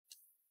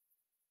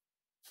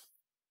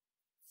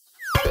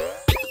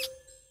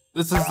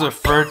This is the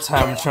third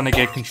time I'm trying to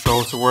get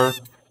control to work.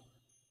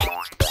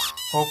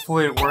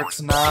 Hopefully it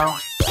works now.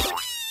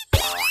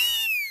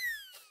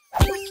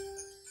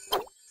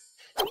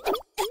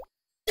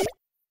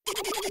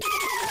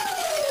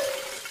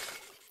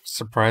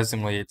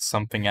 Surprisingly, it's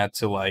something I had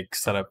to like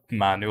set up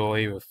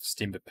manually with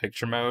Steam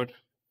Picture mode.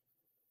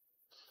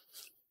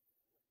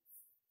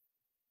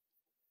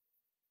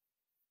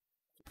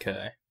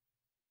 Okay.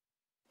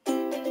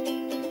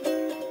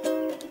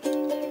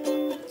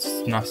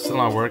 It's still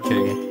not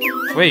working.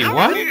 Wait,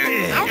 what?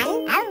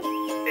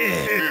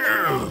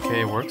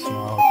 Okay, it works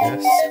now, I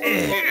guess.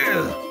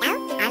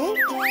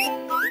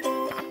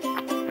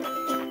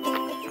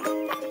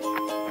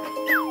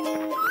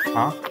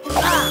 Huh?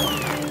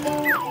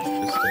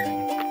 Interesting.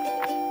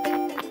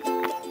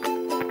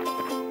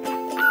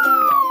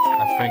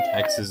 I think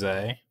X is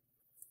A.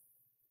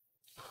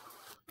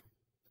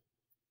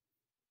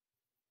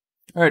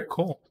 Alright,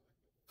 cool.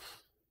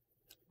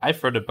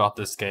 I've heard about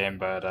this game,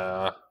 but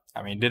I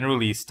mean, it didn't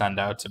really stand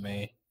out to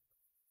me.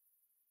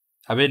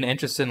 I've been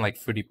interested in like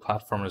 3D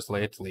platformers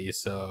lately,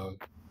 so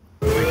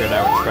I figured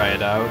I would try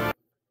it out.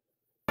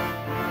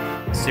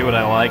 See what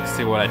I like,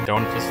 see what I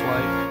don't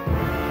dislike.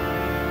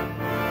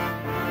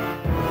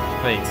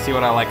 Wait, see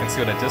what I like and see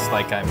what I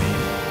dislike, I mean.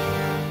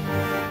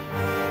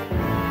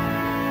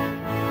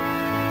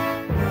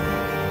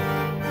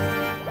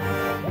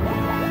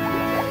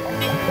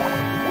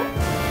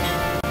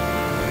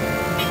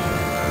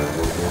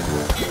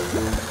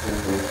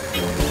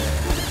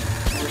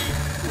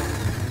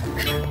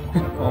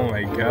 Oh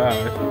my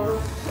god.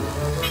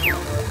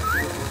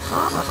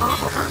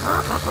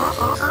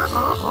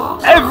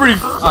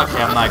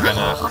 Okay, I'm not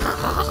gonna...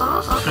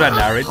 Should I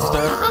narrate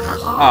stuff?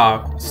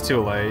 Ah, it's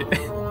too late.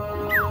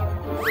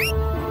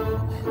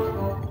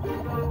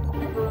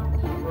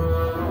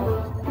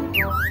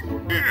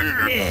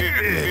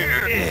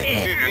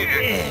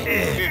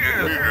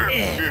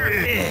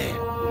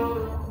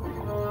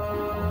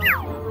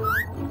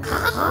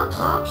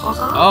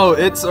 Oh,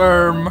 it's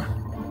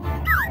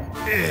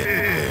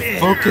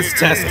focus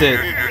tested.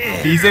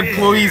 These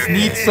employees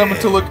need someone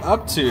to look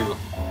up to.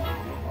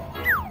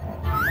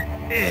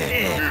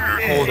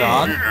 Hold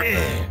on.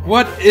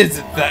 What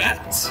is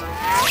that?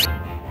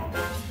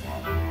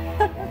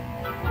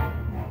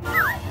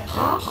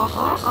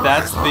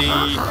 That's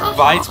the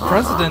Vice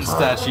President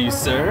statue,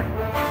 sir.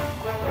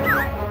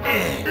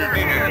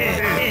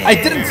 I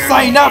didn't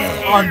sign up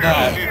on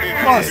that.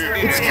 Plus,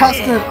 it's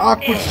casting an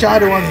awkward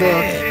shadow on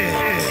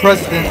the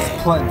President's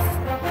plinth.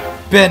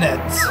 Bennett.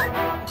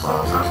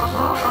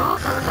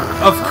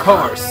 Of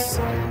course.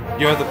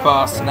 You're the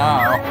boss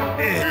now.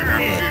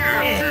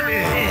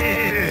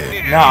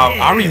 Now,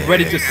 are we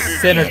ready to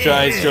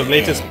synergize your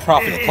latest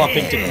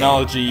profit-clumping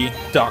technology,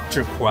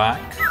 Dr. Quack?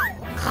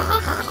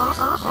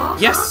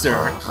 Yes,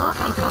 sir.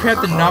 We prepared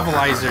the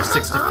Novelizer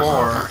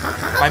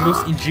 64, my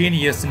most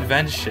ingenious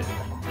invention.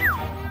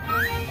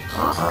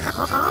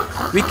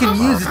 We can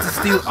use it to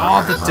steal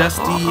all the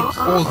dusty,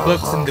 old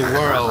books in the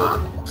world,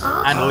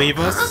 and leave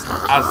us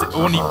as the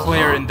only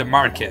player in the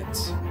market.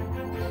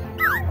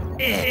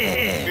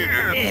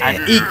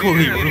 An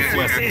equally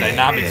ruthless and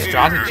dynamic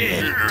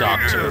strategy,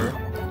 Doctor.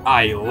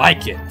 I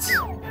like it.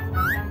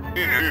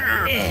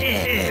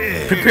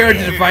 Prepare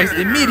the device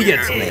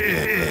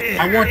immediately.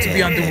 I want to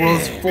be on the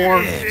world's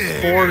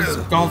fours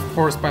golf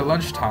course by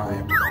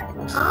lunchtime.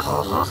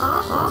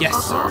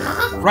 Yes,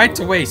 sir. Right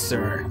away,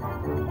 sir.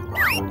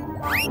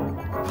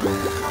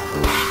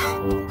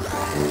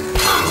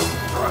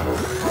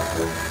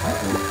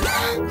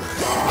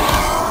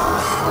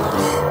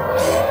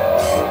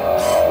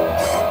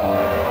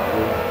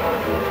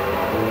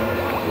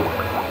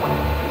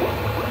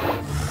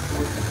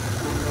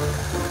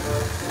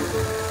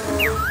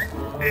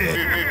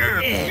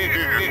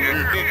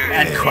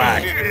 And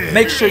Quack,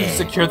 make sure you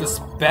secure the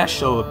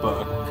special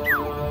book.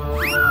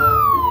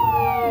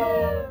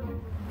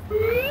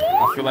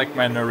 I feel like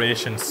my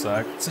narration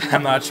sucked.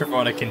 I'm not sure if I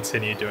want to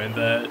continue doing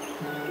that.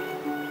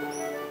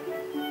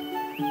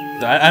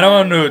 I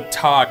don't want to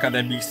talk and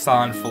then be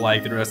silent for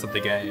like the rest of the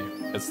game.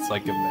 It's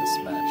like a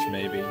mismatch,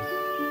 maybe.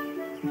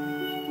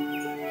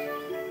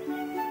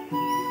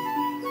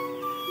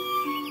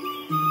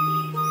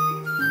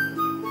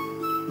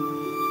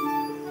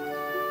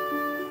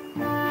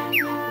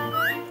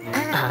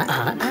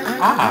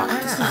 Ah,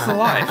 this is the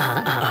life.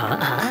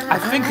 I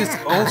think this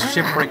old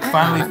shipwreck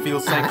finally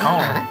feels like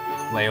home,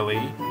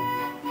 Laylee.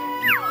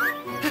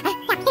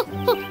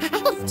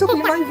 Still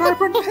be my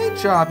vibrant paint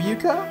job,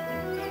 Yooka.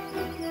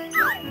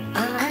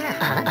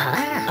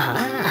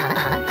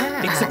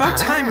 It's about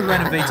time we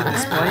renovated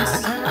this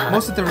place.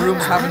 Most of the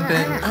rooms haven't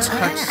been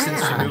touched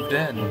since we moved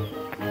in.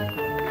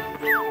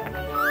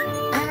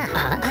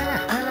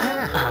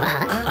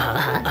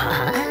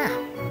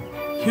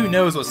 Who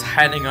knows what's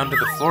hiding under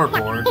the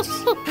floorboards?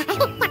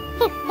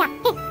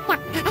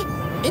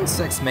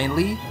 Insects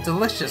mainly.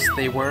 Delicious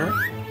they were.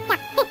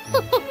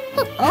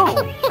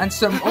 Oh, and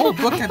some old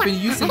book I've been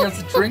using as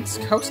a drinks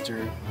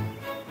coaster.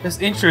 This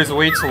intro is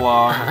way too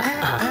long.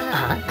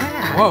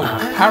 Whoa,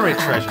 pirate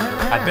treasure.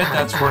 I bet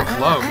that's worth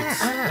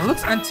loads. It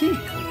looks antique.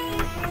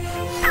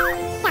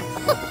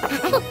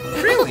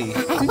 Really?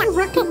 Do you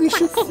reckon we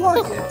should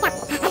flog it?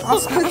 I'll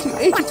split you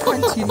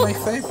 80-20 in my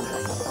favor.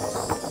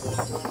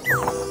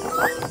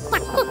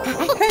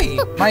 Hey,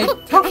 my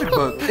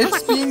pocketbook!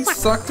 It's being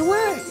sucked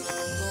away!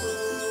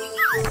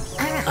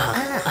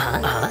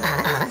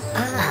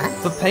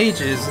 The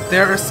pages,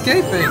 they're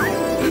escaping!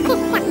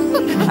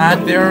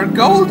 And they're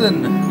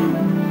golden!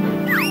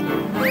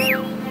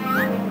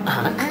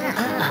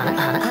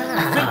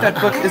 I think that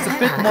book is a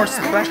bit more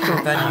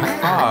special than you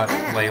thought,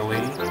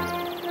 Laylee.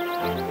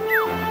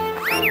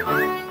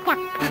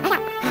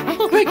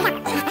 Quick,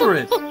 after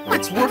it!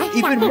 It's worth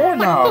even more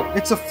now!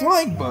 It's a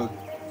flying book!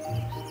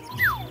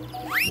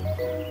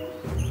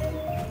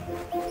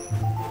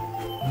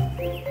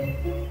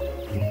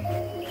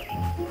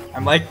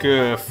 I'm like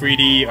a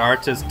 3D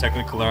artist,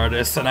 technical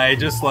artist, and I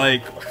just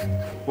like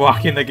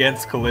walking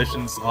against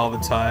collisions all the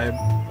time.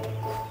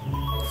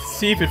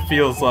 See if it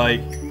feels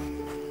like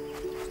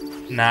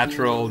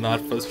natural,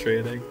 not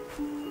frustrating.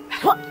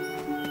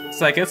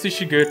 So I guess we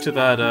should go to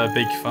that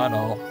big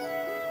funnel.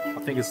 I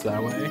think it's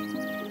that way.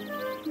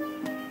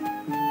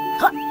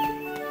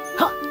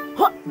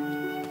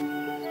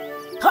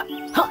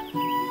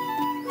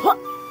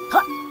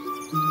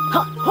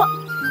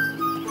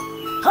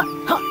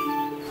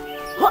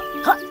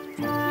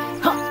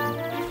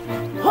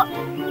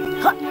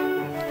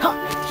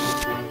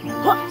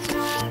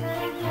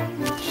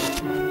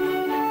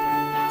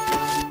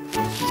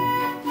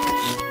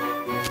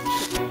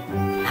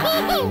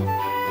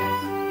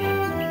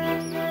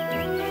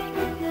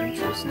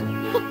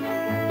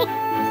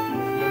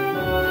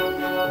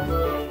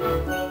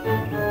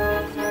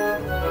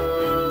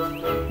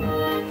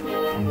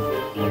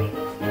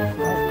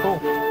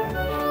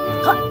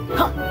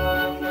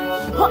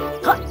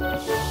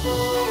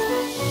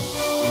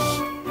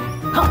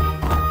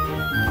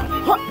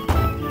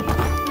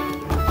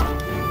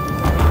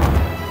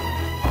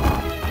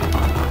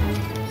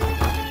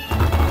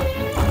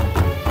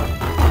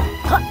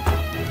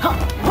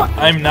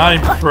 I'm not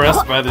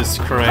impressed by this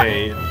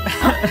crate.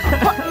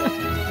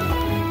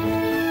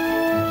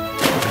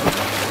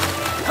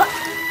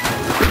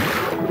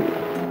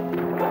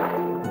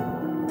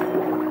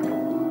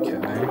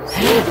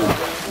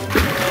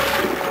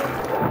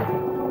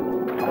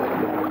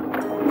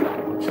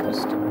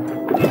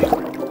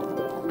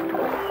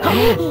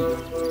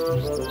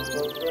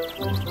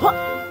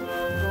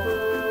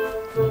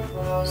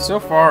 So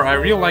far, I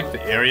really like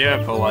the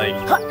area, but like...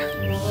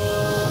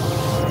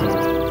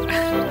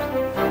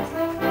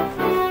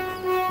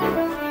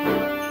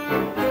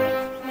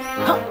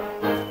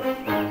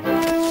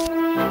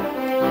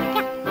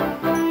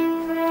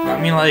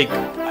 I mean, like,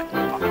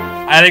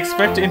 I'd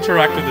expect to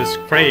interact with this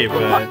crate,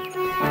 but...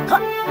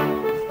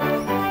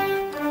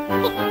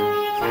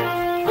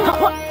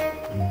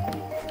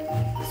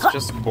 It's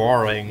just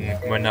boring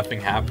when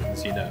nothing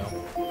happens, you know?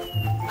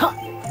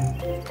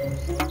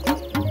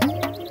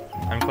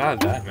 I'm glad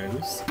that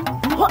moves.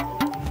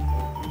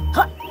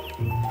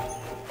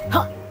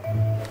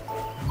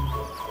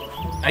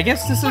 I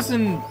guess this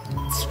isn't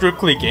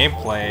strictly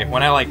gameplay.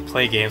 When I like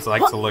play games, I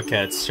like to look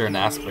at certain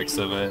aspects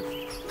of it.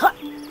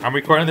 I'm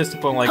recording this to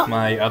put on like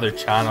my other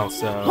channel,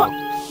 so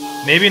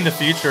maybe in the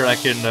future I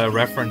can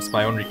reference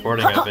my own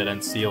recording of it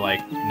and see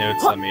like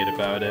notes I made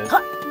about it.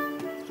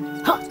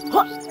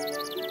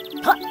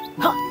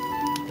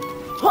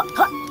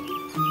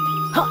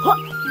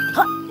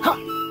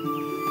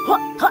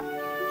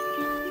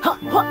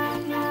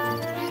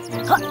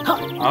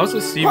 I was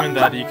assuming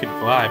that you could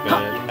fly, but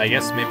I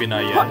guess maybe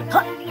not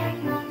yet.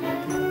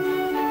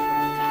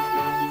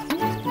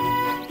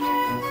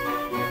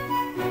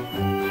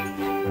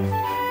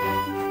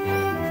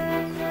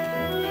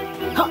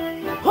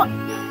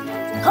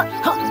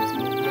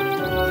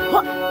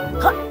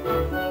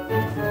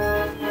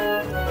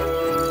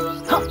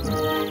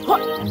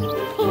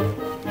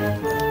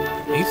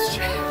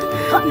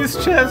 These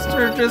chests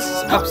are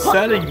just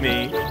upsetting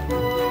me.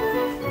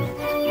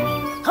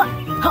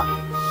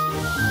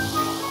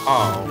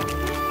 Oh.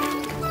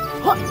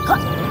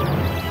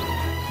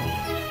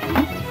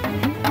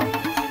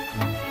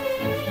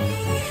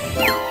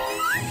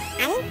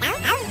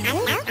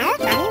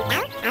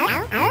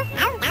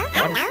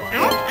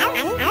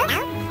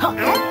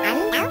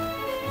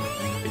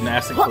 Be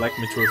nice and collect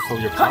me to fill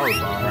your power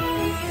bar.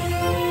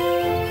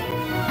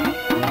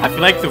 I feel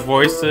like the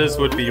voices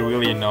would be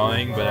really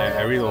annoying, but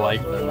I really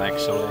like them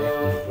actually.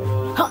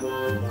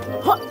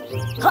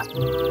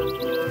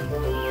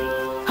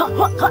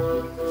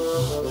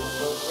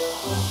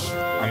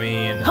 I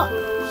mean,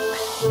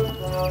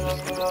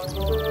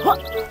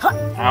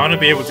 I want to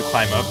be able to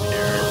climb up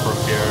here from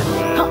here,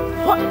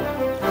 but...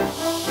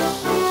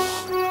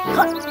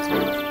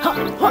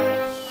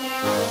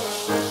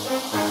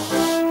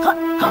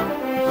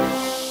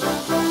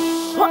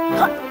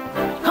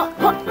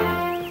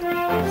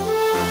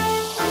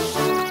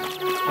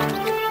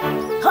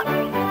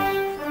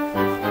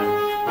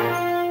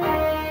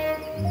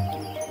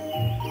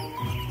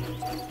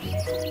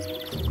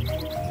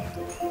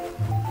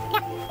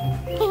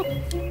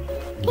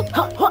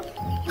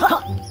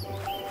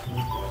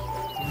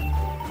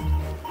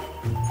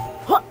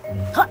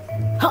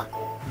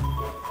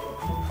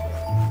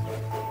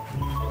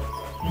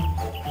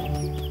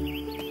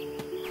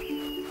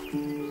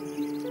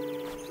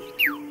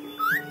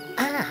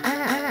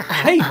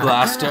 Hey,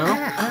 Blasto!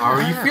 How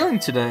are you feeling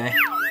today?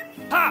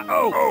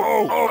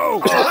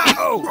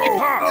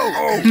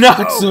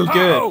 Not so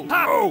good!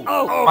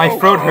 My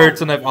throat hurts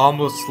and I've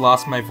almost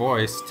lost my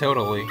voice,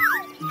 totally.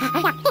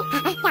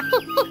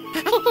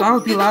 That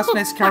would be last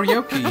night's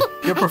karaoke.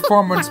 Your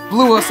performance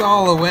blew us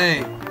all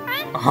away.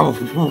 Oh,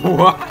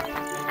 what?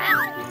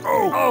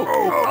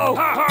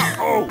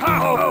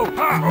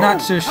 I'm not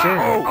so sure.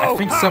 I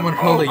think someone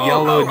held a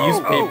yellow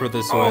newspaper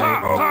this way.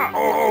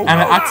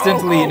 And I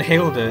accidentally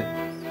inhaled it.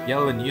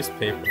 Yellow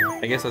newspaper.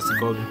 I guess that's the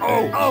golden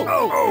page.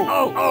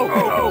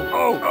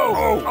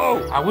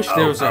 I wish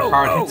there was a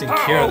hard-hitting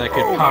cure that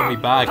could pound me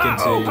back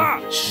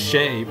into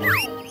shape.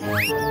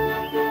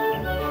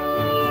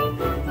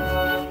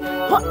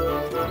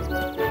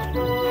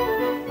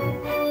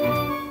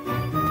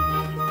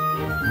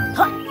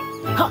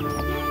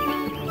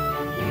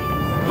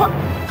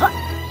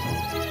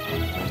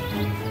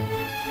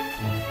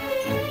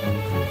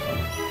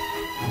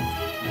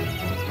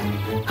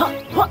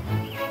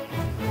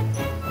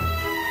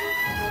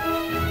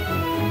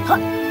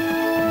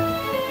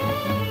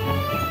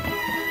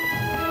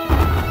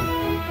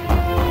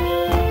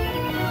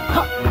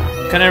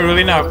 Can I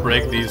really not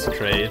break these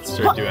crates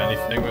or do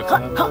anything with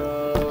them?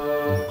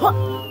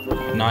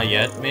 Not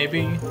yet,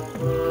 maybe?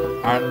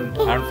 I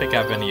don't think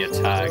I have any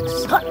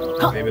attacks.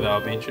 So maybe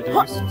that'll be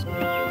introduced.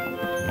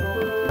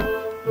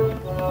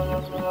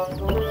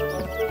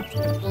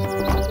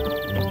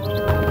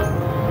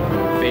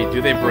 Wait,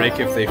 do they break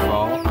if they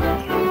fall?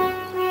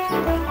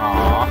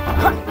 Aww.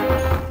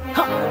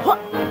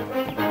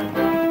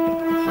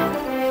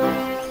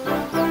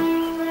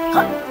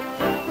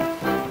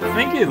 I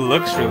think it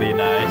looks really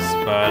nice,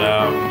 but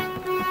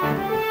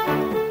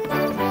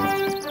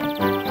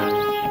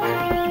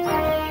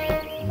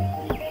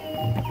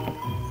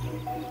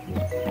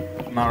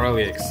I'm not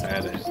really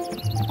excited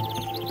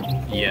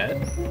yet.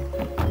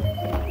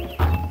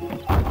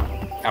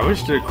 I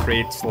wish the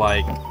crates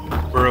like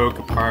broke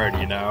apart,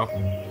 you know?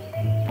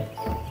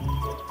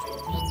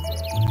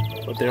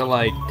 But they're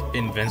like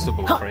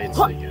invincible crates,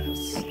 I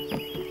guess.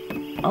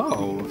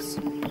 Oh.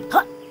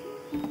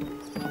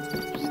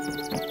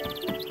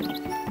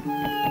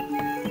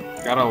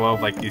 Gotta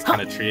love like these kind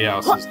of tree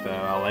houses though.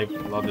 I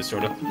love this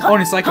sort of. Oh,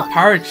 and it's like a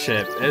pirate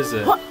ship, is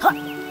it?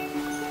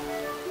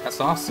 That's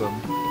awesome.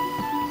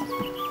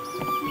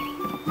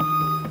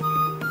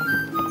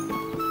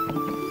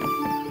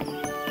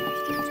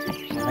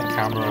 My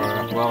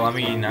camera. Well, I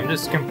mean, I'm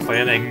just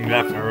complaining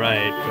left and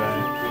right,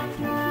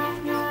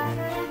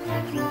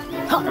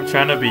 but I'm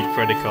trying to be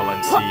critical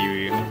and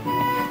see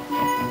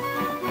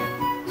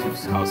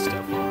how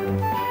stuff works.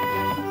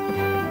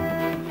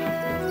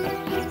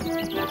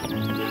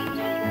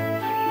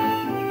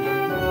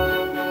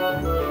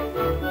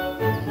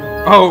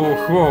 Oh,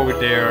 whoa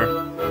there.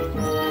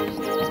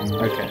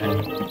 Okay.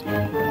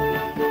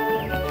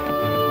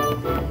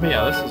 But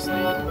yeah, this is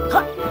neat.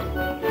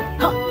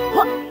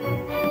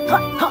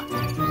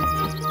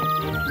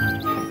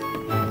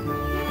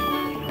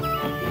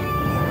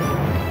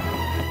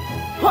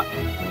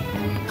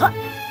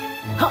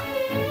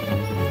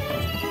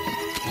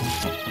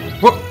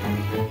 Whoop!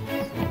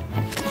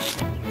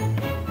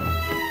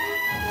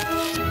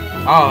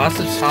 Oh, that's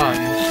a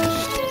tongue.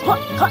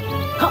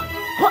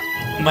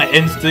 My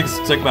instincts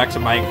took back to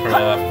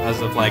Minecraft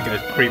as of like a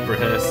creeper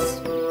hiss.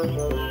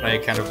 I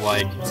kind of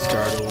like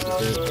startled a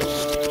bit.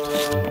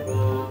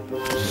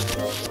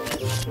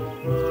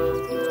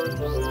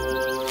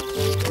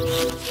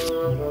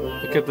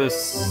 Look at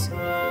this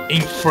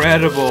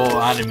incredible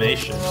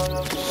animation.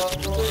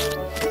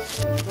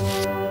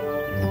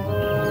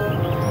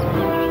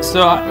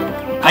 So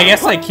I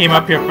guess I came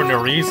up here for no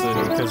reason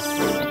because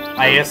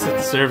I guess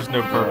it serves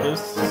no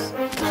purpose.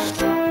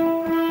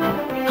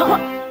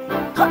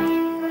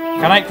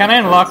 Can I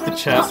unlock the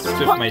chest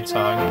with my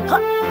tongue?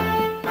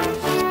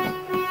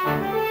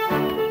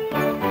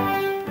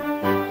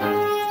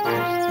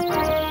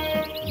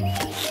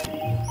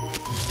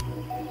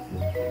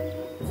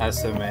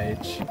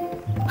 SMH.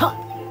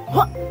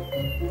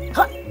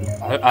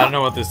 I don't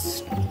know what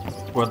this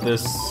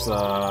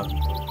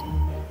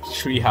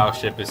treehouse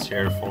ship is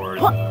here for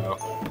though.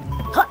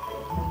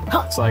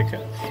 It's like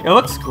it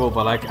looks cool,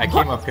 but I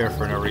came up here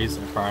for no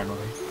reason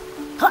apparently.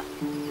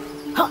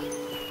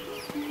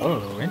 Oh,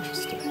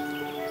 interesting.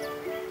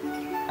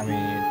 I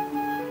mean...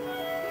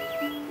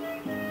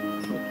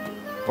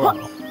 Whoa.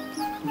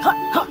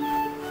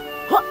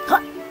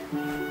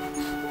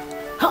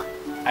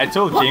 I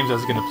told James I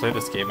was gonna play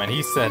this game, and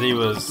he said he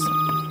was,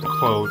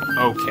 quote,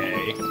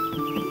 okay.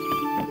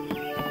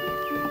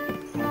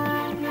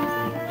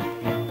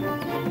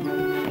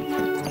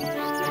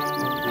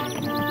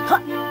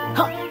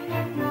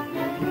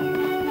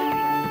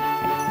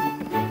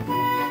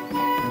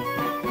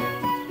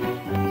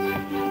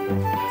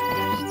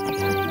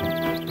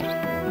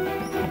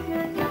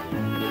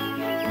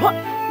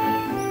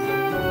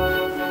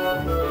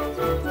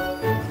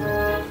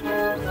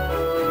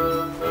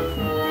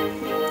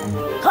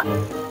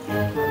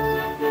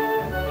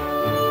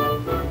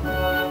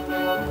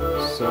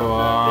 So,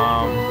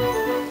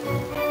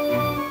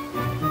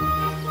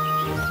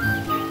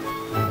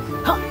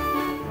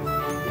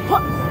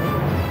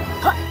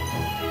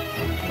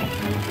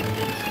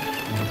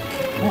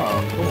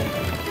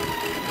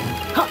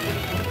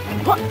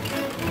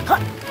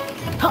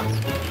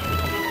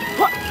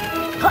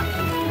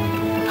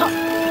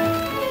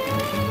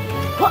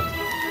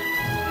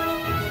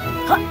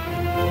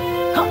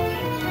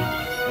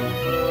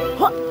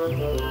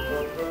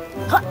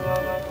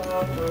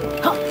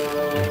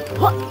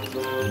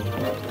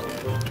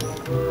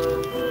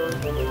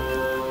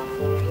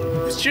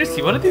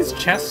 Seriously, what are these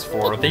chests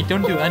for? They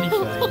don't do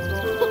anything.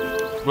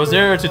 Was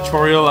there a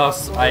tutorial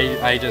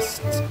I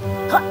just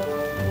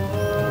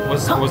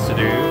was supposed to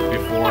do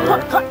before? I'm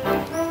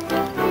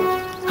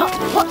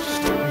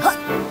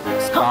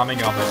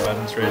spamming all my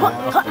buttons right now.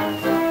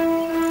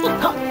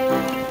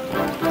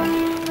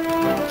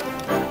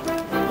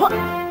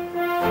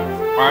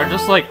 Are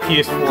just like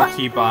PS4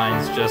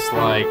 keybinds just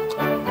like...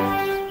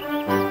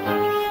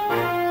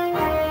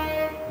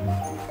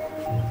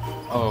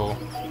 Oh.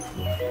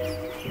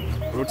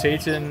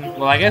 Rotating...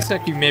 Well, I guess I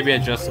could maybe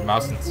adjust the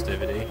mouse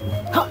sensitivity.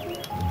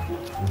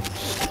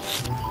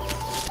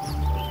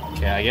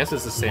 Okay, I guess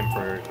it's the same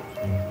for...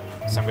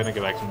 So I'm gonna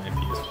go back to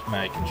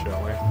my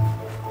controller.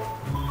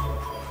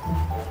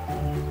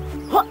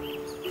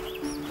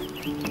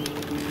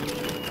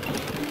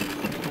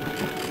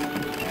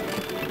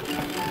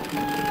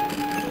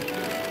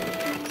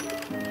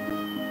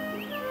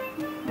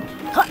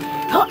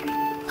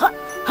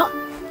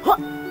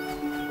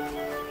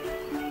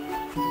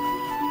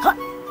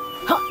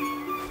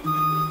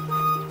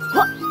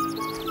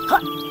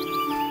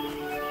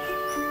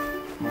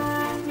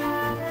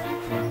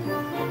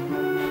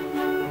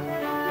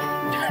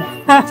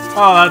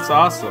 Oh, that's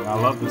awesome. I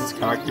love this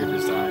character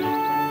design.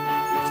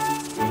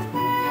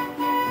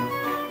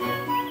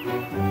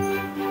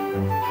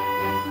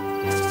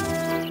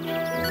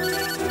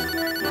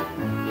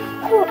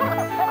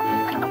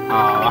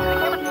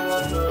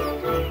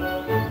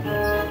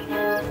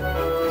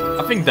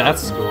 I think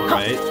that's cool,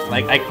 right?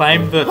 Like, I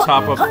climbed the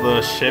top of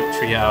the ship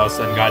treehouse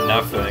and got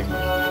nothing.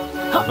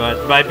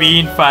 But by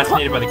being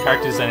fascinated by the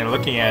character design and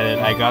looking at it,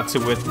 I got to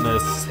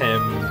witness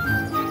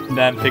him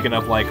then picking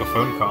up, like, a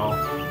phone call.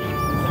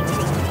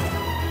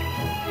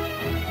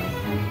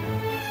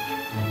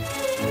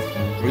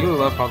 I really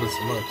love how this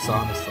looks,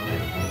 honestly.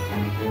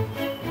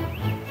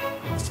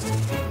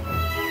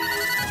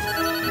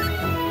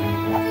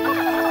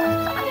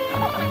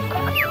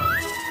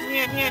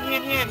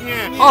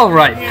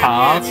 Alright,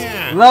 pals.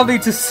 Lovely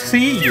to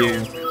see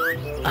you.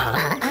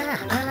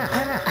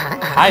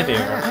 Hi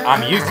there,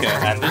 I'm Yooka,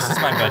 and this is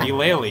my buddy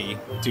Laylee.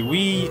 Do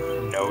we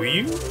know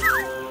you?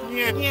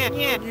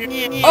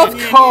 Of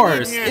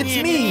course! It's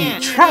me,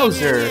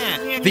 Trouser,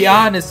 the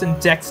honest and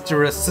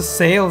dexterous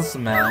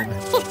salesman.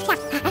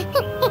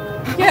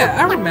 Yeah,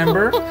 I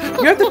remember.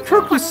 You're the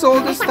crook who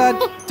sold us that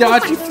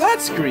dodgy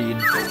flat screen.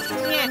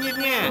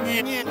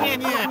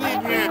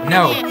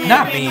 No,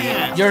 not me.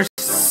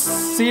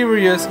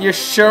 You're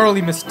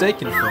surely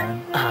mistaken,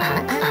 friend.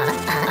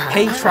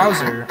 Hey,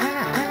 Trouser.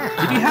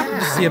 Did you happen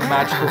to see a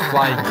magical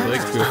flying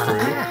leg go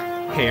through?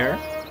 Here?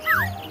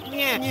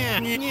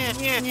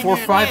 For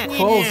 5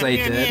 calls I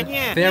did.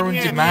 They're in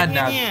demand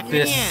now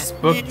this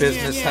book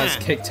business has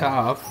kicked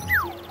off.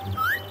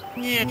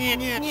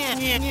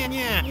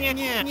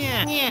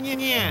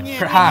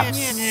 Perhaps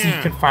you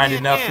can find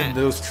enough in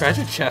those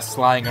treasure chests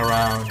lying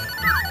around.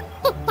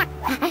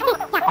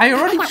 I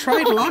already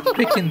tried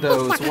lockpicking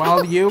those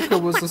while Yooka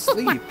was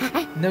asleep.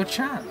 No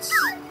chance.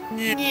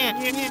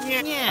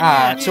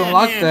 To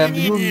unlock them,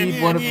 you'll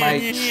need one of my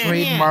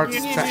trademark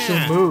special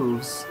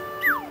moves.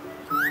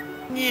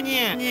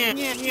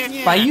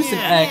 By using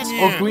X,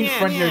 or Green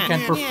Frontier can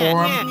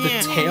perform the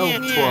tail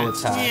twirl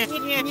attack.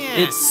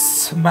 It's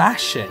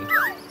smashing.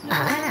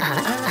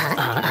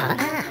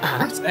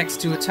 It's X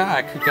to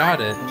attack.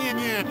 Got it.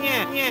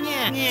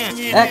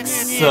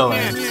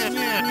 Excellent.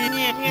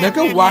 Now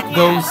go whack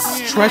those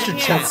treasure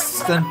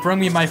chests and bring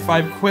me my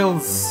 5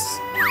 quills.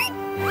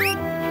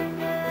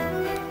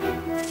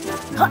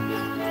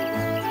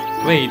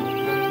 Wait.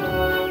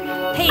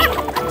 Hey.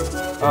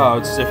 Oh,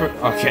 it's different.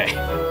 Okay.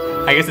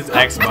 I guess it's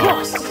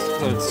Xbox.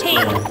 So it's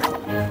square.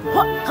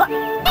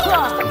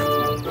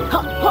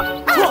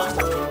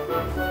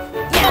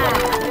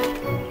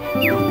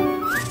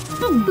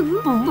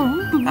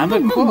 I'm a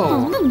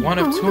quill, one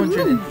of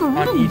 200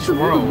 on each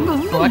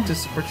world. Collect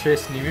us to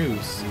purchase new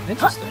moves.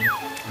 Interesting.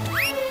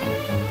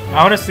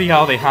 I want to see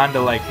how they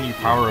handle like new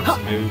power-ups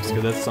moves,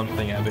 because that's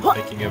something I've been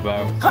thinking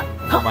about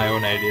for my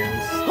own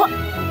ideas.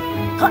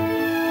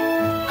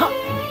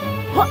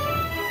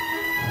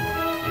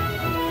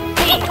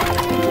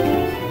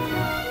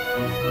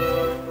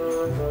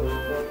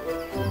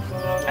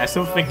 I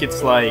still think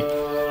it's like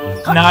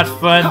not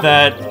fun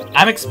that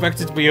I'm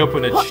expected to be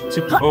open a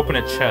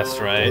chest,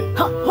 right?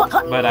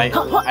 But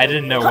I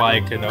didn't know why I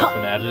couldn't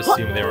open it. I just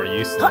assumed they were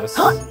useless.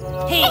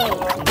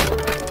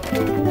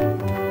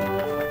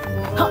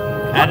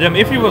 And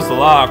if it was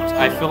locked,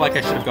 I feel like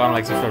I should have gone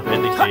like some sort of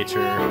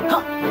indicator.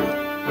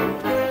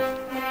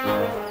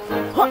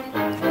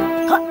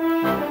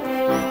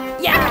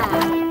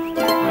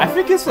 I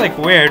think it's like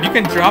weird. You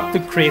can drop the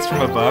crates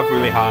from above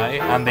really high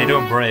and they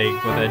don't break,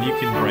 but then you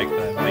can break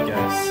them, I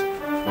guess.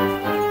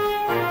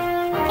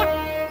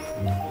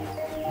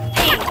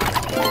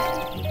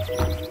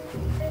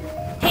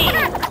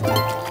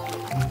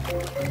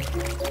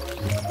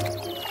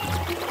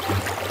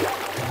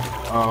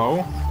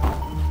 Oh.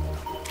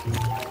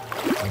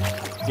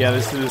 Yeah,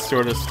 this is the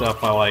sort of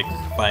stuff I like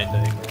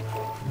finding.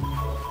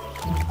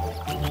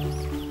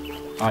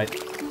 I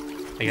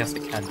guess I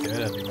can't do it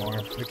anymore.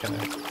 Okay.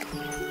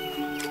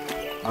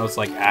 I was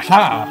like,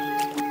 aha!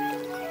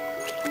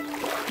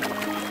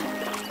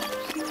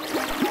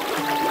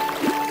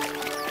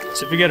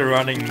 So if you get a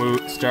running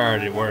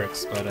start, it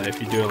works, but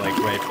if you do it like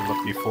right from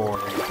up before,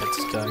 it gets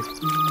stuck.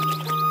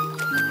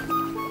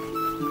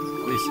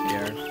 At least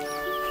here.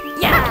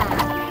 Yeah!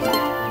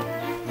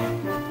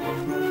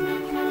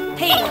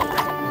 Hey!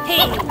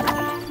 Hey!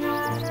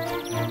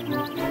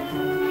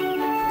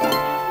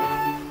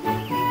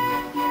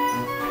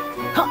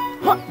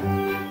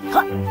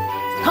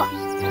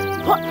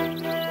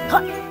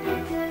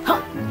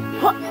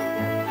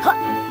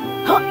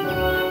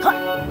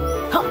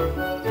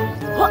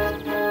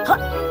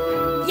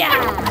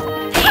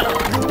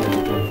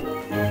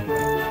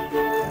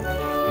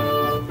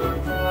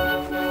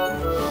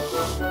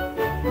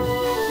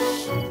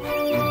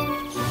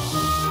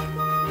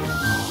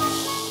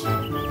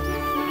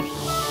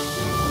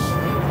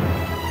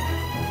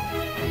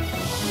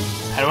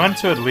 I want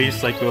to at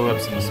least like build up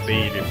some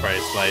speed before I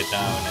slide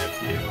down, I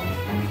feel.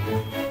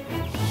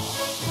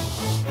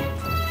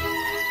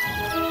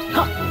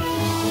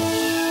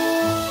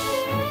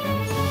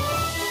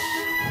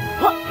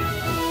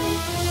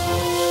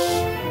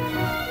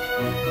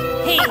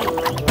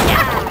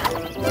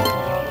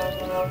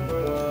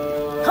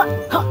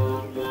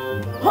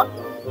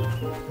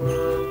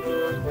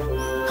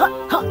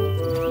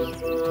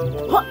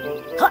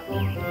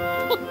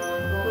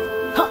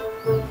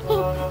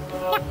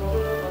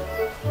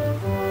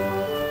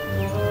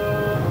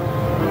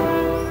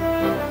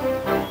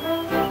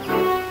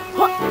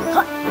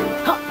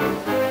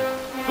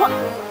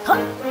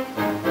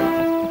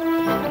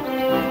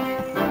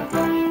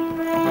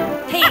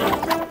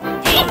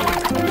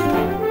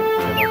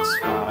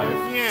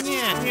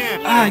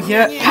 Ah,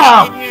 yeah.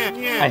 Ow!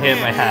 I hit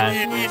my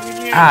hand.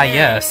 Ah,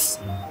 yes.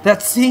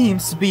 That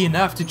seems to be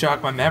enough to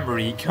jog my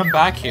memory. Come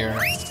back here.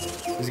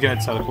 He's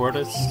gonna teleport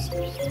us?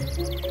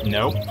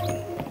 Nope.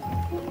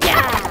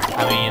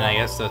 I mean, I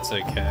guess that's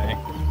okay.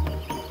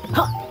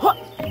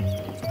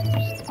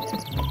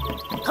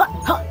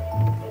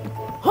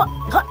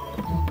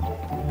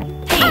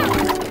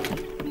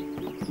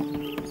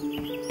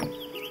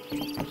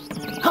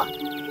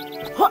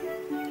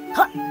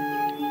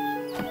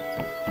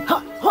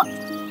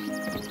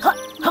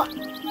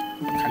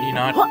 Can you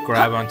not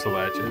grab onto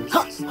ledges?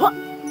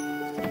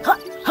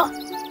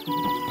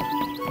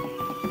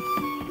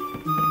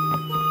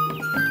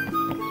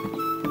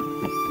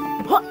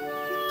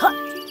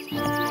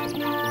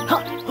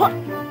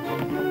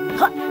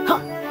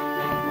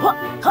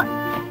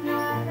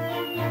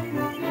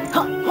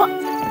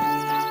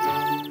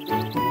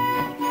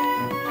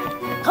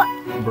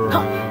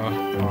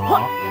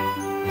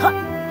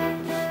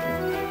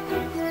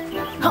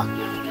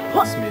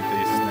 Let's meet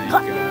the snake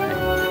guy.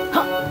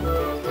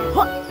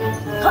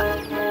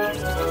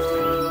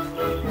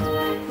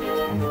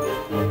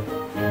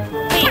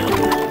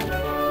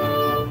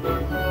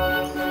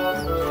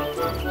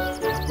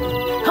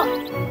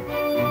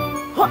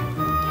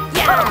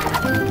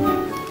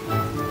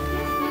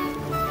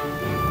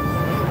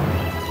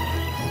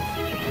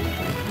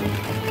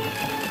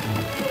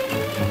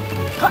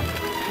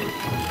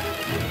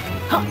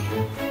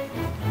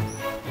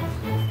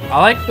 I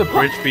like the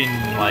bridge being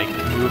like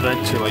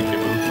movement to like the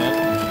movement.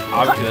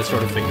 Obviously that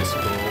sort of thing is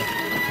cool.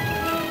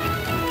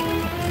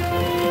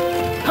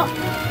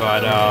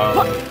 But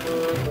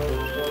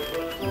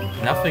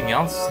nothing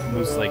else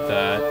moves like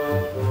that.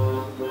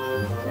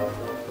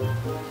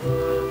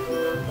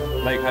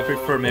 Like I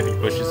prefer maybe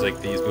bushes like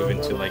these move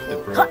into like the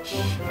bridge,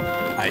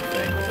 I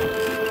think.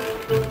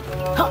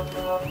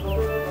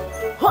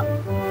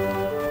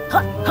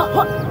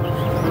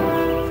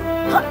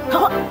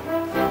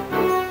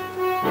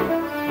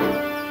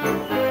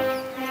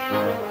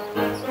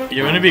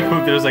 It wouldn't be cool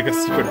if there was like a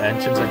secret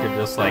entrance I could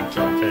just like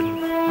jump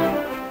in.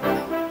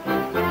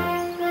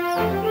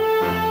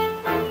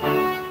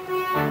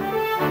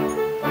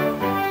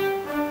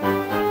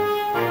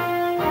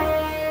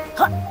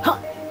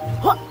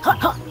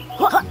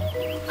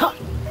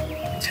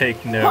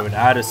 Take note,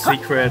 add a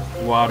secret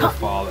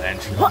waterfall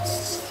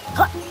entrance.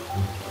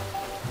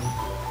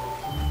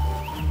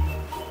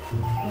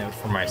 Note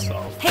for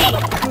myself.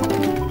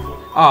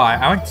 Oh,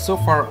 I went so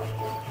far.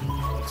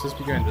 Let's just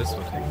be going this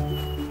way.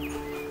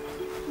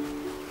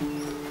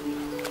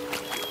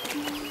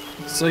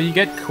 So you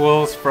get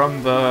quills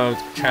from the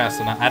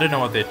chest, and I don't know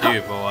what they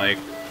do, but like,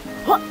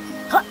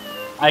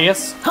 I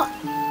guess,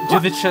 do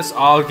the chests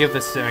all give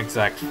the same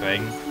exact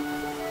thing?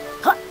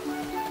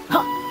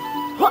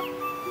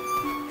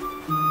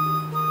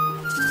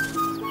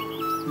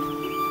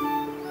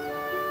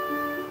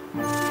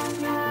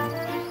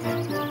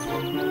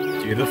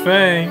 Do the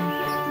thing,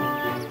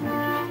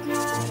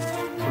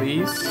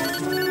 please.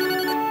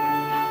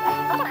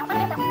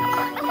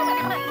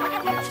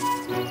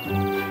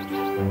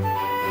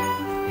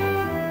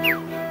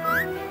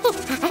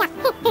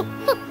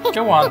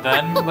 Go on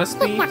then, let's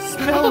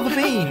spill the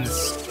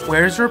beans.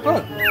 Where's your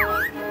book?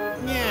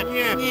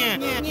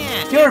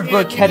 Your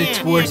book headed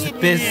towards the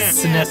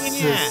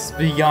businesses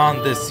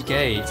beyond this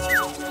gate.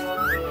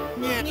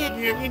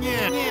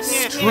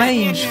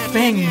 Strange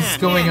things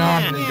going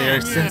on in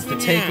there since the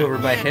takeover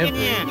by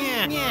Hibri.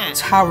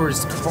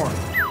 Tower's Court.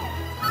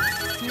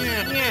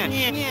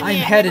 I'm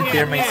headed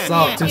there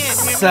myself to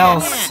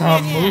sell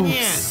some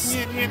moves.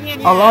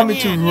 Allow me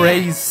to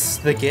raise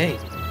the gate.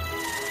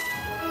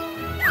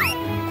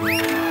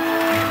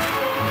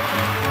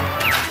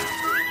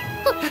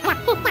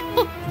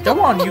 Go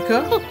on,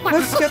 Yooka.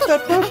 Let's get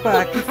that book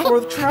back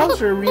before the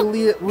trouser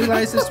really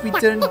realizes we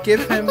didn't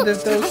give him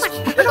those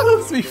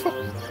kills before.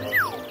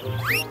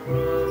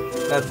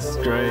 That's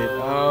great.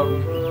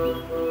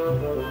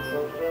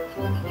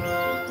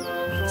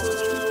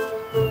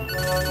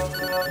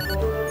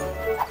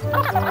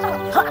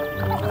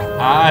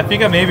 I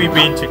think I may be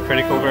being too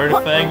critical of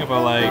everything,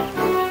 but like,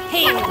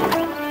 Hey.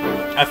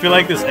 I feel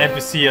like this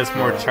NPC has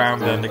more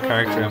charm than the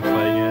character I'm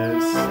playing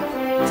is.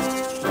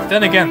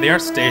 Then again, they are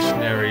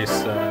stationary,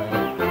 so...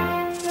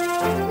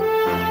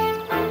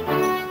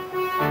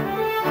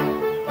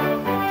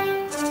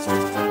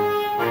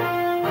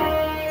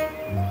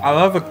 I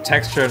love the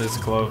texture of his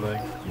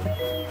clothing.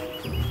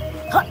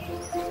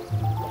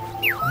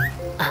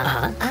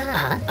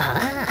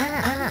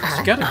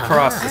 To get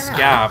across this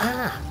gap,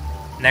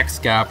 next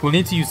gap, we'll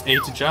need to use A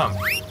to jump.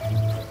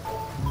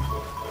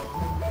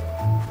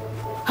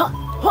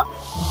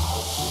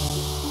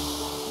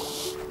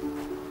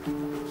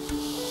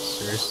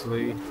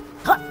 Seriously?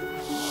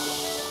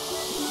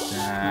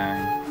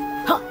 Dang.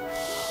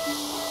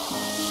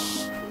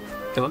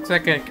 It looks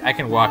like I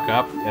can walk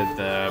up at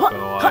the, but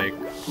like,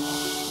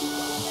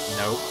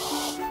 nope.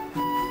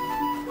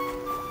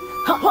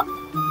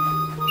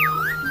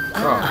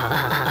 Oh.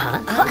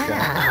 Okay.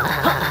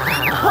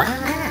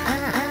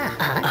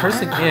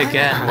 Pressing A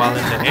again while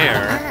in the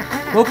air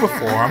will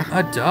perform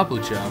a double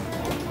jump.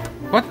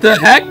 What the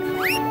heck?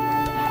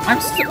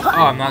 I'm stuck.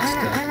 Oh, I'm not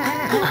stuck.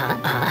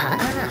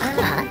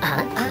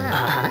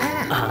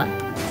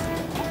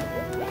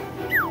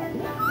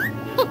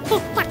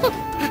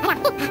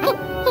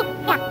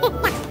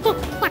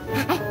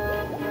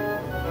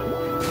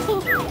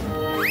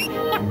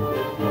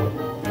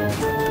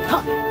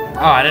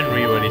 Oh, I didn't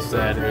read what he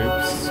said.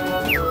 Oops.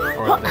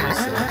 Or what he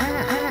said.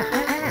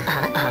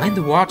 In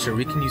the water,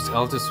 we can use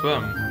L to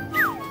swim.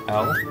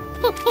 L.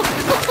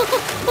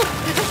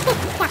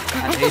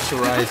 And H to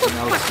rise and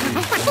L to swim.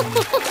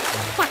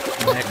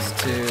 Next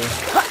to...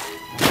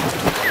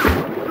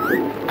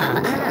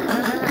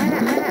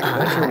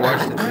 Better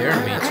watch the air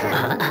meter.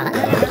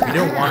 We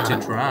don't want to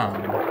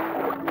drown.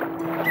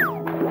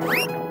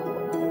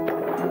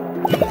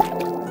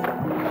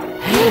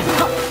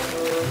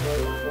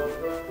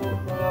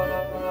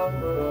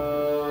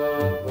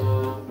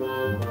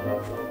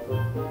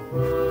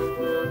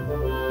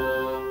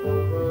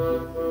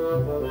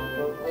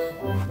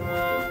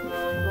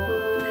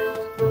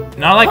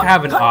 Not like I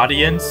have an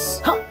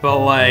audience, but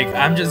like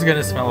I'm just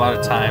gonna spend a lot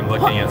of time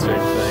looking at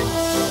certain things.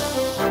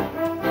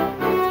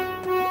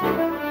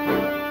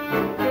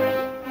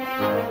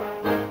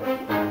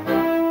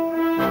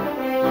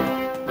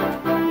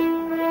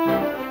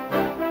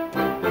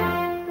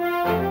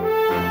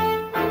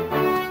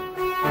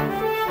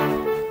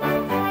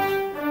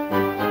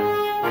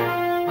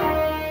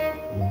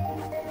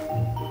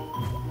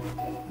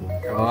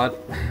 God.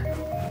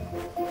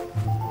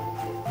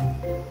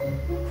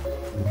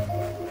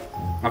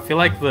 I feel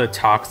like the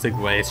toxic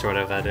waste or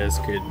whatever that is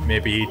could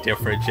maybe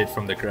differentiate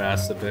from the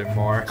grass a bit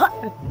more.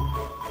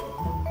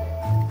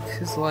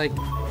 Cause like,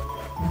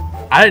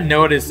 I didn't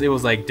notice it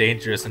was like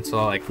dangerous until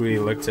I like really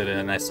looked at it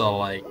and I saw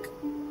like,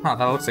 huh,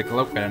 that looks like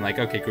liquid. I'm like,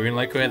 okay, green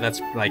liquid,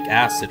 that's like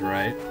acid,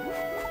 right?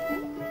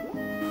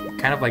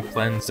 Kind of like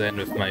blends in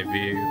with my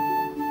view.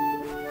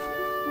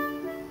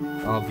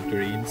 All of the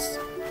greens.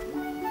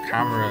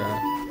 Camera.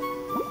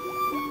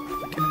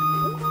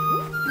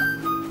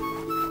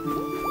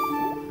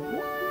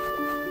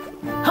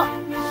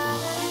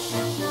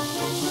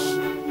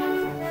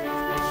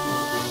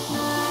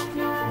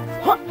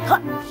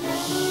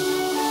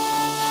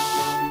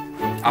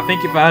 I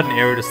think if I had an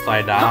area to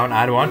slide down,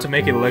 I'd want to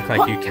make it look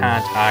like you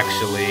can't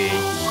actually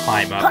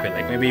climb up it.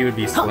 Like maybe it would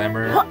be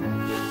slimmer. Am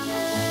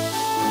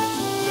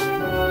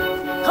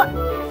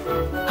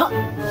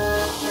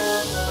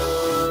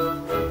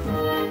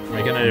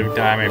I gonna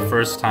die my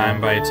first time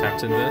by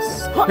attempting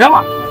this?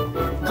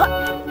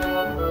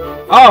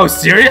 Oh,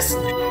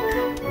 seriously?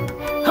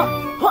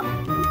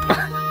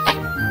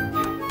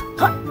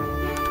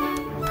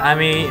 I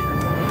mean...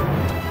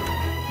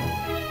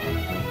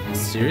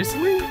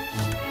 Seriously?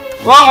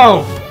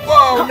 Whoa!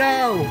 Whoa,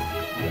 no!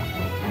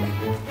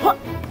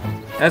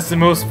 That's the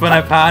most fun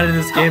I've had in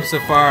this game so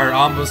far,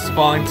 almost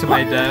falling to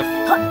my death.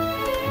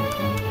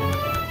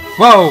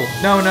 Whoa!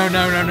 No, no,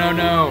 no, no, no,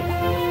 no!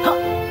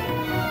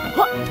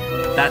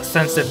 That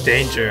sense of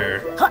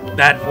danger.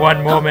 That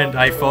one moment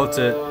I felt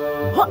it.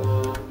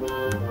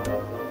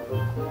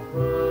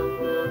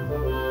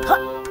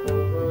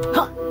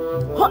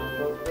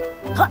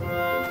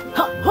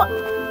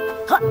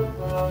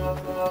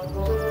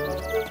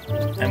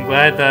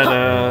 glad that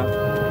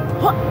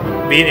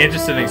being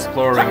interested in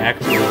exploring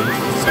actually leads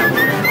to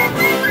somewhere.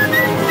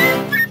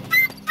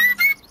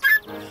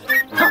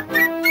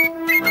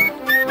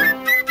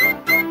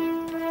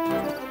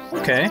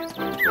 Okay.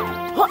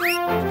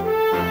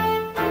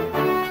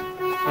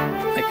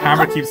 The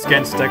camera keeps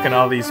getting stuck in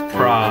all these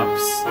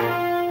props.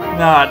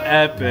 Not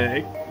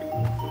epic.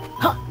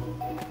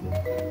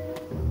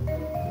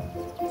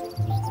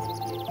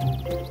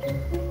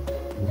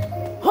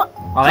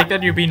 I like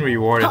that you're being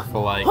rewarded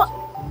for like...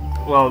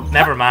 Well,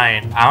 never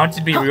mind. I want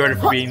to be rewarded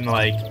for being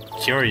like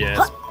curious.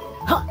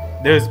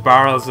 Those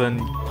barrels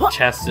and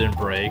chests didn't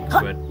break,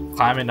 but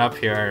climbing up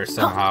here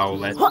somehow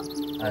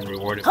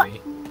rewarded me.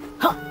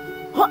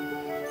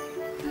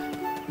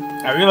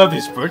 I really love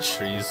these birch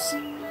trees.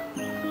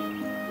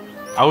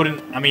 Oh,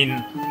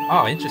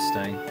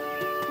 interesting.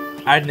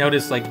 I'd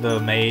noticed like the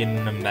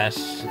main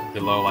mesh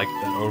below like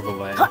the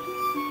overlay.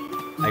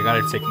 I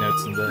gotta take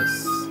notes in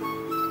this.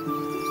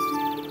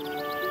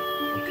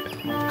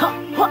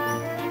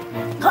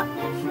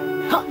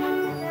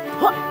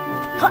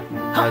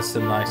 That's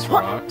some nice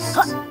rocks.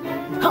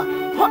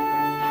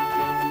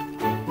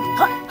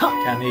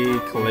 Any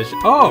collision?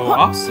 Oh,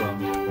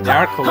 awesome! There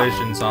are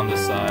collisions on the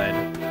side.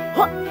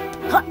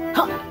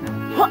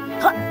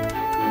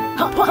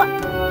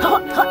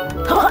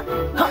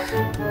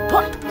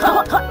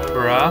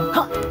 Bruh.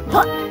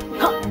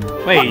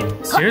 Wait,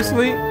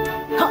 seriously?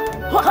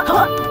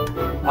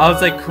 I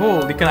was like,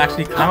 cool, you can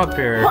actually climb up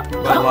here,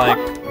 but like,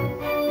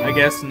 I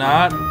guess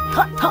not.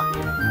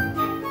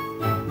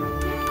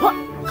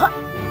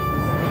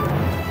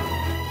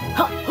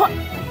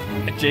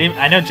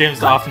 I know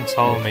James often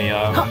told me,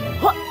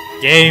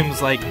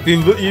 games like you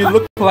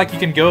look like you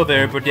can go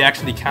there, but you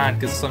actually can't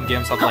because some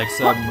games have like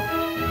some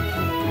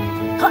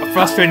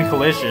frustrating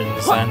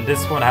collisions, and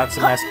this one had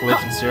some nice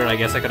collisions here. I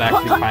guess I could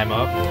actually climb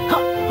up.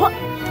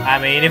 I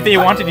mean, if they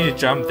wanted you to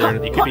jump there,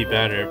 it could be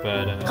better,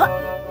 but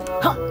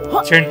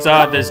turns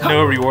out there's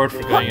no reward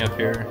for going up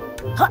here.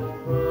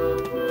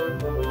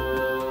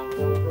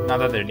 Not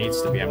that there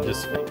needs to be. I'm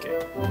just thinking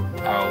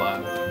out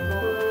loud.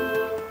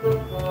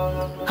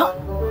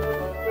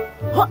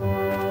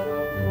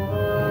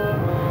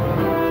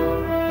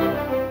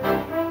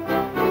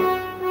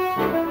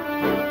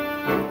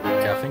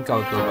 Okay, I think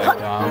I'll go back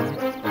down.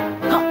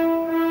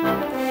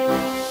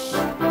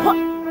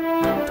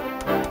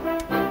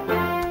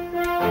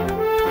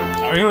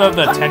 I really love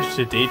the attention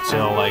to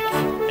detail, like,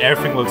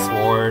 everything looks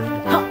worn.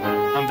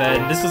 And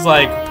then this is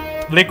like,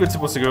 liquid's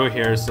supposed to go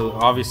here, so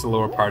obviously the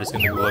lower part is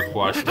gonna look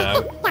washed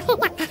out.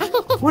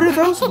 What are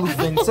those blue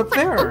things up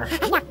there?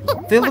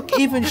 They look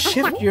even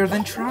shiftier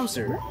than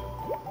Trouser.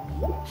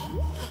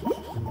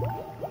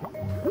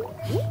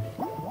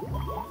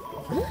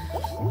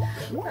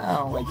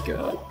 Oh my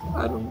god,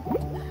 I don't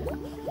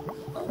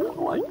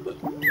like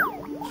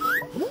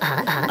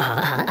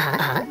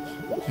that.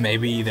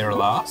 Maybe they're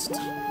lost?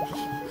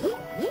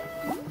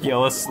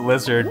 Yo, this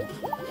lizard,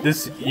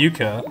 this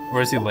Yooka,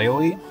 or is he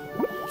Laylee?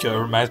 Yo, it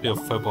reminds me of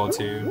football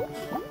too.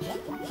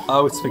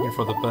 Oh, it's speaking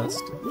for the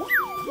best.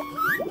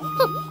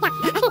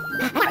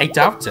 I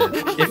doubt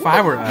it. If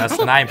I were us,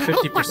 and I'm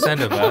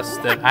 50% of us,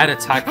 then I'd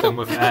attack them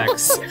with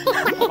X.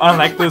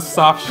 Unlike those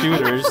soft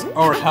shooters,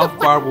 our health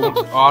bar won't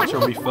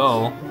auto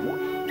refill.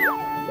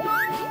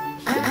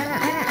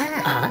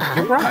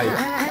 You're right.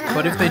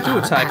 But if they do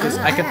attack us,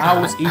 I can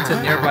always eat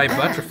a nearby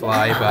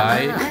butterfly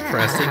by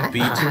pressing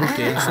B to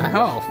regain some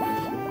health.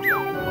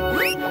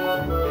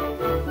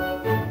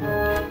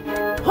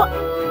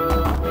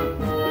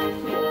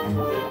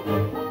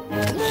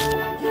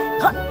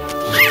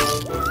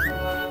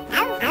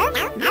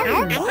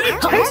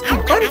 Tasty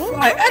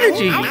butterfly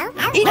energy!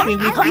 Eat me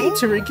with B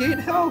to regain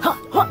health.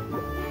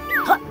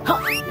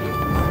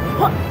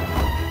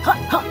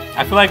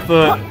 I feel like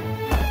the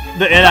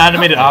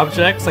inanimated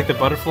objects, like the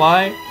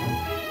butterfly,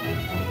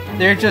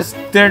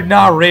 they're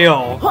not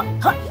real.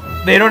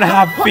 They don't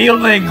have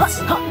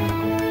feelings.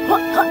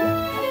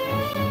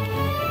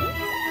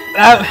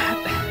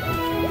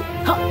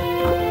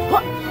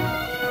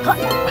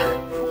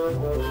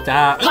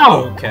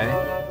 Oh, okay.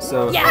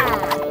 So.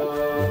 Yeah.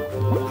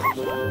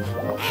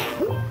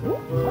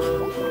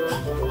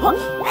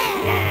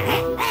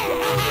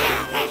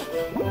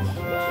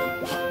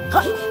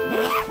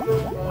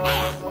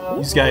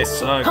 These guys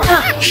suck.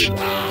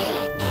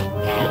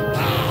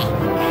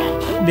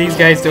 These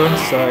guys don't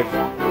suck.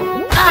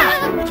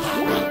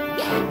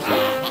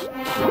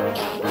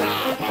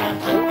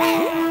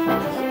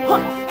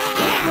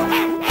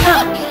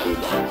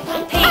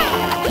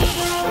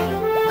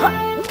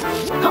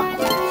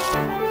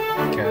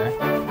 Okay.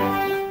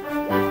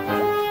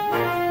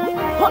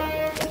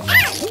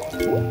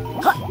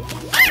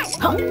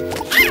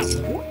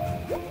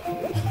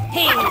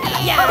 Hey,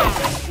 yeah.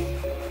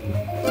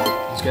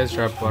 These guys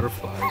drop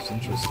butterflies.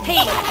 Interesting.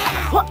 Hey.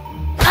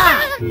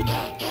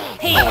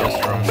 Hey.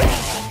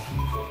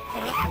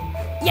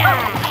 Yeah.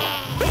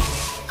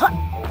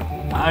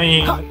 I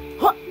mean,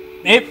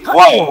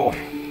 whoa!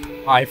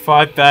 I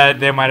thought that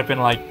there might have been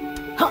like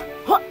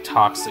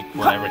toxic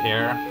whatever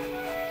here.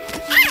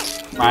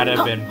 might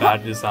have been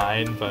bad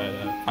design, but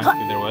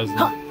thankfully there wasn't.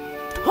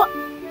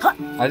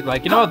 I was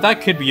like, you know what,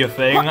 that could be a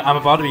thing. I'm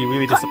about to be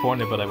really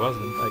disappointed, but I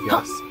wasn't, I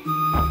guess.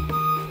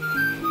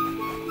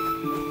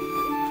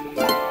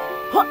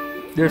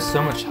 There's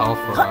so much health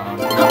around.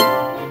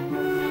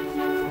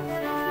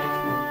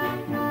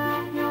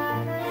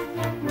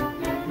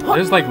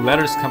 There's like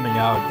letters coming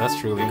out,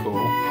 that's really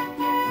cool.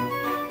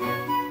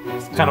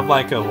 It's kind of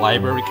like a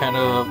library kind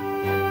of...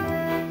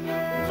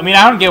 I mean,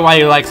 I don't get why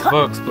he likes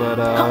books, but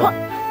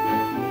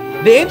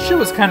the intro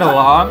was kind of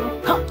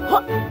long,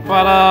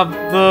 but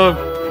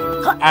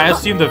I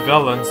assume the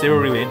villains, they were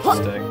really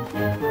interesting.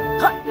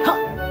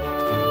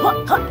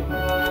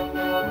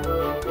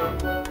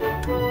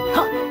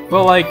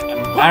 But like,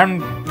 I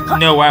don't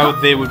know why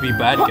they would be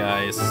bad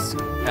guys.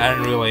 I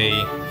don't really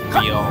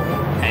feel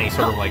any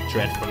sort of like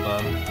dread from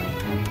them.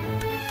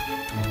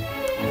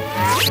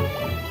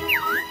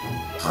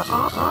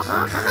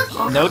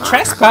 No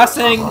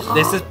trespassing!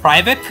 This is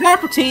private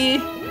property!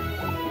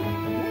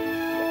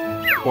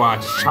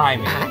 Watch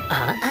chiming.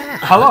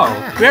 Hello,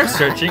 we're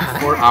searching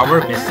for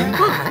our missing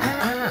book.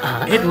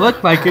 It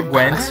looked like it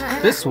went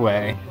this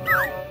way.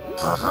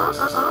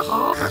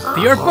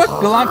 Your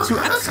book belongs to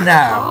us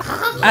now,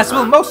 as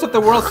will most of the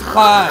world's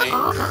supply.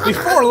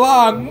 Before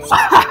long...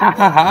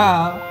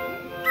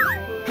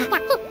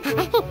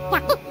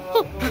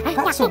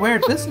 That's a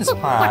weird business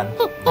plan.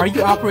 Are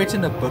you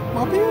operating a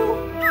bookmobile?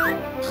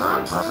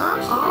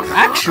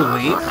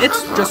 Actually,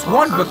 it's just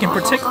one book in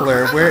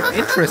particular we're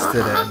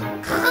interested in.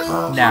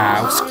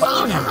 Now,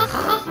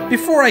 scream!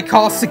 Before I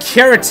call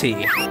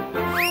security!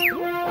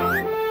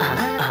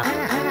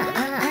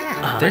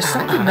 There's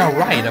something not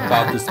right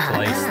about this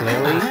place,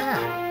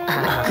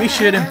 Laylee. We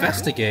should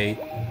investigate.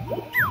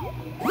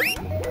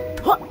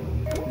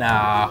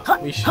 Nah,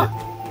 we should...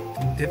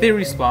 Did they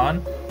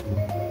respawn?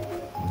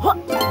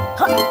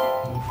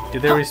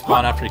 Did they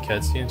respawn after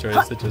cutscenes, or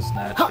is it just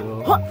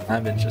natural?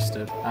 I'm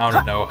interested. I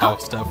don't know how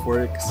stuff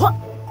works.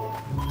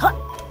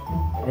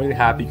 I'm really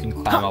happy you can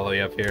climb all the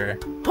way up here.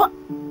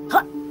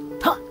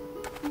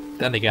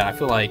 Then again, I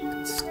feel like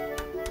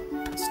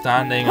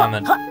standing on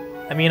the...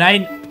 I mean,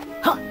 I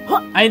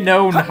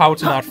know how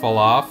to not fall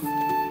off.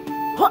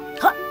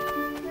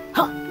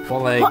 But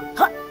like...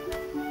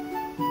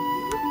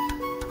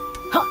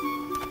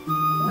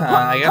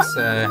 I guess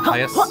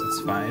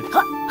it's fine.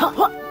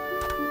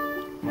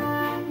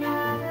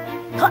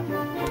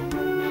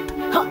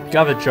 You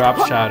got the drop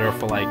shadow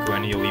for like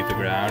when you leave the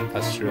ground.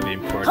 That's really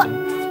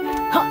important.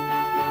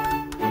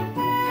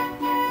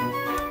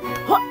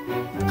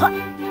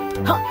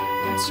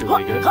 It's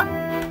really good.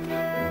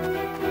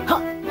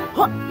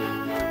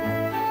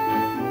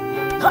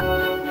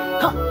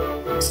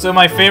 So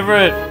my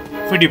favorite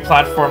 3D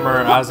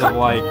platformer as of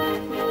like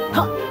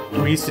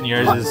recent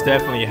years is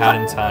definitely Hat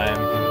in Time.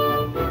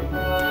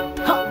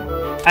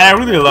 And I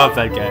really love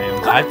that game.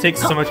 I take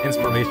so much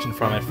inspiration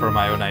from it for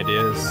my own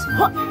ideas.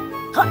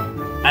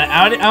 And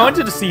I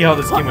wanted to see how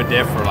this game would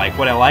differ, like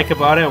what I like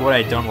about it, what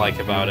I don't like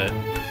about it.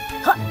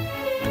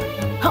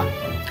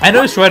 I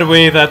noticed right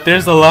away that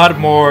there's a lot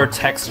more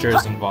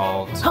textures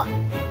involved.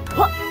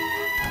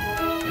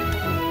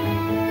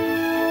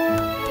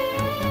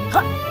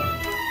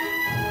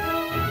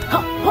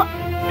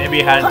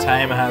 Maybe Hat in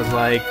Time has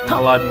like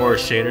a lot more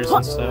shaders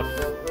and stuff.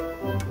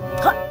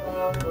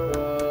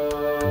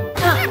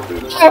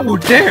 Oh,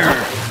 dare!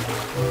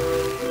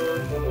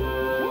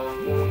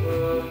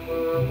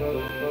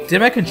 Did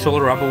my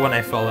controller rumble when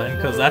I fell in?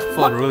 Because that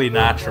felt really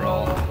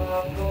natural.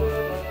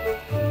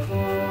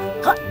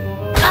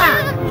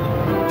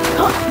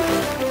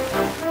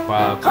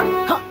 Wow.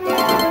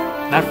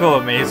 That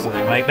felt amazing.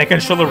 Like, the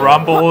controller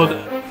rumbled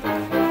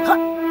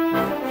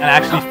and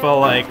actually felt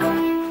like...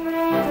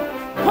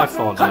 That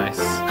felt nice.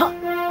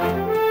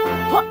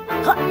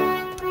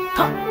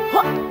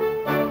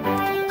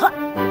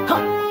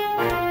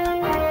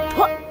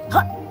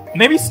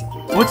 Maybe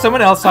would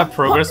someone else have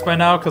progress by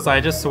now? Because I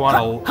just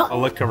want to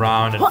look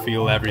around and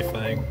feel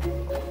everything.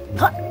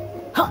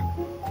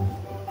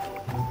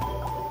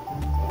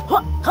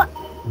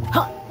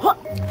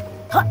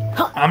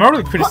 I'm not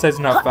really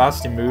criticizing how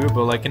fast you move,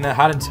 but like in a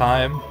Hat in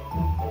Time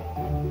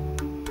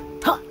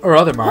or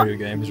other Mario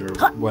games or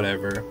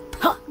whatever,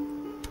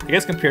 I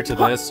guess compared to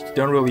this, you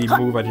don't really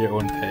move at your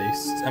own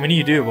pace. I mean,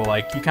 you do, but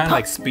like you kind of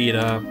like speed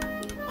up.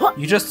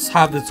 You just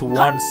have this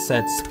one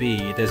set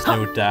speed. There's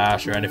no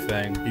dash or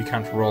anything. You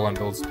can't roll and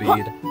build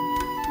speed.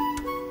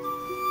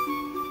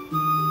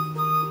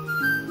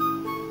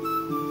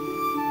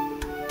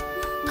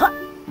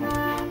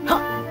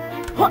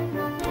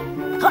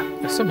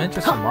 There's some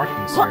interesting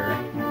markings here.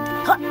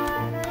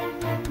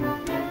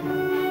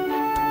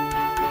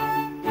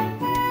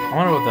 I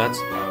wonder what that's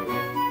about.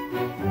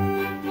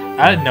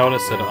 I didn't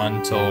notice it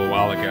until a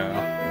while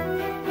ago.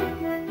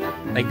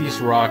 Like these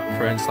rock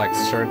prints, like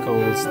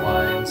circles,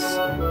 lines.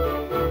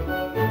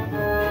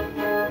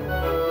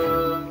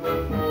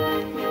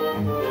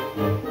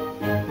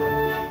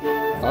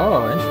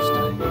 Oh,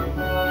 interesting.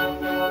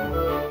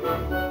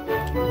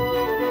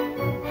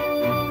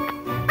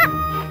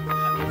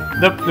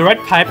 the red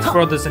pipes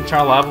for this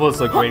entire level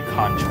is a great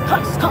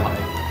contrast. Like,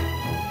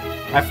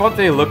 I thought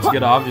they looked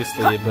good,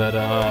 obviously, but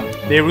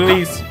they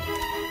really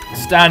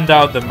stand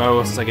out the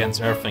most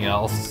against everything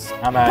else.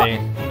 And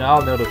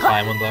I'll know to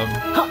climb on them.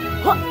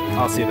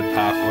 I'll see the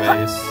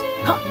pathways.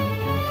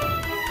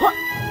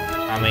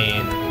 I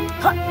mean,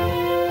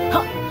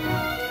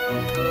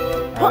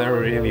 are there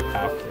really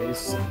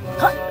pathways?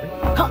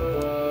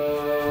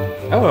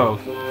 Oh.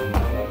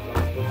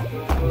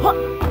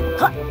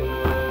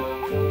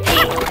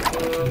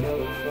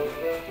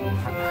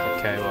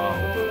 Okay, well.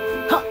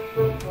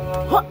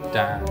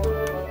 Damn.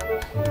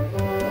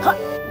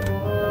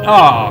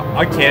 Oh,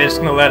 okay, they're just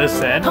gonna let us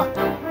in.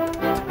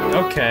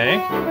 Okay.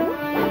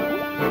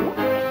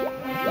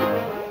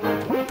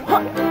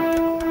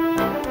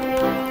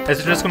 Is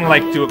it just gonna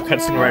like do a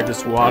cutscene where I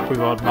just walk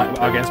without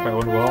against my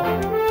own will?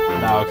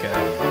 No, okay.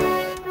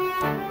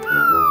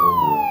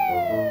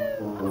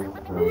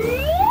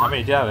 I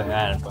mean, yeah, the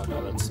hand, but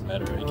no, that's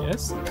better, I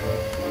guess.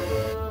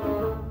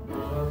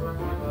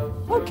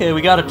 Okay,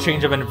 we got a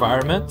change of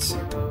environment.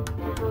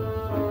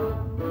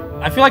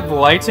 I feel like the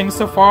lighting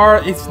so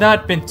far, it's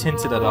not been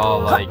tinted at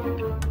all, like...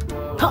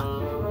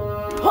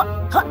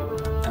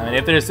 I mean,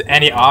 if there's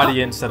any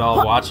audience at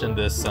all watching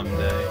this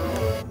someday...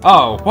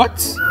 Oh, what?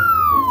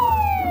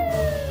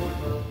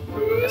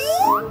 Yes.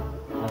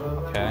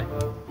 Okay.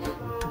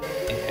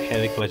 I had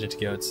a glitch to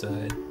go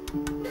outside.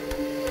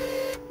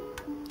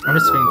 I'm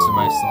just thinking to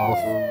myself...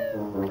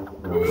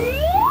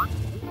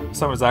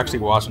 Someone's actually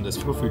watching this,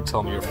 feel free to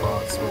tell me your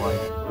thoughts, but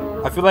like...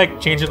 I feel like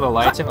changing the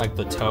lighting, like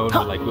the tone,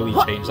 would like really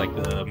change like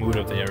the mood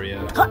of the area.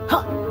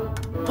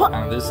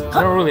 And there's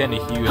not really any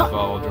hue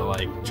involved or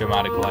like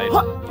dramatic lighting.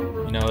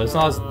 You know, it's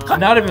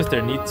not even if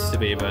there needs to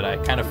be, but I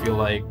kind of feel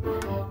like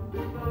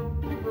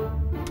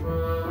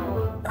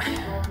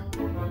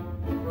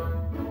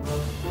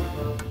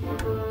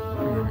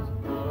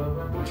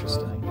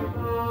interesting.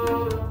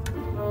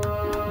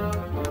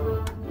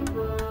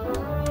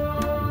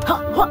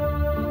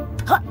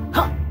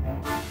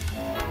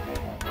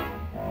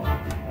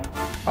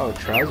 Oh,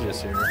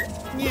 Trousers here.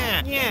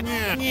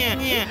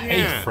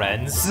 Hey,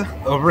 friends.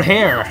 Over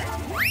here.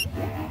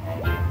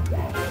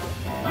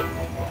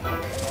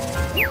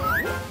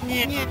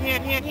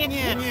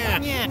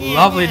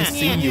 Lovely to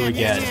see you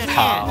again,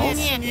 pals.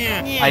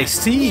 I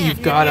see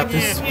you've got up to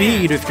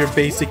speed with your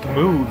basic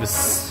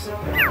moves.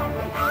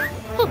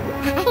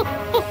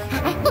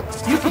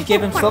 Yooka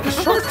gave himself a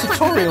short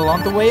tutorial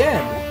on the way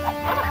in.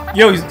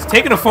 Yo, he's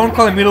taking a phone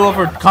call in the middle of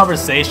our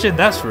conversation?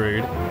 That's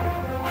rude.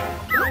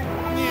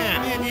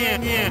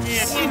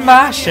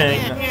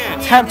 Smashing!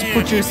 Time to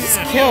put your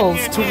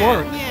skills to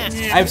work.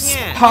 I've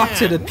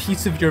spotted a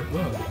piece of your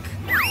book.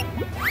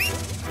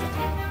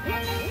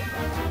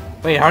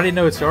 Wait, how do you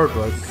know it's your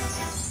book?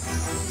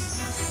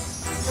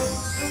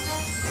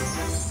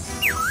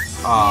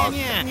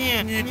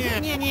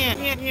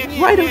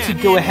 Why don't you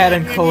go ahead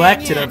and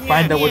collect it and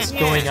find out what's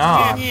going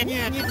on?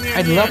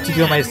 I'd love to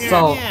go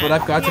myself, but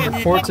I've got an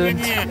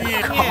important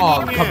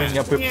call coming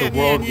up with the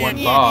World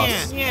 1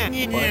 boss.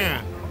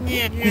 What?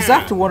 He's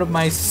after one of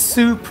my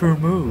super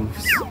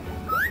moves.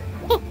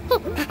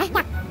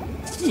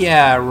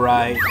 Yeah,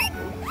 right.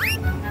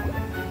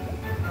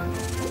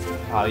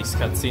 Oh, these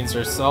cutscenes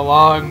are so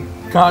long.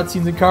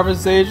 Cutscenes and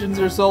conversations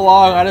are so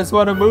long. I just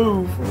want to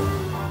move.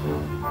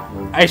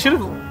 I feel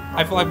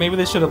like maybe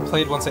they should have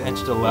played once I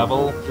entered the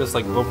level, just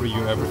like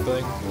overview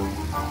everything.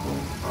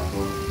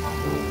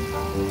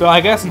 So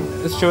I guess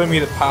it's showing me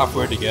the path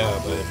where to go,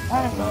 but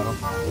I don't know.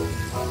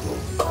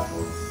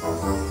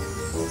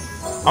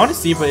 I want to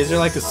see, but is there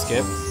like a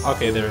skip?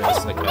 Okay, there is.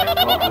 Okay,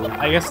 well,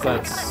 I guess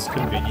that's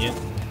convenient.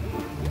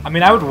 I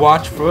mean, I would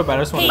watch through it, but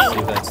I just want to see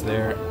if that's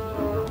there.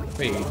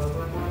 Wait.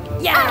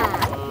 Yeah.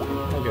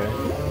 Okay.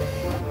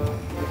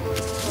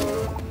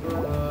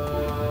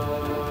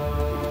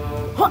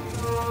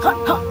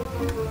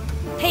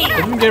 Hey.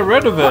 I didn't get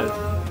rid of it.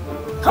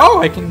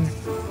 Oh, I can.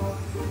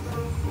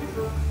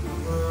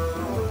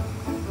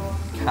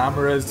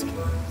 Camera's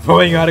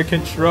going out of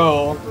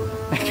control.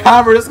 The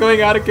camera's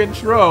going out of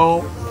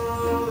control.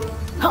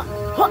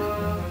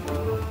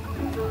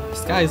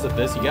 This guy is a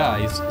busy guy.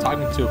 He's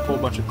talking to a whole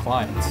bunch of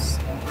clients.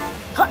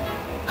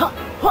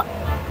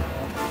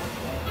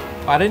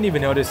 I didn't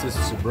even notice this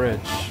is a bridge.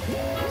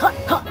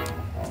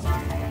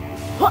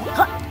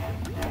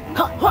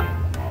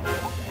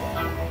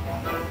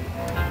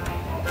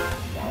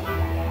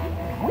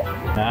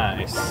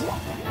 Nice.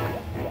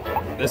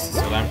 This is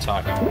what I'm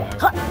talking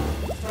about.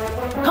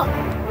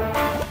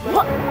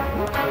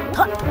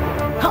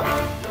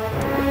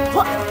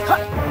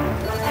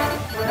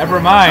 Never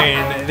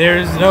mind,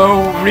 there's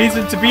no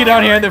reason to be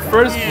down here in the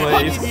first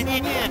place.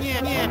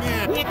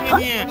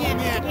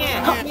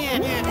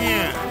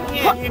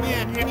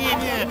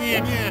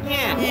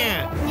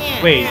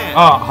 Wait,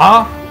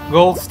 huh?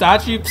 Gold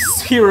statue?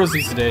 Psst, heroes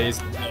these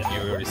days. You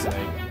were already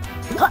saying.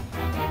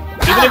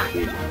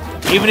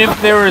 Even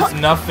if there was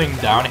nothing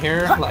down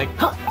here, like,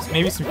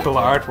 maybe some cool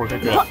artwork or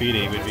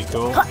graffiti would be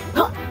cool.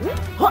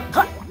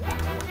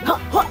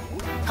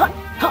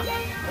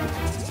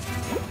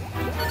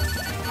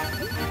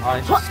 Oh,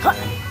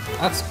 interesting.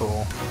 That's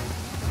cool.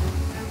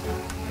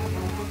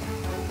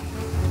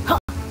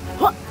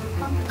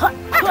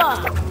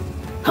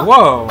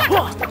 Whoa!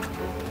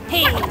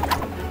 Hey!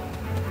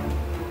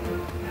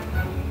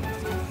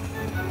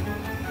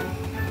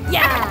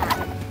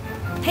 Yeah!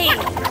 Hey!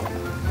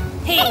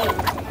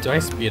 Hey! Do I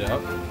speed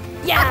up?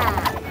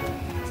 Yeah!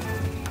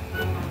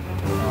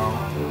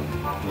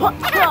 No.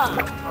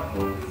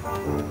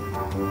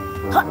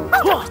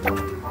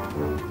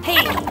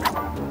 Hey!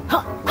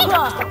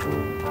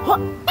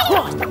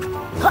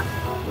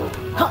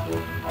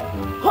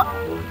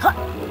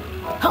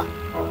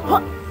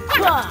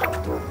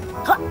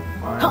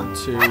 One,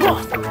 two,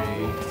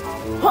 three.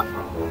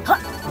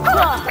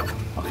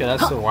 Okay,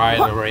 that's a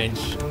wide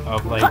range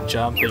of like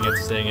jumping and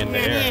staying in the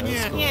air.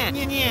 That's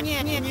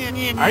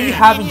cool. Are you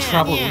having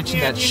trouble reaching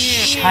that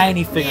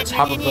shiny thing on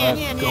top of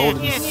a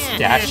golden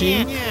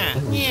statue?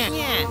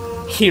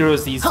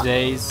 Heroes these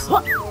days.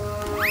 My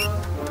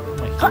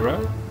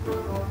hero?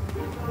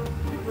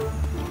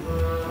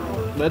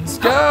 Let's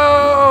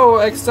go!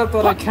 Except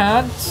that I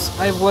can't.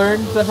 I've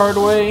learned the hard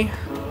way.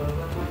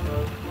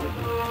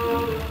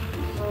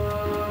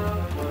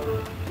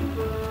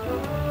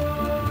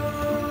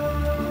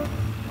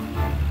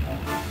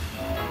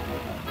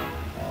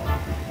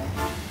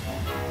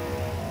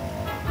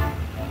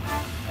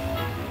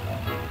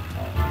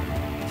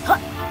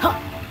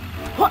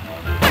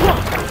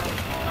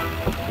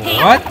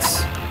 What?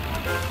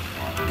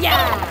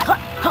 Yeah!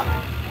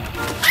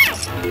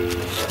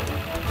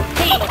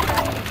 Hey!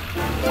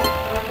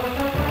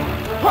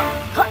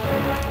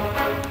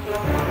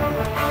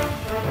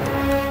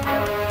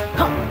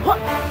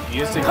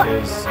 Music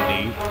is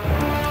neat.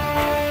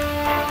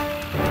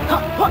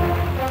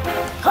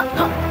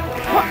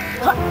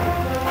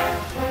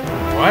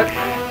 What?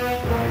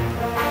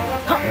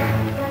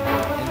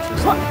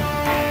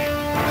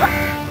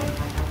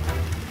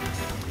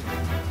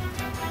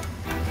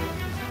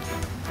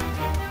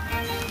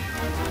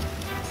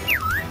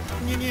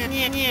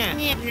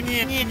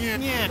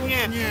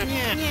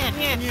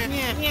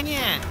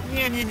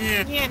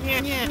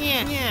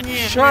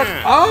 Shut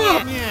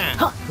up!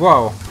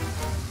 Whoa.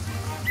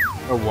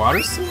 A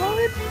water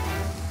slide?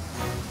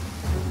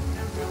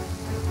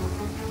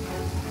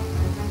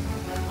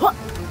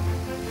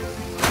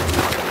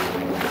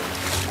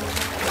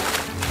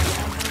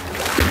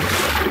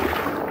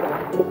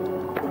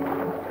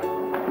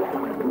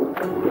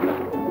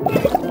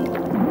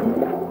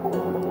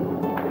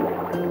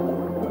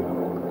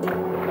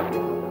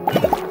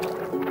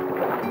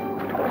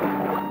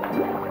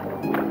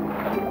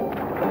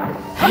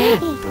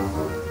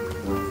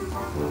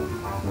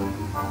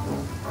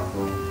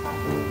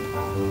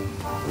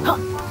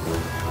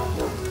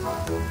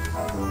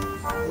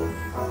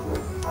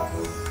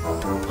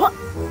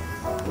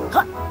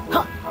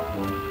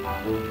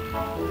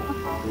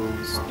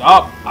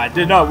 Stop! I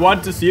did not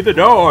want to see the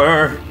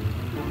door!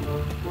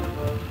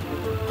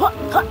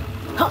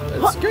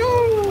 Let's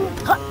go!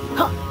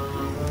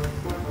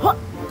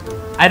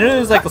 I know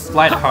there's like a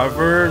slight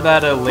hover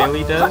that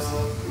Laylee does.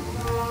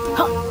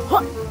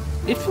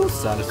 It feels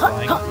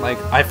satisfying. Like,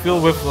 I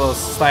feel with a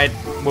slight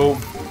move,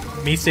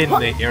 me staying in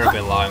the air a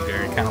bit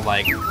longer, kind of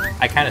like,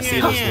 I kind of see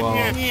it as well.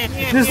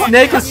 This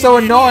snake is so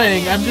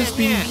annoying, I'm just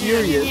being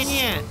curious.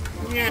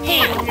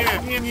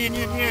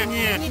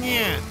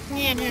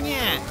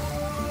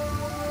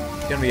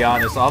 Gonna be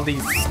honest, all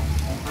these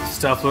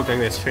stuff look like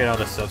they're straight out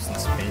of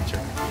Substance Painter.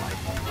 Like,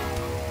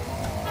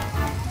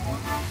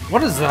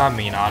 what does that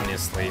mean,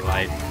 honestly?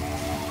 Like,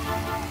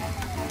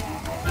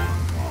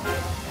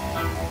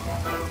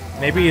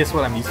 maybe it's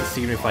what I'm used to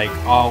seeing with like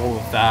all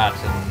of that,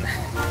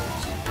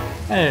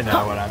 and I don't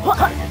know what I'm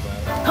talking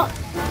about.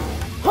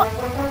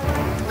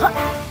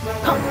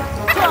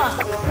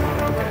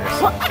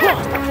 Okay,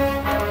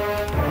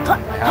 so I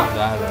have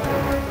that.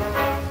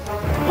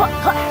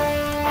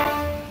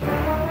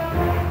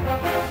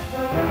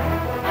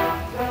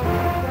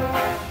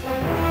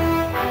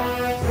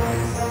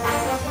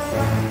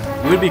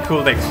 It would be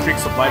cool, like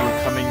streaks of light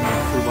were coming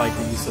through like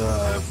these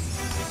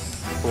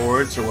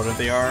boards or whatever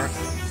they are.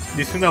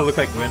 These things that look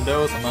like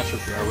windows. I'm not sure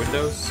if they are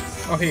windows.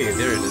 Oh hey,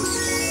 there it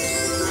is.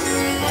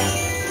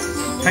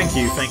 Thank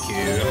you, thank you.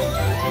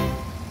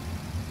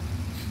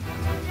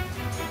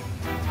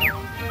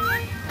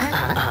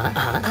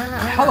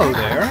 Hello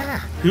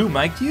there. Who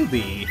might you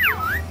be?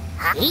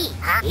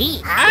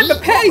 I'm the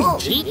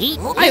page!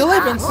 I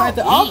live inside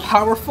the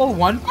all-powerful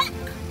one.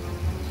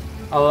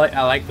 I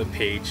like the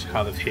page,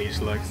 how the page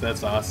looks.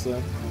 That's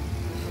awesome.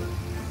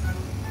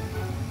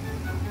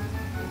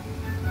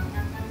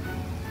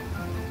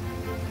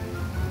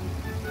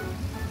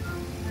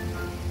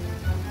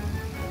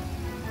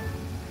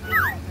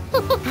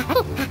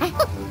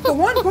 The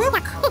one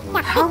book?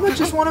 How much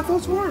is one of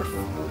those worth?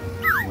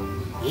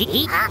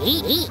 The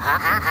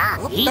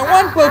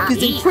one book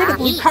is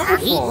incredibly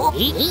powerful,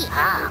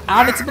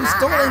 and it's been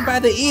stolen by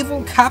the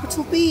evil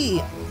capital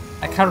B.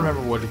 I can't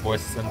remember what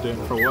voices I'm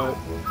doing for what.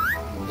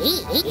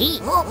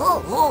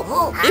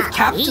 If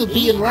Capital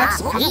B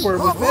lacks power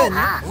within,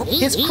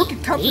 his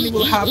crooked company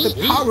will have the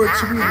power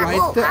to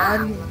rewrite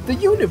the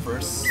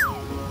universe.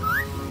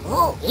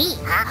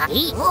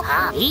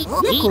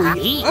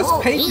 Luckily, us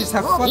pages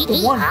have fought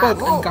the one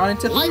book and gone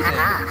into hiding.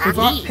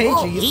 Without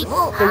pages,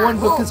 the one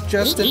book is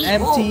just an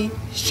empty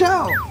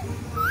shell.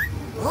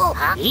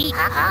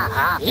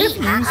 If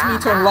you use me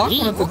to unlock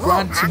one of the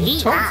Grand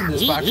Tombs in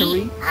this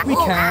factory, we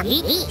can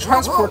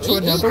transport to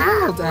another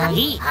world and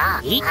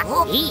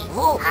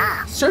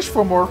search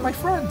for more of my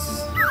friends.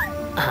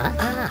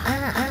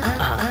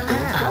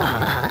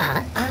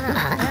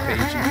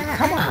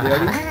 Come on,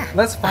 Lily.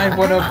 Let's find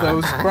one of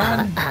those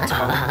Grand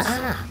Tombs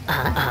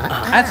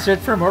and search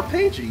for more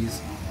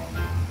pages.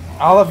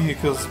 I love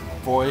Yooka's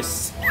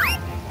voice.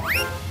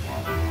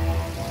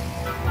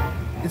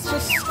 It's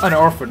just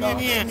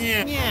unorthodox.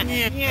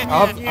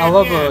 I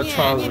love a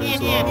Trouser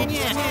as well.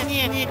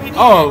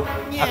 Oh,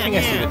 I think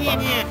I see the fun.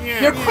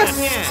 Your quest!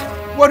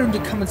 Why don't you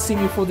come and see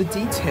me for the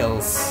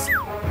details?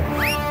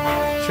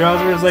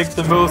 Trouser is like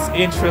the most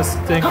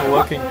interesting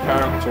looking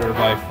character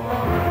by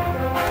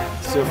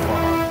far. So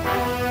far.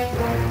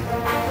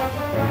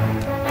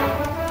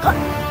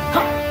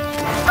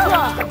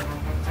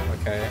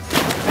 Okay, I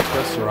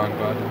pressed the wrong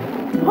button.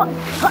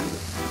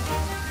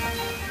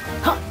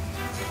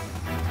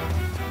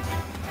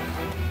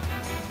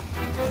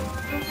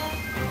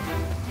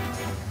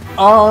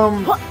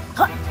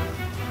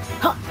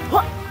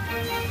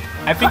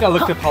 I think I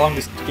looked up how long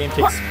this game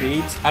takes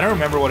speeds. I don't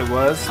remember what it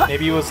was.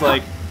 Maybe it was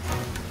like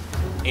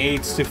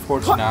 8 to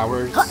 14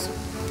 hours.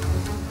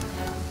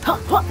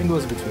 I think it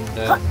was between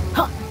that.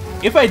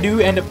 If I do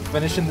end up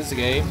finishing this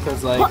game,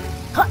 because like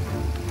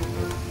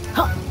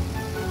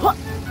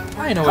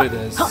I know what it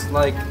is.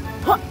 Like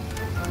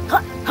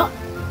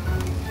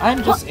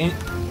I'm just in.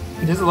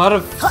 There's a lot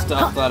of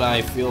stuff that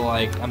I feel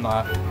like I'm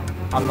not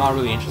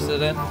really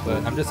interested in,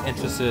 but I'm just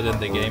interested in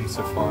the game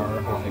so far.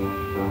 Like,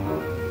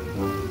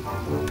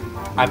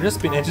 I've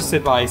just been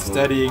interested by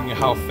studying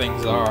how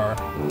things are,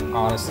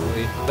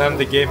 honestly, than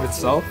the game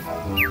itself.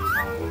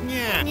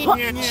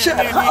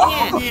 Shut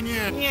up!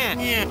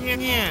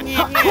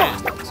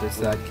 So it's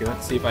that good.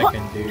 Let's see if I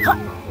can do.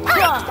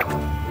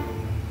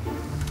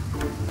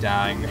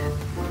 Dang.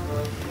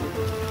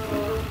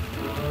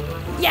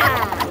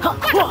 Yeah.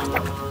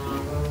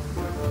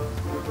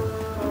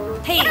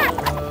 Hey.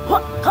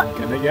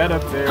 Gonna get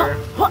up there.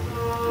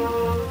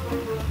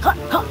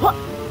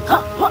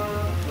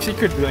 She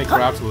could like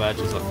grab the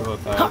ledges. I feel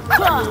like that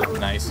would look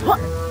nicer.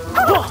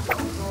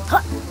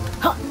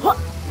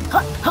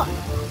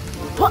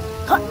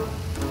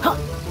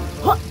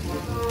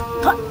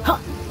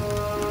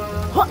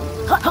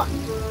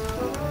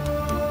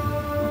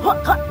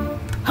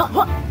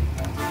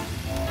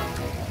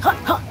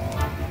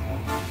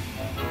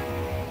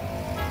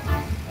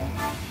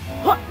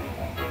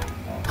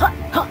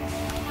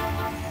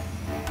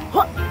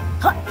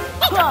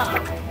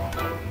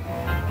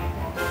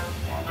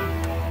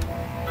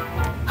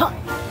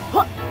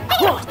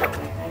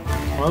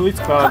 I'm at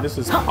least glad this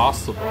is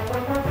possible.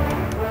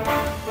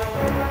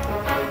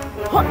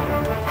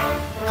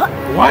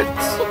 What?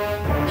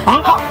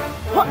 Huh?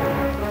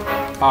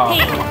 Oh.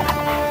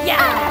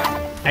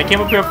 Yeah. I came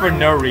up here for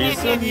no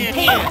reason.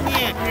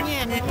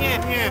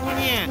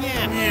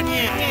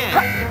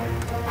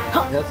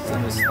 That's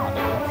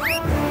understandable. I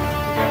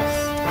guess.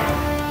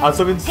 I was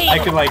hoping I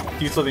could like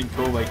do something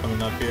cool like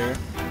coming up here.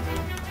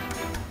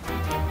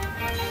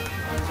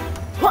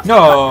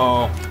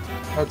 No!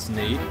 That's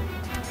neat.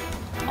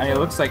 I mean, it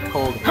looks like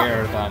cold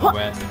air than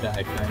wind,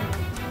 I think.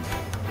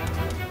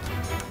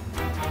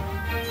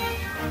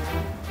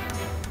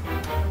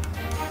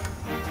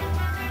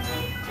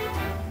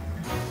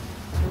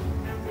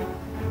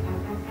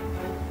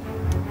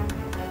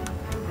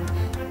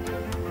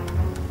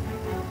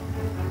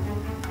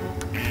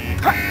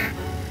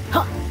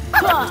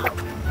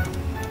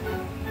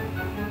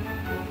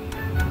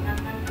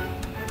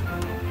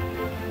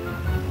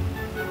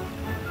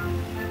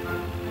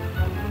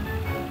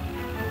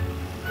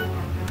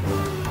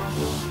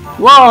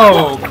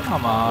 Whoa!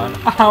 Come on.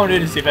 I wanted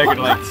to see if I could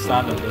like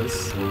stand on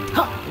this.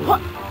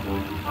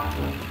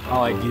 I'll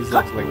like use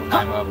that to like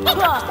climb up.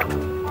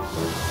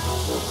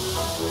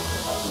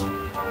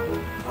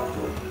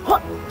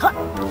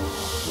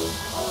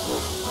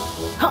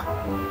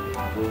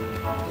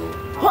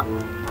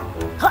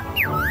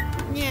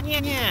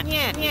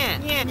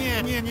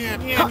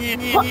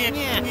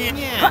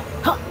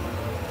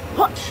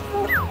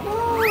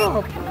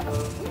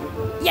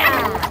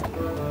 Yeah.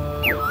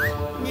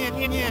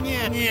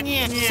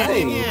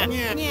 Say,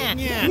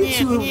 you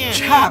two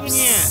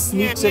chaps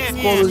need to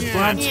explore those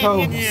grand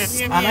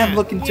homes, and I'm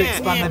looking to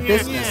expand my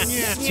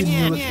business to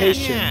new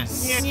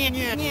locations.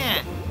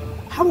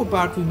 How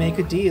about we make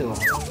a deal?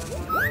 For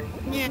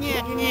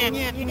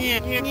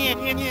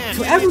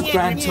every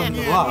grand home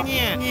you lock,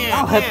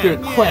 I'll help your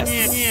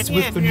quests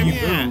with the new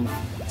move,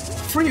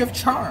 free of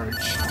charge.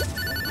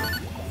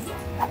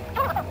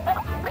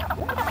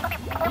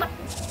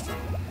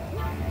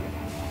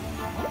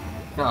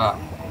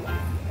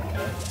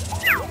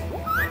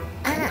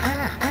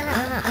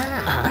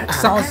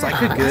 Sounds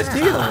like a good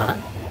deal.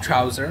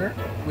 Trouser,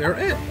 we're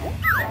in.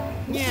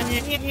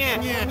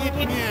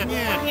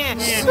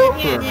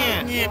 Super!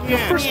 Your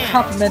first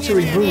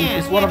complimentary move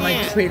is one of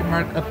my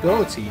trademark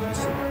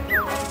abilities.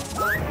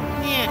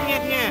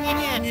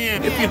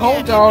 If you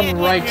hold down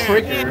right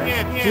trigger,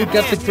 you'll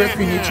get the grip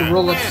you need to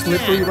roll up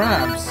slippery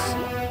ramps.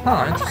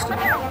 Huh, interesting.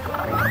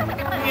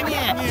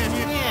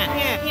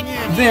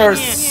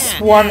 There's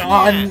one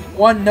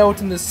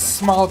note in the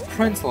small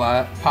print,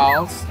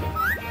 pals.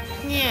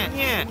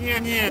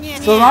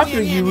 The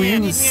longer you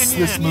use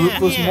this move,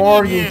 the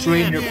more you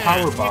drain your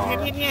power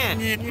bar.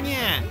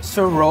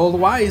 So roll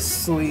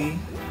wisely.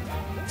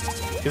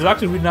 He's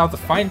actually reading out the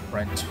fine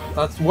print.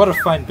 That's what a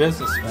fine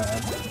businessman.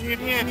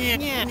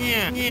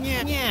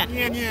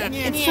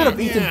 Instead of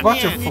eating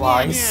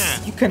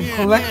butterflies, you can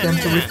collect them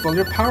to refill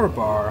your power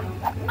bar.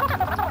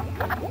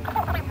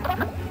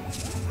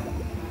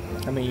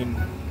 I mean,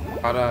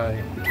 how'd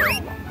I...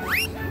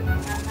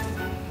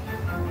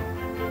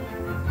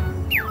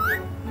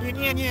 Why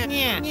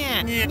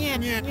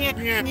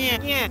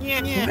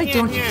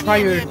don't you try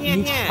your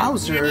new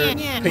trouser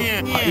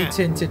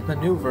patented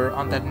maneuver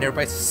on that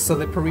nearby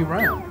slippery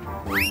ramp?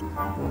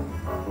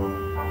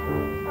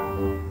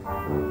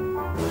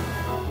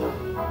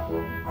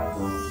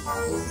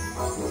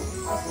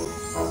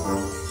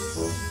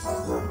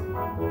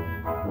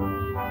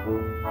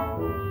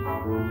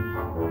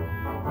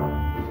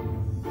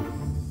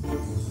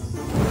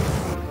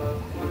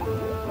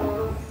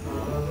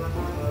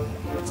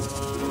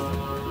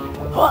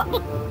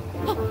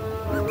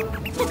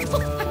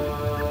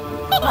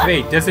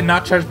 Wait, does it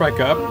not charge back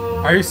up?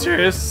 Are you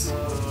serious?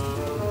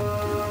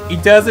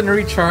 It doesn't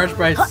recharge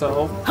by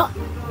itself?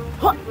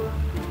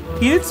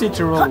 He did seem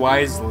to roll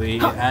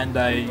wisely, and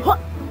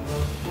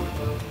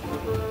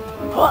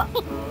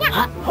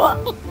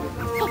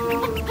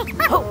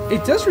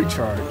it does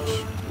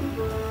recharge.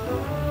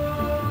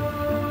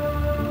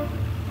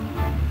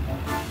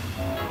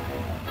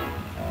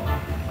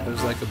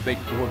 There's like a big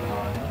board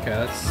on it. Okay,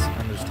 that's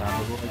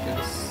understandable, I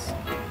guess.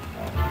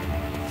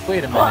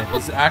 Wait a minute,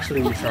 is it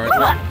actually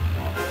recharging?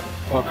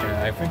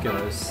 Okay, I think it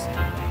is.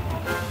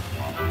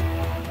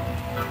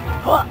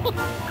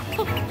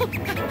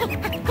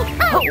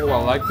 Oh, I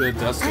like the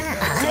dust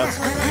effects. That's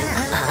great.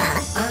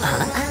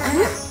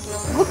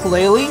 Look,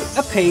 Laylee,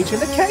 a page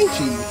in a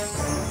cagey.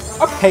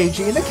 A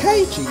pagey in a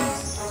cagey.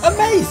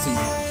 Amazing.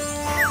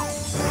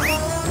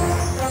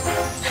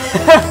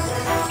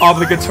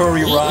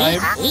 Obligatory rhyme.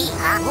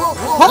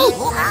 Help!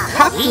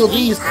 Capture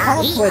these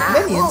complex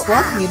minions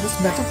locked me in this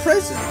metal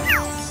prison.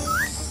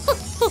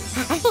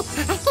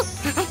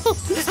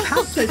 These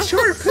pamphlets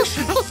sure are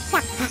pushy.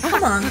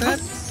 Come on then.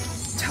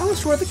 Tell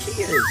us where the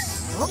key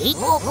is.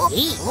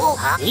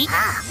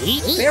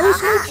 There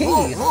is no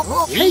key.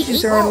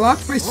 Cages are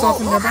unlocked by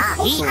solving their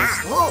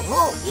puzzles.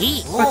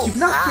 But you've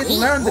not yet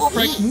learned the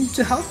correct move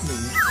to help me.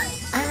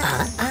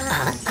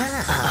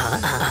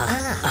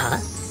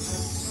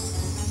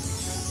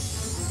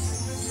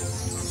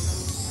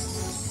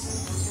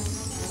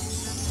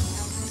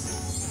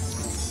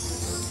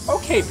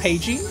 Okay,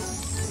 Pagey.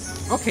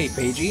 Okay,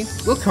 Pagey.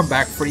 We'll come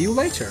back for you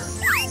later.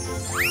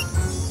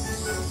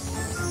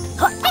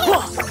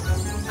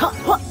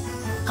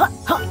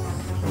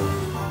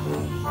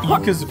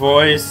 Yooka's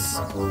voice.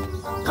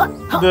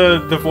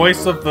 The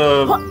voice of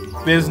the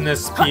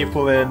business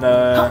people in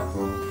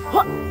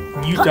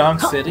New Donk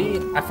City.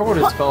 I forgot what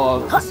it's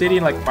called. The city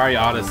in like Mario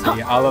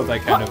Odyssey. I love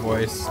that kind of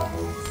voice.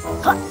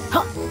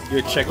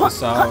 Yo, check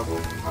this out.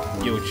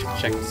 Yo,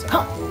 check this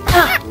out.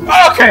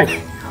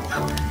 Okay!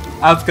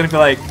 I was gonna be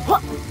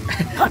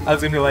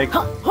like,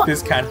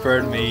 this can't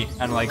burn me.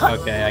 And like,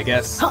 okay, I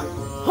guess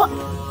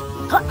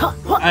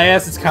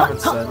it's common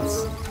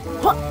sense.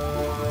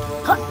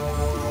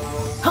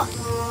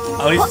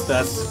 At least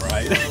that's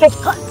right.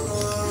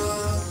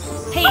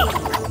 Hey!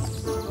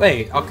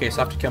 Wait, okay, so I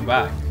have to come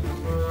back.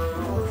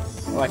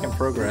 Well, I can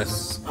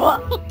progress.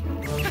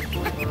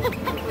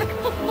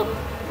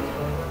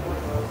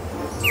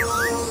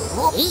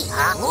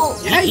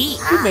 Hey,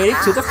 you made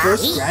it to the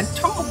first Grand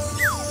Tome.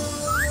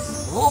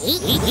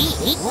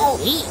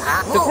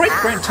 The Great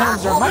Grand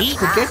Tomes are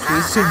magical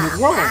gateways to new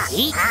worlds.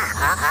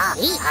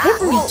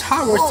 Every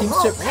tower seems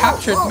to have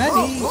captured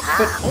many,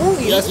 but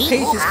only us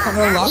pages can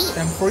unlock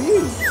them for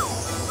you.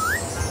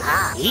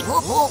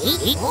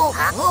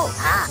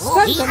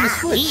 Stand on the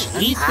switch,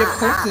 and if you get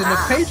collected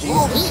enough pages, we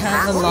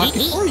can unlock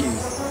it for you.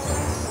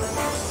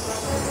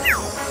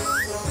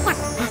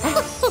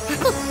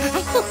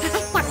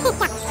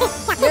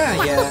 Yeah.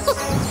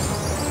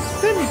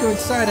 Then we go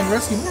inside and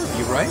rescue more of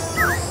you, right?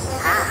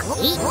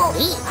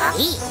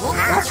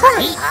 That's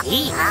right!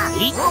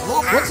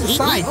 Once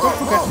inside, don't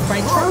forget to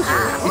find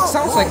Trouser. It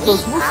sounds like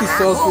those movie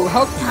cells will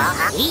help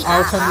you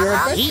out on your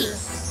adventure.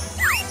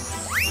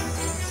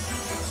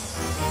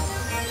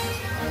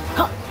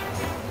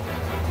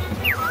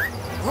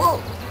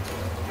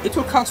 It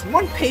will cost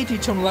 1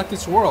 page to unlock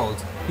this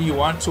world. Do you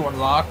want to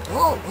unlock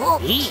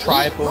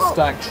Tribal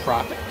Stack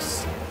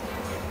Tropics?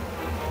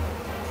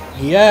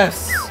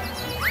 Yes!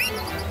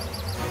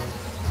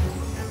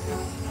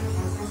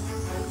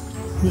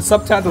 The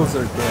subtitles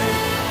are great.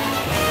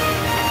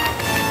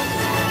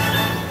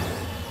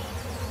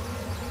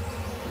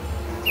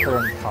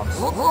 Current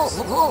consoles.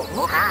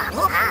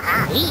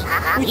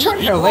 Return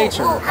here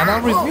later, and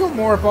I'll reveal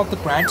more about the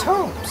Grand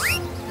Tomes.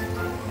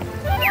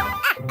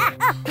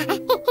 I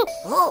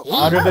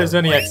wonder if there's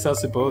any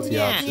accessibility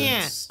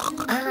options.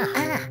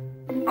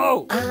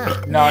 Oh!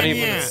 Not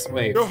even this.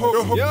 Wait.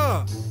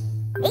 Yeah!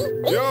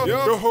 Yeah! Yeah!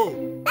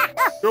 Yo-ho!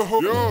 Yo-ho!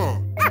 Yeah!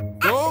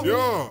 Yeah!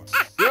 Yeah!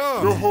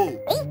 Yeah! Yo-ho!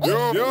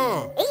 Yeah!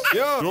 Yeah!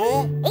 Yeah!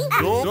 Yo!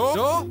 Yo!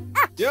 Yo!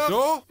 Yeah!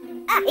 Yo!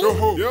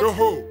 Yo-ho!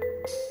 Yo-ho!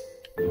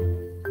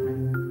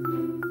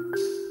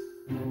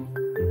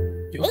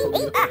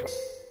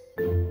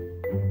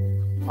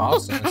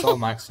 Awesome, it's all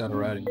maxed out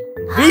already.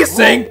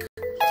 V-Sync!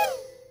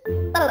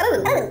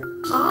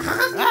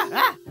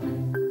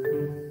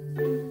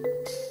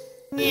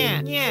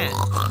 Yeah, yeah.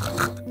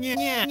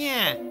 Yeah,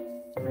 yeah.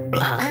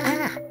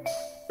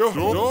 Yo! Yo!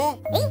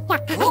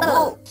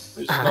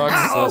 There's no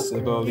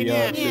accessibility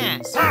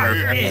options.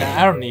 I mean,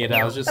 I don't need it,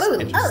 I was just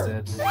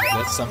interested.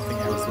 That's something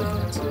I was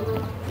looking into.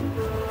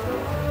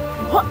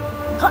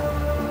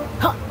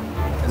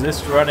 Is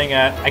this running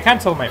at... I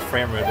can't tell what my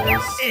frame rate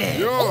is.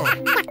 Yeah!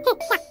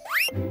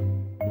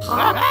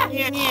 Yeah,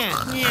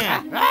 yeah,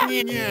 yeah,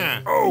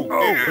 yeah. Oh!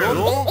 Oh!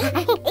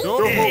 Yo!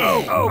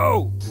 Yo!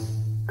 Oh!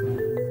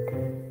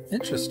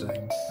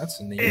 Interesting. That's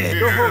neat.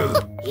 Yo-ho!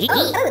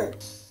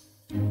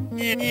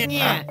 Yeah, yeah,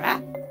 yeah.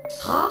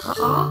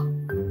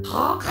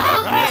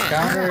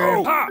 Counter.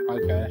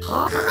 Okay.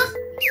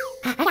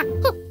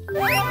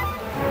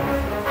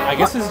 I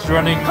guess it's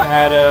running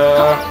at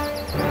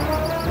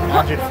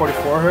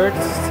 144 hertz.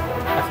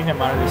 I think I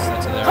might have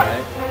set to there,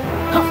 right?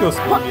 It feels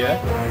good, yeah.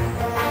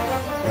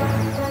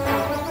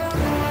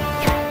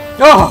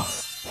 Oh!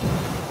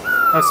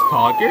 That's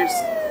poggers?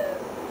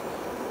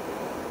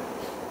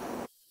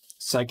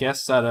 So I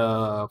guess that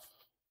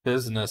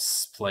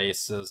business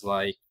place is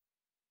like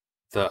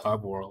the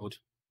hub world.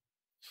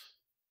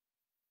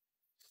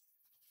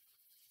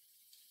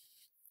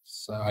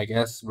 So I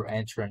guess we're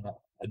entering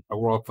a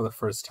world for the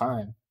first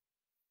time.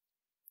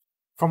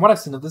 From what I've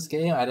seen of this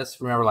game, I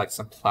just remember like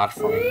some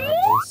platforming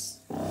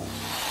levels.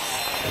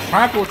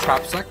 Tribal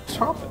traps like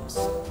topics.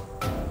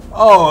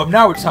 Oh,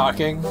 now we're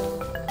talking.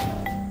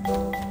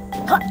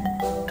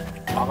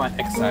 I'm not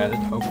excited,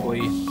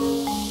 hopefully.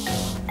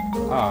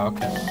 Oh,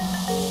 okay.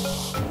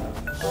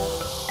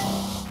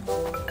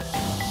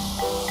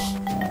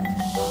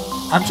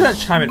 I'm trying to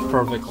chime it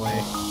perfectly.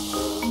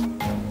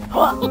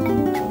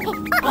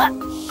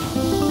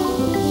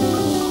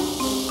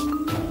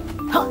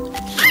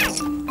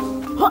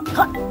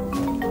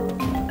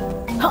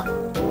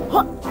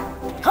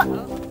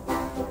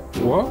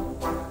 What?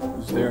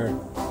 Who's there?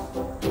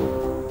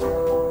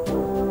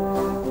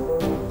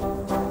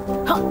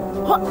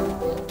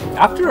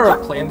 After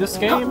playing this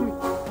game,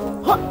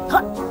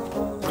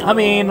 I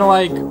mean,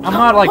 like, I'm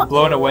not like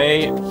blown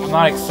away. I'm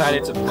not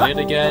excited to play it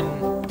again.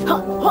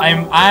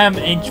 I am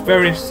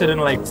very interested in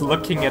like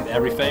looking at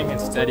everything and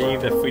studying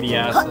the 3D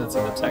assets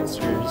and the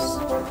textures.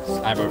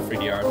 I'm a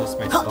 3D artist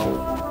myself.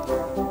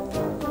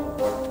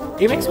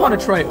 It makes me want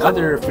to try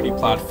other 3D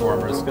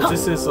platformers because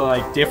this is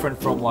like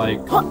different from like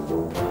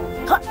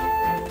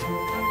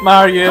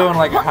Mario and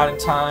like A Hat in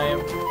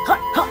Time.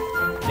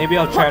 Maybe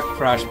I'll try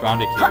Crash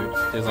Bandicoot.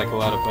 There's like a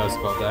lot of buzz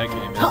about that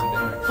game, isn't there?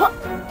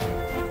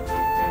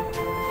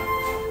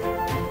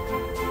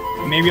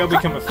 Maybe I'll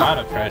become a fan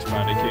of Crash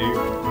Bandicoot.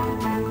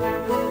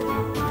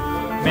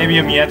 Maybe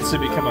I'm yet to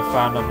become a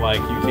fan of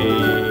like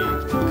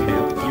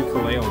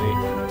Yooka Laylee.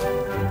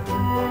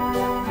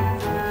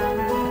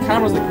 I kind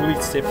of was like really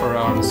stiff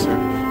around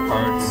certain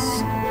parts.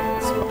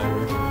 So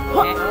whatever.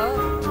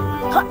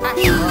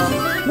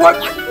 What?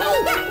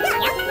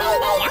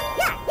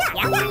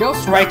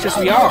 Ghost righteous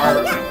we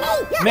are.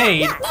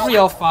 Made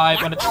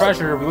 305 and a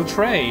treasure we'll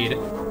trade.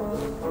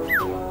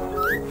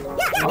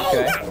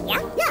 Okay.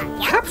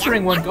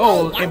 Capturing one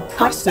goal,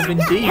 impressive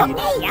indeed.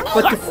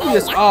 But to free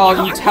us all,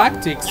 new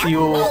tactics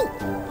you'll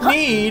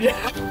need.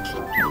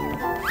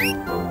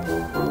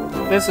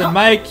 Listen,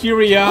 my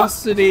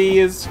curiosity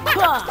is.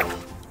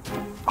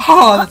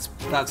 Oh,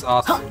 that's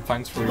awesome.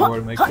 Thanks for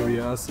rewarding my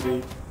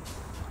curiosity.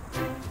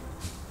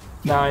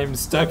 Now I'm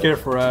stuck here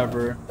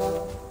forever.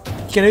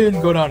 You can't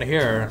even go down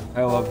here.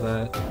 I love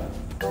that.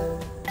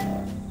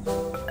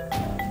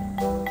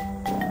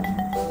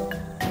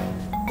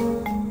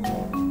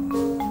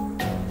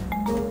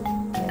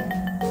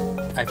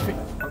 I think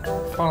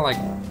like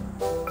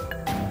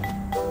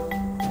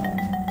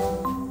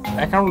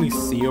I can't really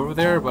see over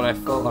there, but I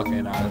felt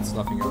okay. Nah, there's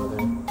nothing over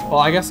there. Well,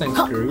 I guess I'm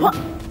screwed.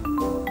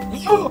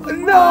 Oh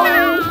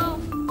no!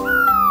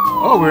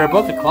 Oh, we're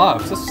above the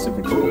clouds. That's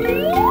super cool.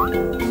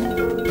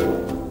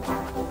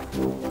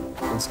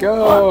 Let's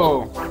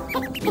go!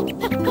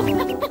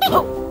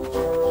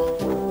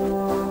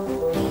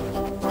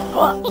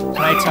 Can I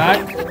attack?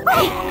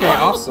 Okay,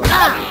 awesome.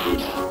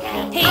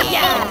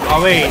 Oh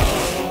wait,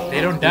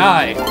 they don't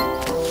die.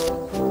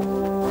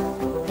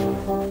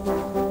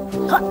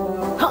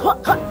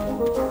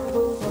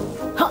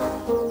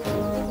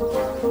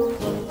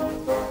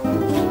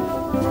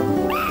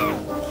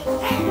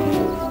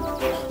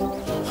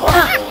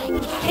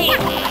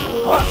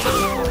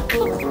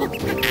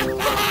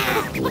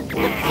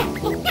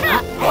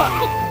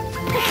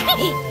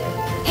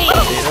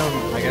 They don't,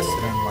 I guess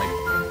they don't like...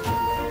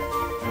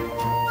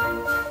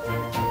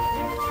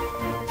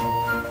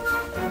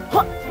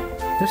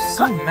 There's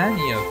so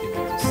many of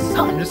these.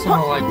 I'm just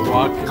gonna like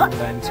walk in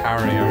the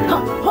entire area.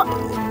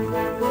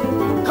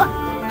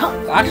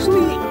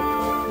 Actually...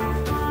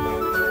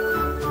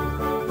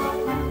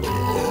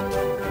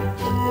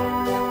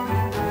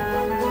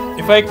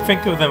 If I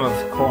think of them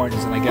as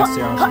coins, then I guess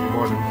they aren't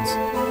important.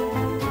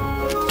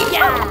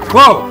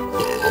 Whoa!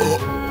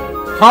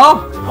 Huh?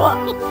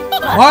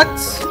 What?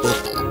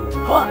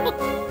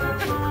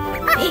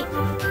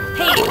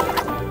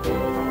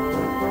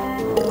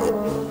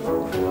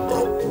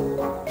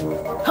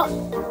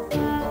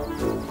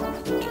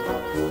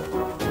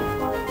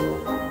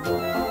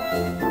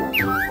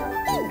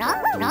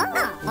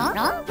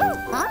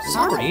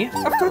 Sorry,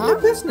 I've got no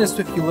business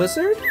with you,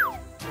 lizard.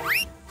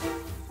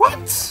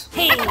 What?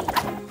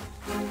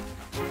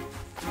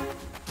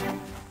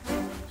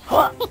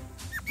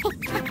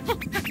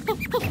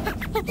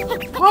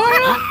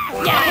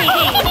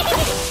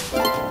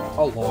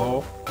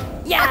 Hello.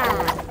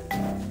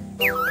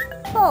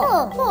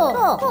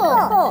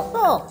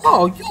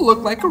 Oh, you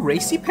look like a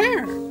racy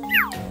pear.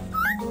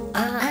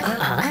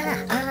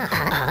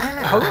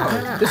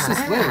 Hello, this is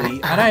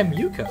Lily, and I'm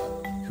Yooka.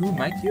 Who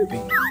might you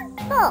be?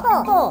 I'm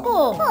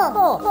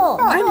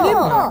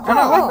Nimmo, and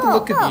I like the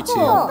look of you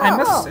two, I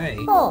must say.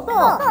 How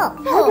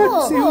about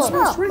you see who's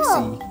most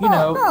racy? You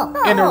know,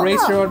 in a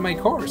race around my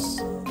course.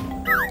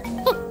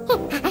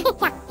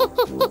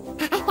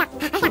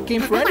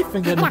 Game for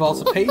anything that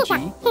involves a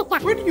pagey.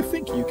 Where do you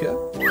think, Yooka?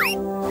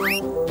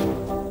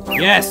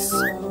 Yes!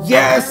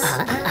 Yes!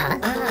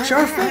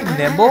 Sure thing,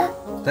 Nimble.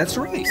 Let's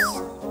race.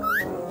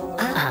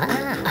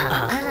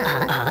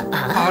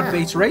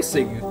 Cloud-based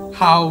racing.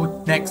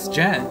 How next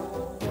gen?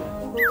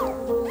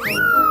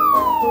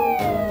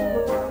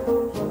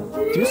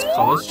 Do his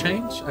colors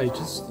change? I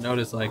just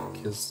noticed like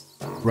his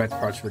red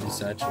part's really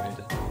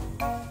saturated.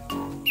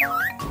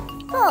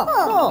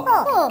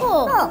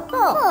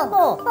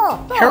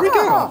 Here we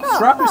go!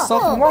 Strap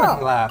yourself in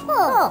one lap.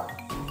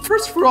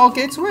 First for all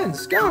gates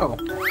wins, go!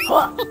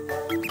 What?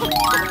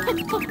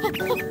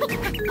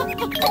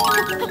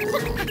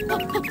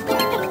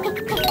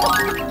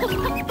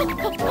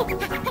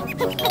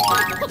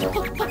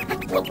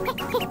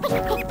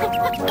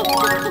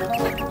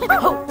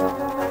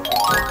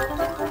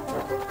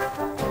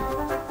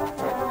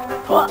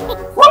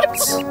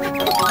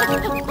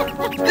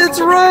 It's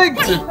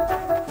rigged!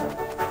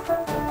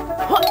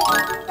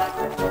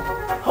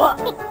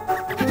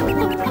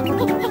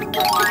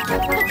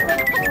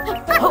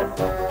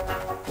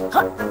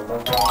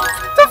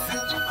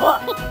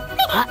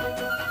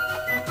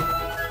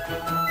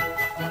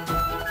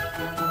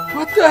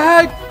 What the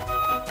heck?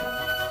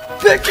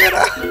 Pick it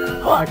up!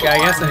 Okay, I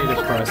guess I need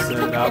to press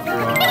it after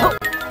all.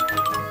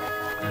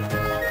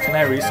 Can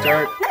I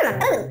restart?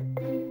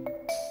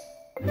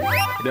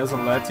 It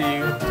doesn't let you?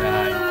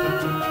 Dang.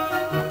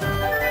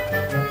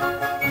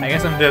 I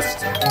guess I'm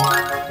just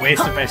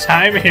wasting my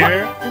time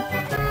here.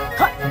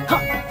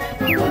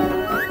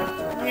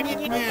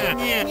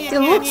 It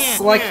looks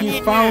like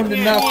you found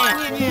enough.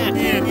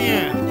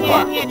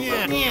 I'll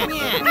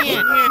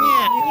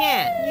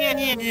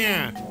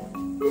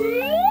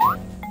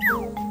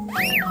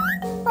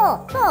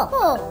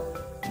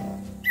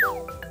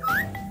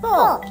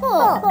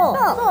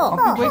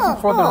be waiting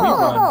for the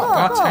rerun.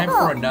 Got time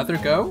for another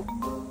go?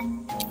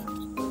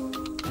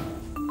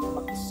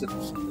 I'll sip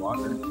some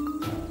water.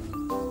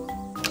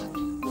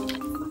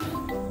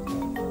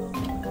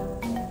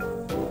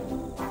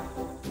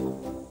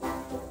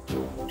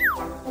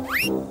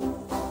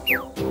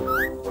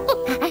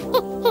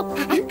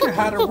 Yooka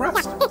had a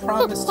rest and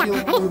promised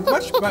he'll do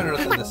much better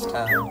than this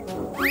time.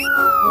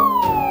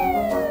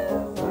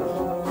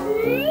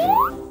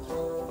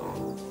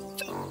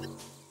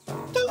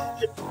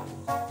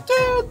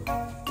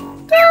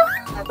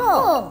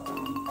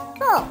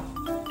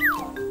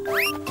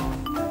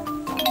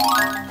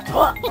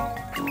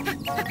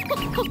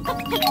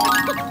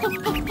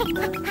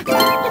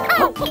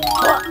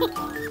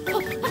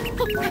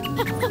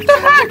 What the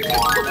heck?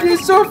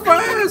 He's so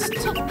fast!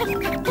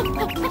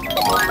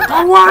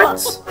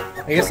 What?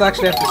 I guess I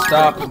actually have to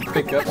stop and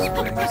pick up some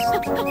things.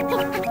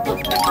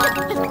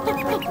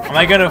 Am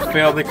I gonna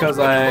fail because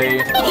I...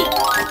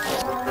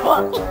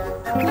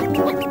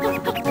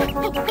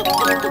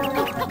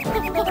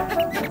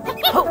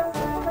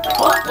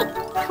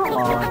 Come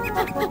on.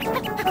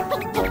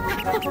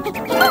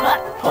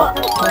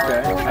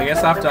 Okay, I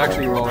guess I have to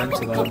actually roll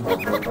into them.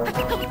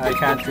 I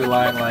can't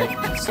rely on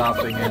like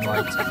stopping and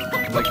like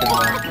licking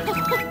them.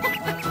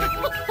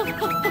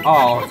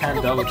 Oh, I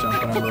can't double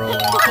jump when I'm rolling.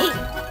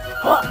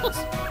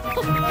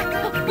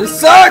 This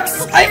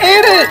sucks! I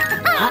hate it!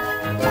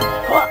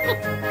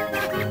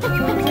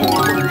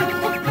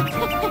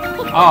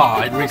 Oh,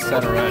 I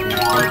reset already,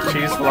 but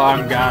she's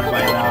long gone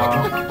by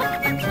now.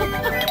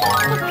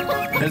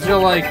 Is there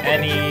like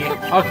any...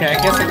 Okay, I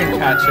guess I can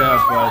catch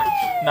up, but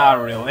not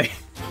really.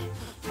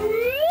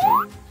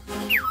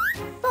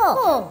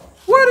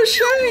 What a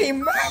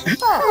shame!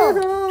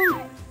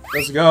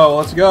 Let's go,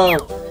 let's go!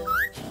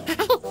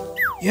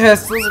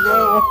 Yes, let's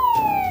go.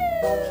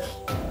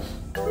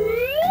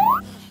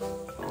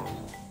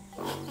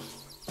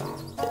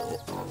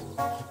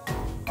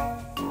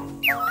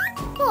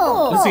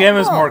 This game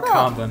is more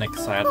calm than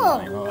exciting.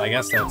 Well, I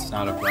guess that's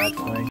not a bad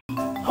thing.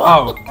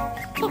 Oh!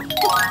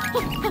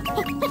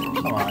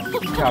 Come on, you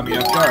caught me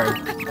off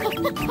guard.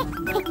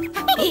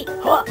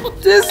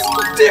 This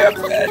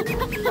stupid!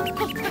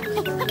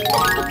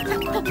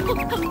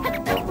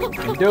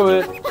 Can do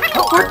it.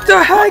 What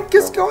the heck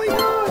is going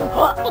on?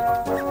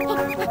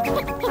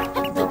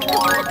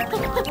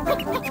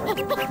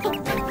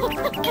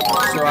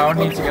 So I don't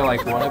need to get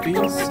like one of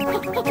these?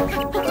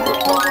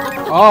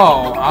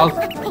 Oh, I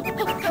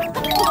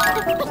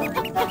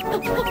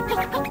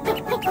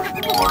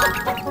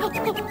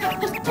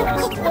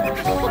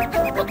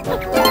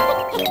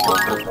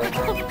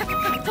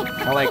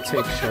like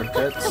take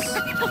shortcuts.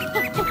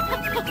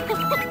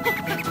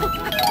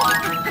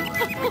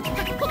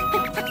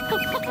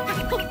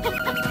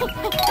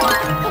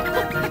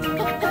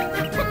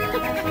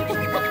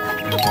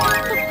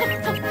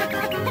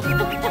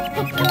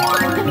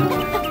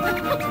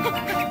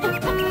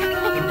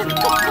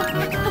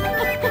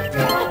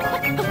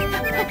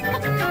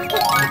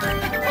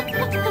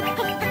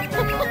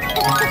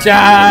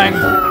 Dang!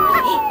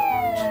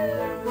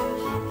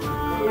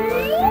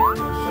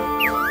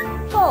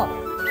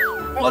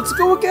 Let's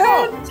go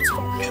again!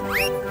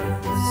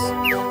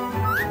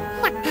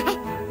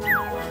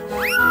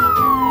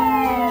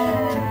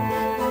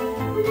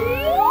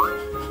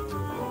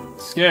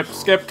 Skip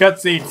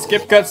cutscene,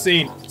 skip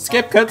cutscene,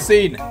 skip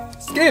cutscene,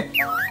 skip!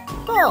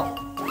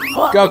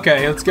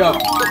 Okay, let's go.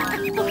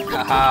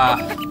 Haha,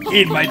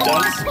 eat my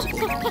dust.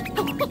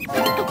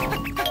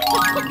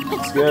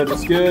 It's good,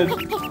 it's good.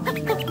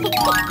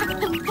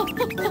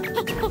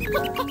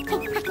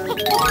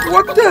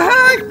 What the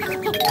heck?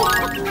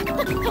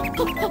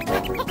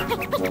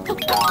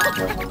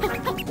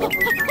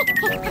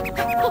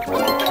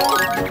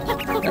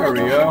 There we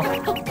go.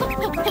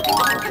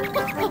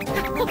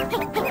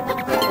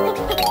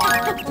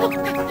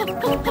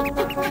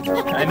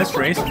 And this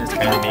racing is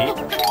kind of neat.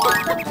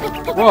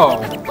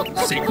 Whoa!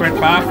 Secret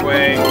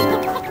pathway.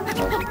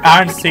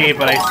 I didn't see it,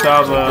 but I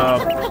saw the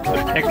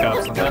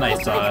pickups, and then I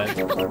saw it.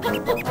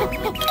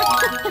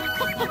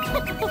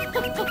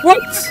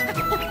 What?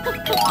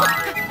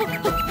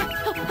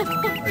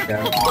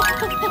 Okay.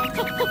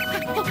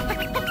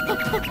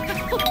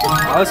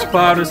 Oh, this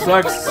cloud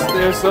sucks.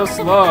 They're so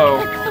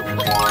slow.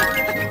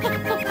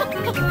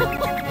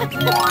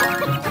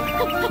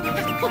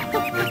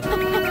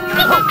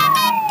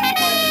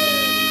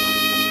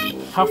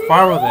 How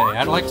far were they?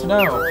 I'd like to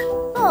know.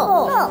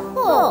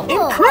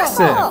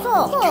 Impressive!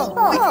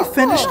 You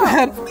finished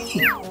ahead of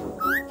me.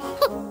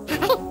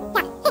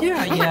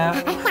 Yeah.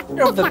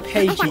 You're the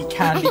pagey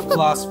candy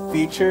floss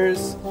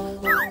features.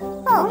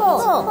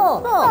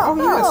 Oh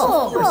yes,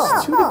 of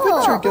course. To the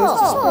picture goes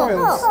to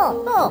spoils.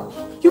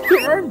 You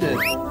earned it.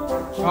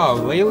 Oh,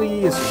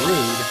 Laylee is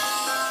rude.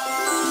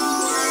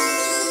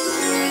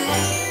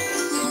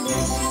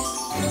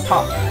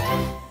 Huh.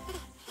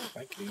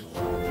 Thank you.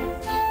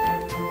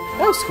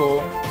 That was cool.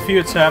 A few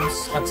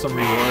attempts and some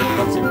reward.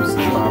 That seems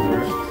proper.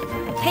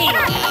 Hey!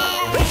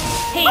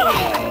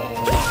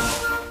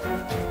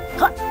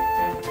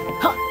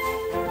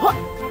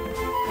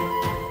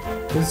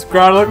 This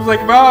crowd looks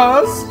like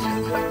boss.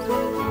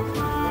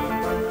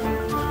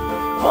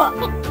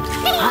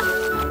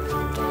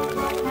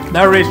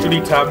 That race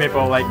really taught me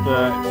about like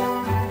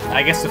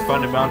I guess the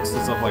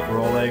fundamentals of like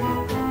rolling,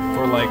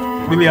 for like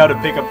really how to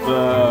pick up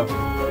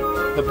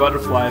the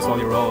butterflies while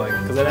you're rolling,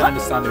 because I didn't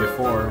understand it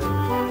before.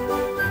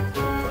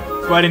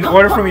 But in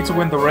order for me to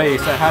win the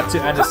race, I had to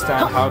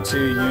understand how to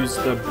use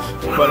the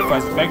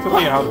butterflies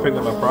effectively and how to pick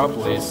them up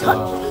properly.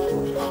 So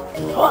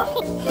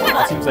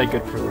that seems like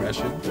good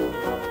progression.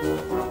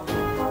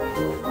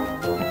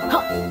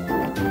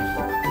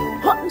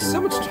 There's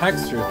so much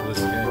texture to this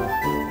game.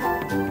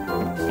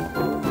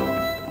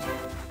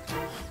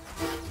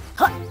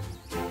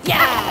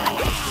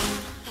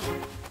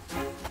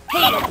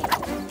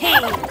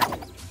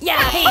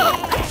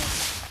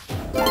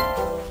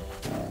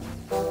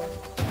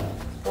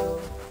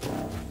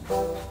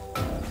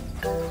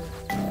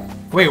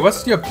 Wait,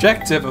 what's the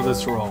objective of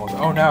this roll?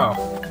 Oh no.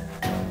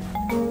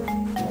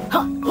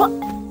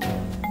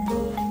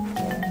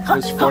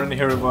 There's 4 in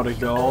here about a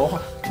goal.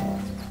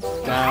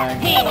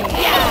 Dang.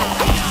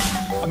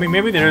 I mean,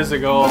 maybe there is a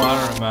goal, I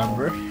don't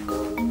remember.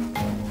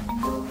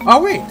 Oh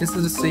wait, this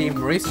is the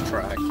same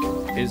racetrack.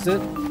 Is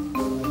it?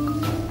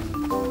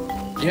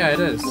 Yeah, it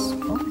is.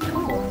 Oh,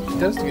 cool. It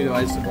does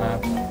utilize the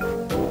map.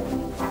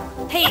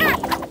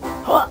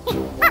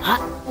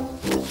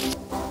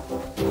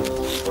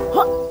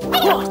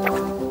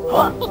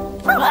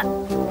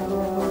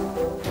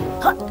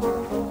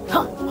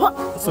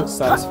 This looks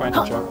satisfying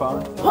to jump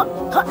on.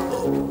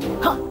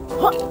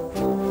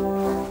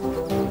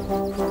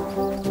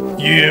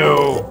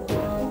 You!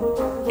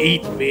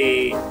 Eat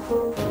me!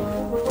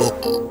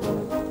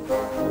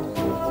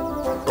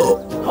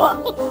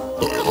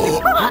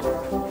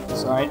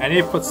 So I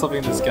need to put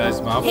something in this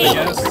guy's mouth, I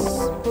guess.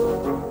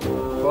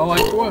 Well,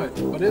 like what?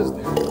 What is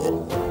there?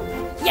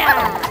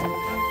 Yeah.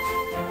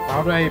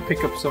 How do I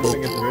pick up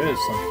something if there is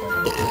something?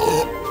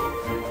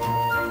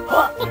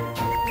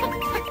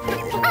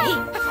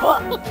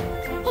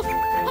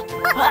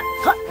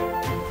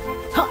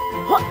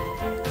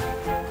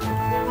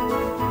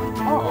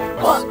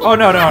 Oh,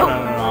 no.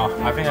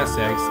 I think that's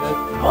the exit.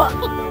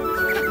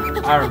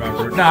 I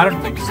remember. No, I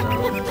don't think so.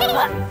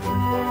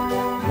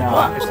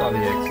 No, it's not the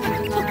exit.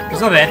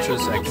 It's not the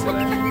entrance exit,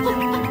 I mean.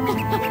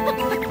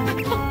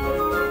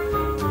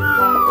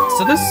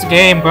 So this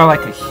game got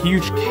like a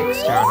huge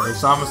Kickstarter.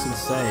 It's almost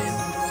insane.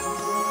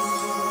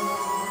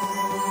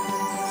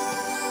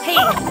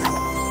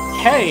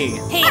 Hey!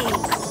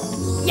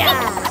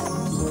 Yeah.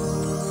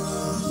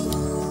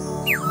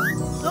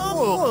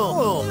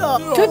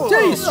 Good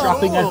day,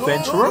 strapping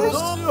adventurers!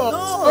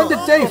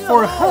 Splendid day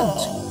for a hunt,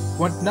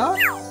 what not?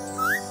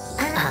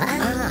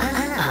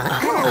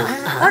 Oh,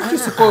 aren't you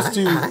supposed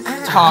to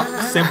talk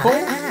simple?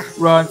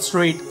 Run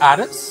straight at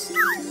us?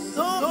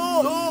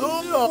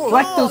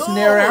 Like those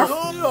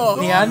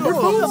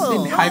Neanderthals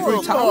in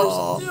ivory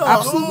towers?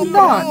 Absolutely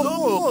not!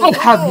 I'll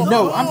have you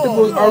know, I'm the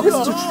most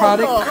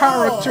aristocratic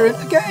character in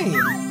the game!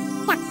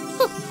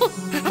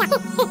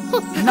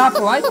 Not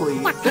likely.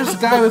 There's a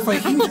guy with a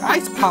huge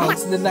ice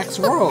palace in the next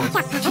world.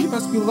 He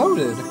must be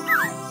loaded.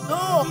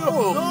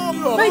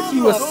 May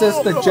you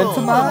assist a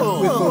gentleman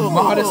with a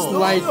modest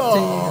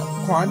lighting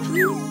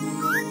quandary?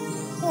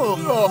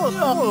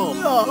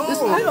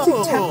 This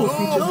antique temple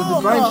features a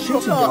divine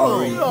shooting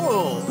gallery,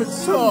 but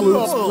some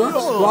roofs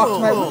block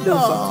my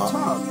windows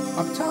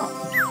up top.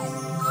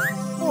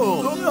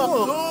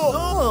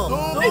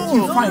 If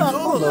you find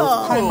photos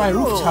behind my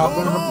rooftop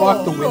and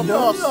block the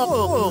windows,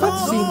 that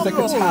seems like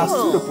a task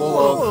suitable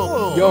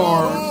of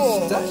your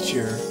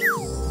stature.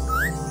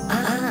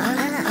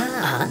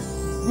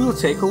 We'll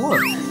take a look.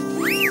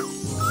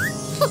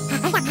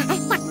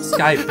 This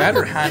guy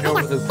better hand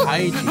over the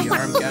ID or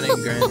I'm going to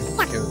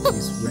kill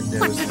these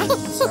windows and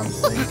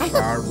something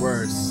far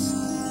worse.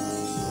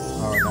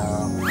 Oh no.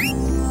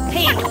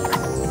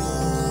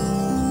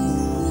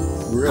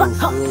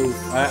 Roof.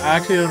 I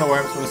actually don't know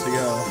where I'm supposed to go.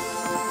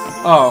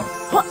 Oh.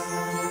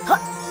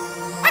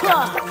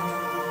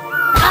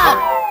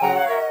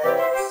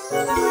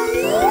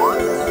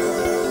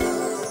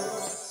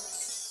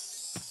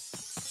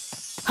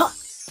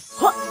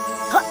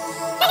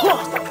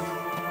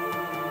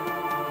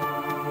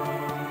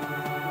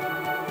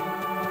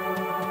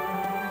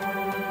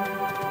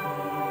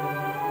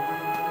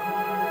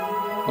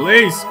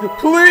 Please!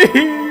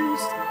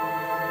 Please!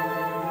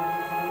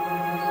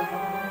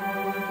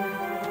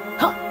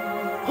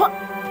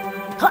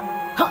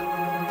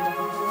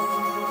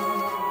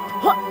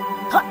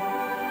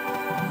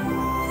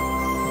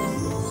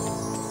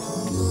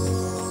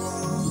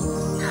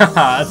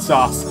 Haha, that's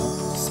awesome.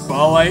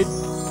 Spotlight.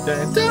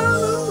 Dun, dun.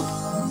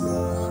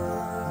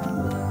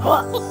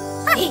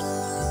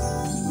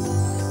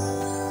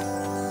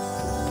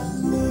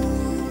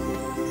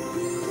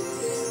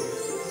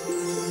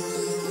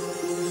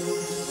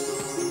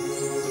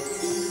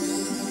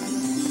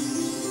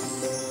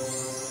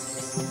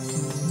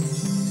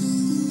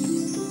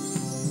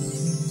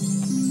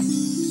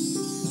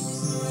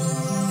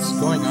 What's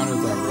going on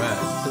with that red?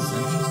 This is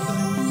interesting.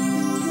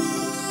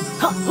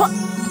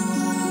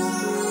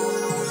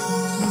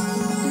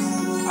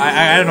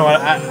 I don't know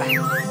what I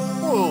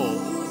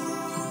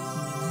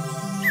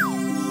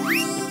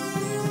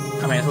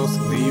am I supposed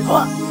to leave?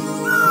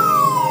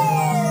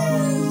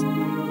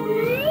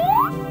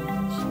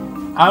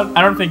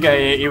 I don't think I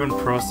even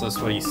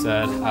processed what he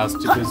said. I was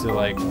too busy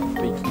like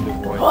making the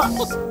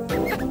voice.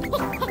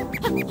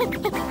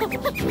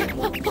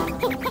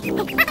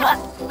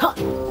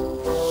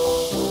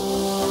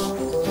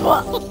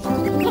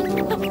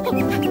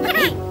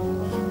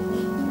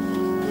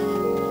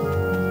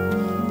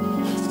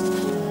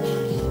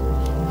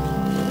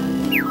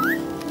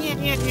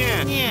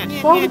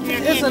 Well, if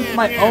it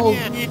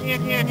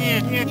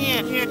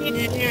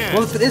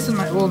isn't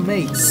my old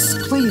mates,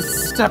 please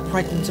step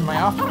right into my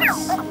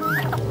office.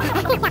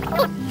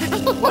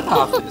 What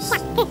office?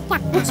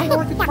 Looks more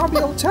like a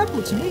Carbio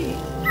temple to me.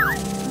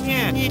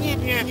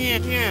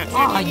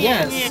 Ah,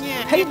 yes.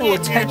 Pay no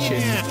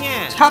attention.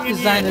 Top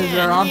designers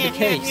are on the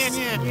case.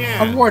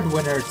 Award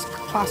winners,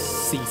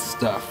 classy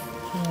stuff.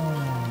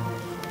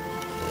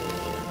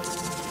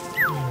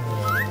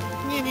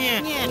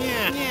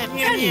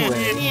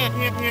 Anyway,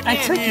 I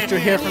take it you're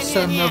here for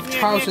some of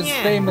Charles's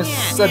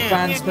famous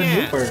advanced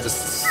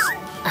maneuvers.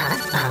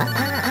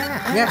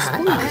 Yes,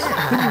 please.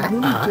 Can you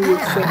really do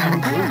some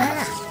new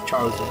moves,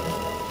 Charles?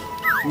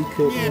 We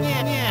could...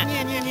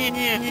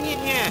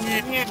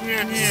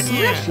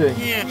 Smashing!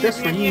 Just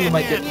for you,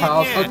 my good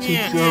pals, I'll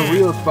teach you a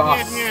real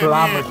boss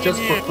slammer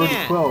just for 30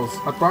 quills.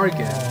 A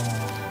bargain.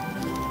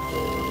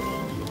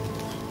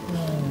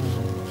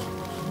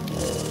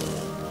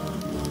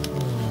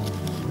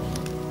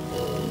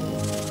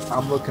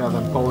 I'm looking at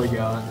them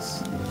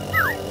polygons.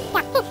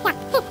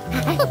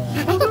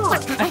 Hold on!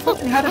 I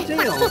thought we had a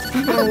deal. You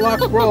can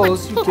unlock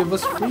rolls, you give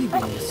us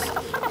freebies.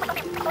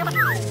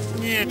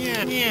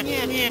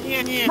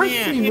 My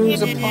free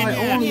moves apply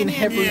only in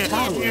heaven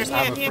towers,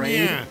 I'm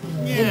afraid.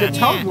 In the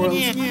town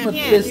world, but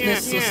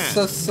business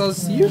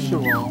as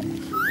usual.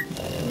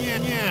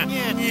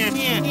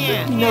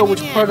 Let me know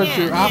which product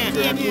you're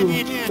after and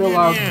we'll fill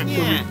out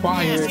the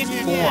required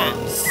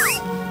forms.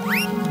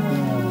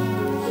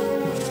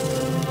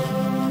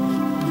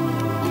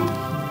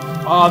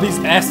 Oh, these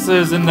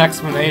S's in the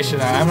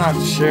explanation, I'm not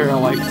sure I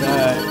like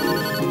that.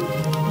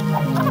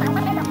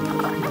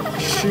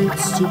 Shoot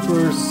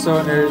super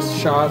sonars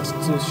shots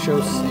to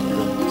show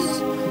secrets.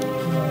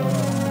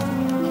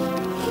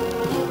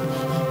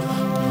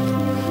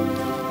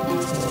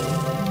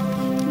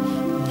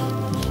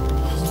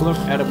 Flip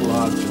edible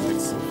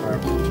objects and fire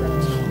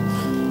projectiles.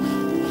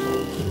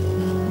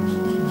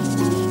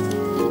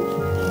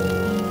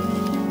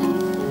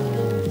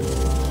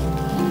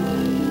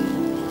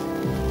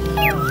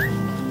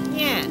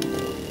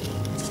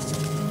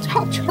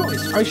 Top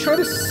choice. Are you sure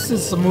this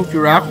is the move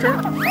you're after?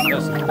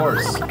 Yes, of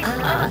course.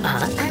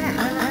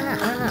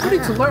 Ready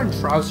to learn,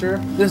 Trouser.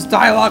 This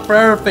dialogue for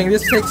everything.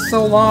 This takes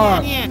so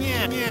long.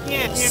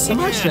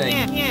 Smashing.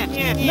 Next means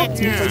I need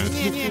to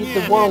defeat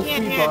the world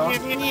Freeba.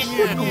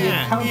 Should we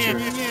encounter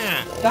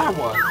that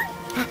one?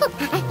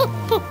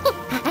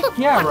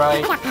 Yeah,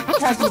 right.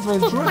 Can't even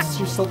dress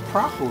yourself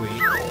properly.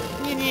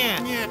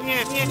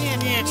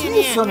 To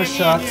use Sonar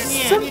Shots,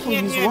 simply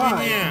use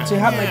Y to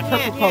have my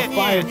Purple Puff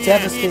fire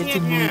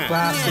devastatingly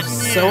blast of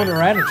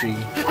sonar energy.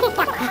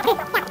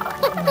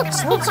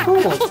 Sounds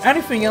cool.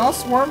 Anything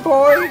else, Worm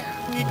Boy?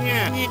 You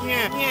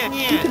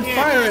can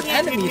fire at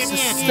enemies to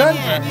stun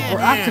them or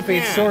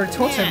activate sonar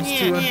totems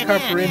to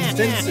uncover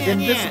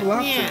invisible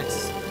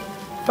objects.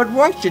 But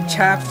watch it,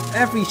 chap.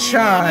 Every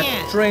shot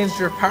drains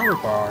your power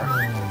bar.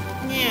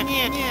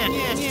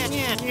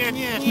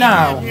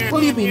 Now,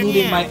 will you be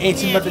needing my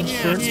 18-month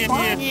insurance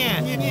plan?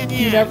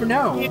 You never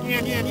know.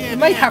 You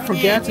might have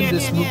forgotten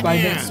this move by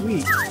next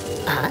week.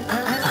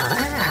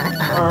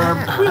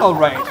 We're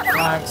alright,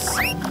 thanks.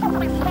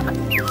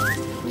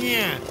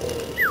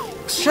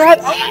 Shut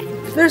up!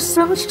 There's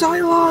so much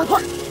dialogue!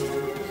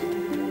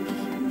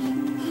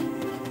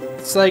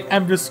 It's like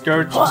I'm just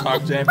scared to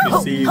talk to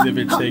NPCs if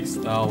it takes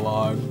that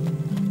long.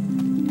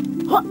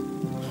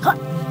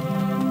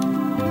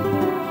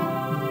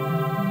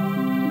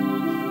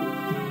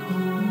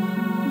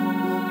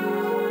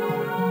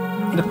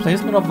 The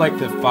placement of like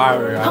the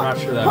fire, I'm not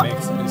sure that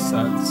makes any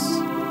sense.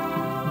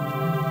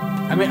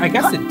 I mean, I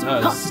guess it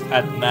does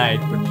at night,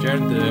 but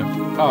during the...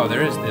 Oh,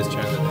 there is this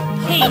during the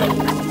day.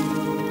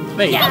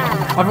 Wait,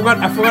 I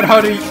forgot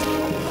how to...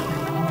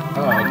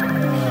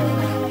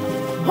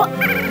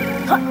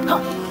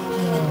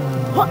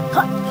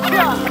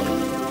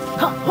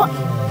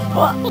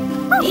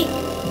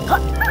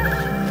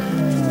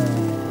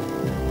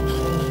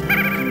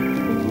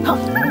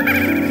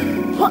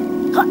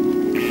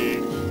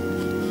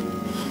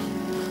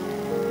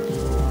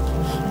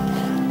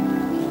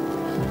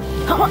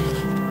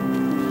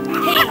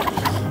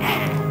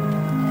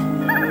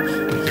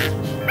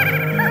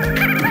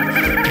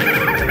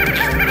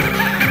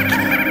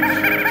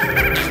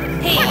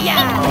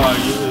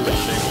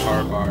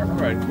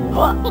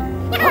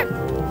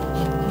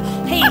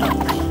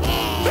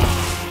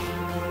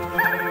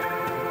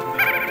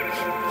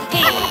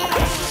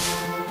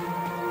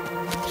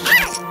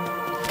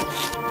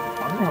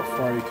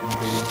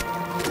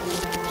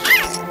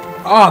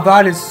 Oh, oh,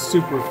 that is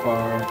super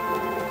far.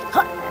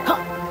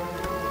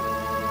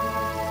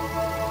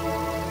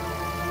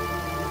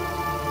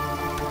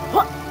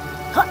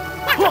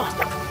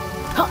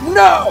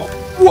 No!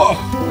 Whoa!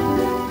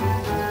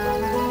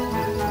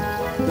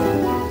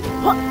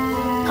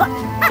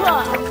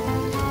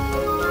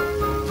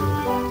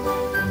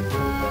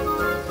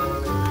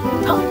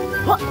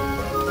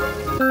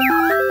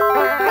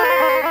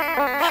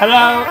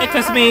 hello, it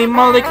is me,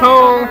 Molly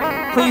Cole.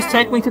 Please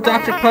take me to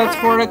Dr. Putz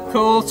for a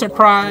cool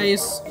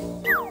surprise.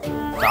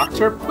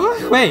 Dr.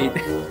 Putz? Wait.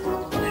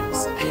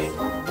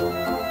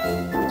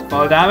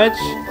 Fall damage?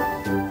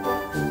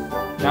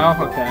 No?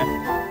 Okay.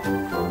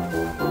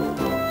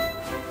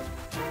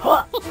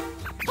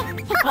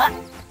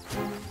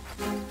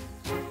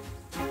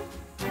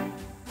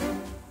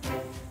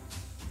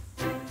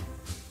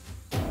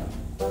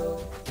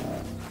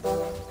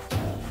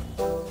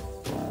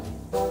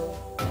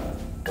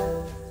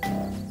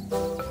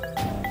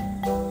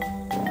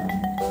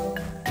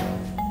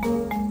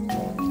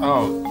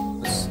 Oh,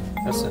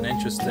 that's an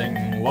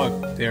interesting look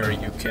there,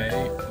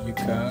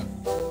 Yooka.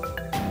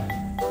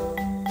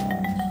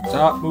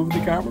 Stop moving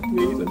the camera,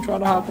 please. I'm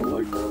trying to have a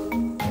look.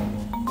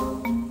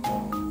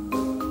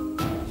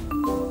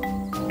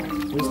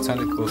 Those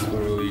tentacles were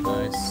really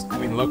nice. I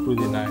mean, look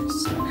really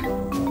nice.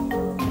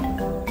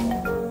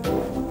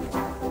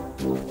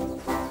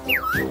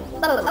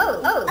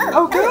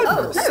 Oh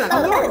goodness!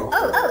 Hello!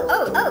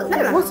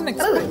 I wasn't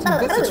expecting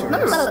visitors.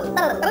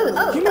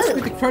 You must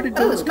be the Credit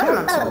Dealers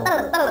Council.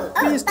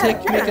 Please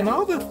take making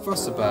all that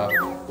fuss about.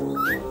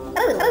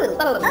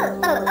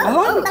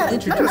 Allow me to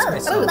introduce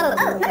myself.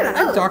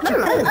 I'm Dr.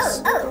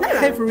 Chris,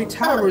 Ivory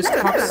Tower's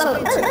top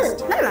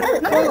scientist.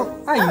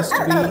 Well, I used to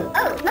be,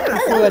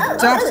 before that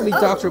dastardly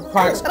Dr.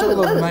 Quack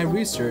stole all my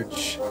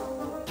research.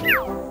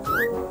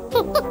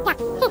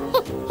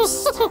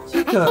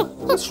 Yooka,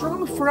 what's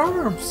wrong with your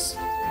arms?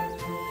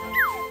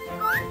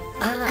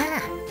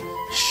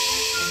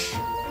 Shh.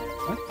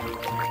 What?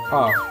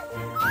 Oh.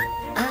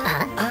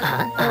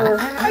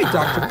 Hi,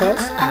 Dr.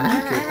 Quest. I'm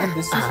Yooka, and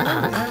this is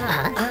Laylee.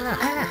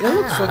 It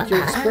looks like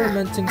you're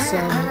experimenting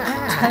some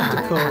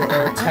technical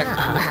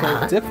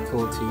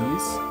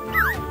difficulties.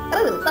 Oh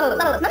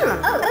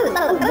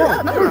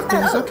no,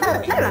 everything's okay.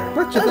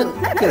 Better than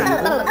Yooka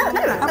even.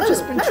 I've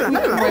just been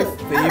tweaking my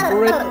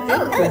favorite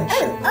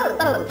invention,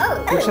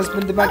 which has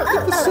been the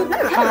magnificent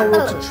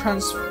power to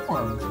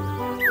transform.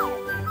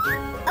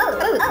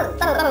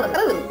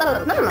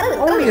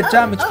 Only a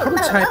damaged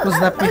prototype was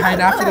left behind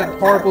after that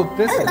horrible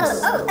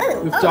business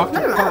with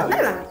Dr. Quack.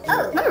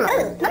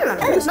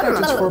 Please not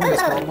transforming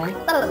this normally.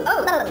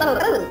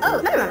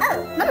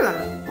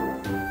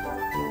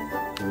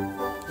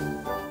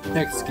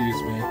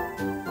 Excuse me.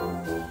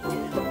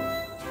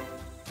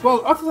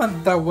 Well, other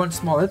than that one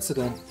small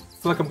incident, I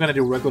feel like I'm gonna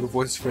do regular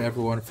voices for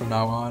everyone from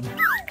now on.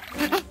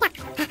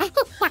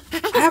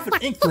 I have an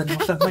inkling of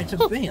what that might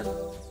have been.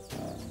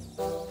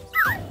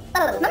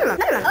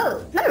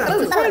 If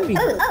you find me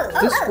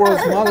this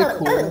world's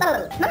molecule,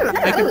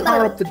 I can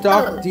power up the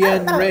Doc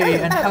DN Ray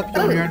and help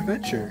you on your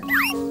adventure.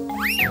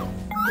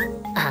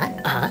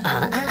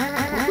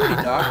 Really,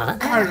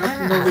 Doc? Fire up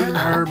the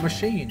marine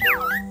machine.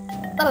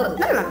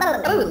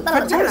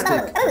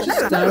 Fantastic!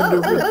 Just down the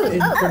route in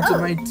front of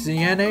my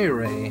DNA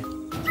ray.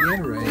 DNA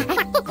ray.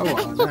 Oh,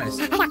 wow, nice.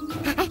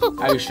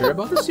 Are you sure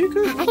about this,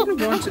 Yooka? I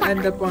wouldn't want to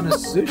end up on a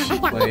sushi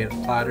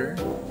platter.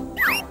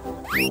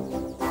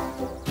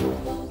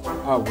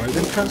 Oh, we're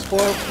gonna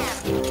transform?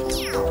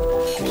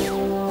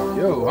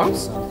 Yo,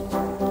 awesome.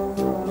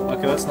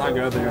 Okay, let's not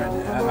go there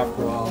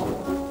after all.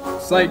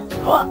 It's like...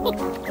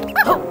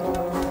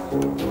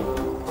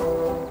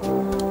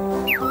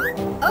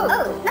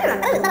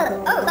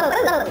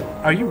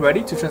 Are you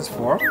ready to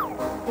transform?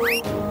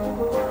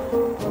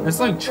 It's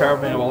like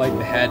charming about like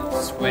the head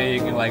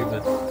swaying and like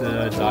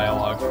the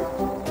dialogue.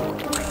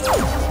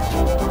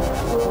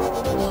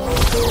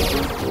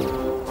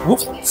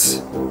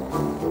 Whoops!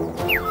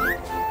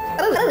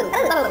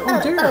 Oh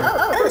dear,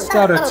 that's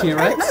not a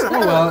T-Rex. Oh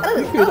well,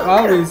 you could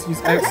always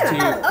use X to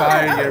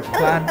fire your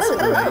plant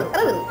spray.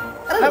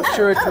 I'm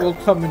sure it will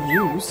come in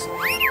use.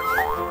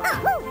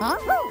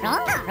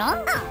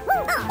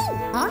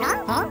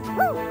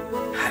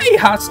 Hey,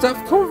 hot stuff,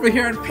 come over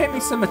here and pay me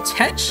some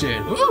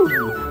attention.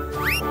 Ooh.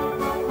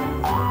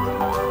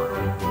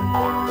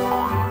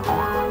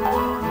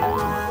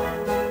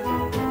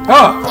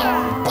 Oh!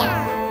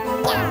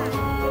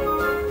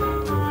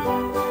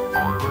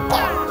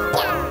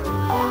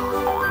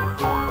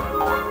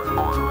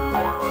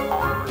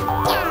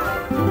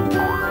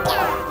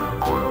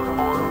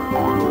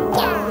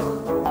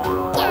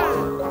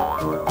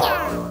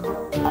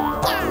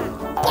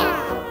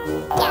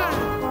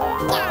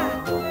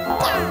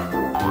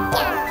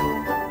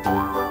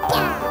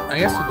 I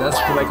guess it does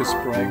feel like a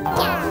spring.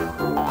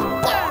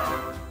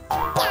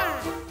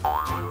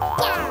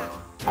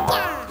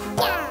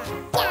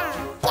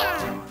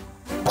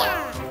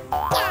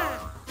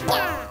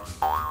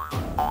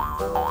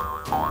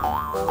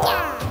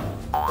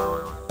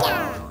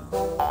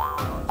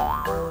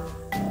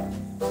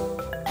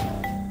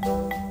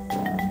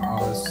 Oh,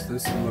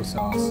 this looks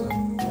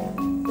awesome.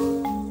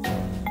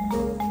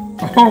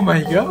 Oh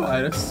my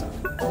god, that's so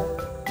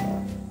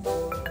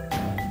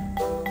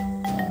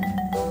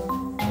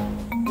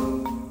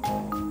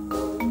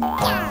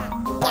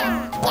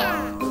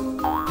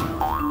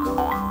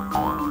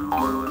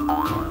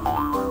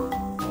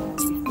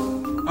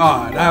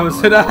oh, that was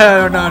no. I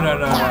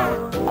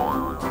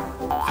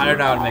don't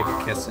know how to make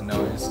a kissing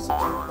noise.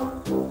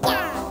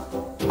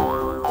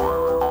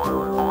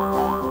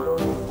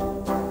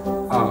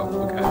 Oh,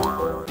 okay.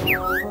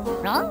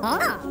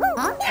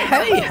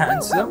 Hey,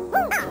 handsome.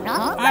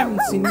 I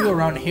haven't seen you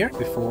around here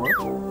before.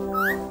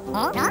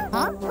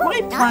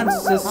 My plant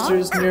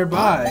sisters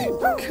nearby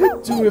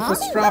could do with a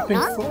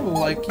strapping fool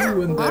like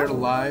you in their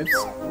lives.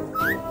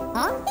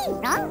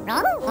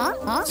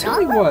 Tell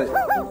me what.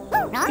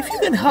 If you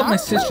can help my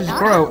sisters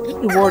grow, I'll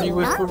reward you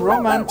with a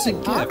romantic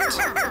gift.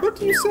 What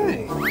do you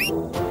say?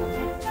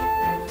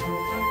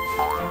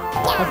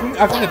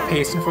 I think the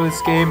pacing for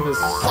this game is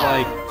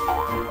like...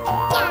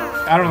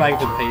 I don't like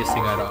the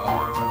pacing at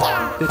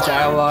all. The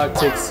dialogue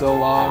takes so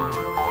long. I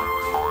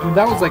mean,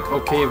 that was like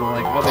okay, but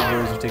like other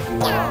areas would take really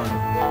long.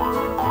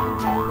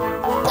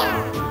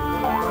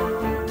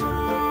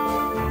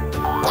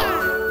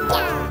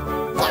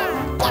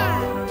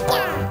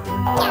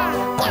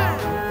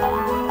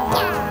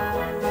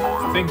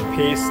 I think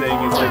pacing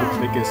is like the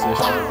biggest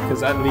issue,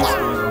 because at least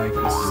we like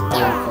the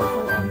skill for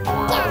one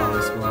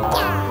as well.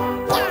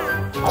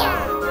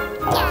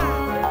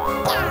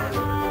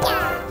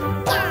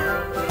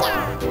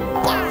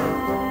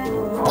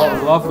 Oh,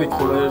 Lovely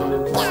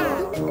collisions.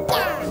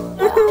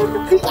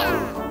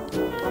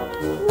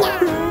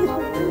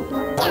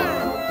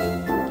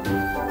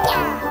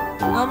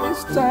 Let me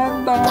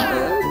stand on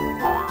it.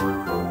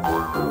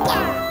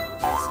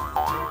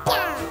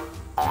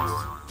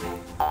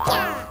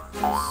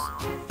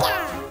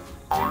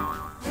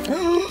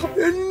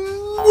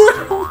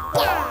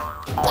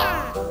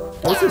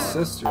 Where's his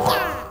sister?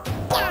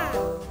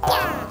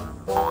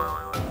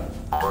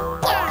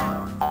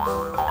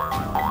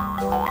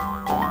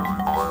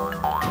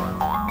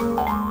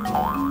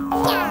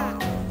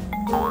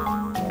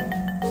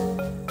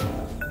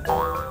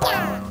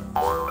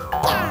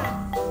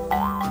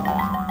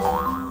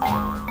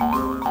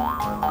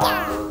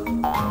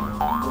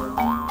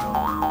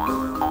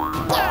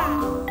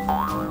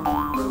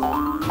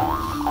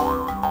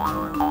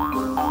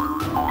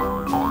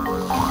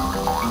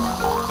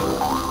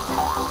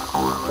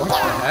 What the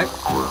heck?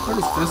 What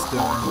is this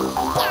doing?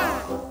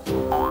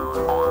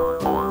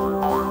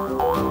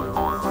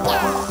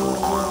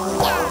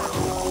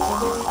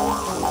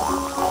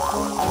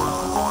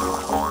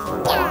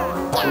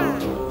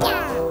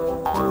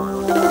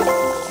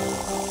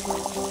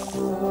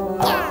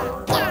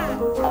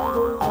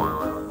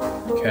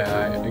 Okay,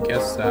 I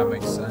guess that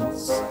makes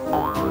sense.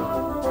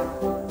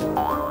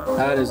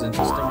 That is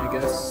interesting, I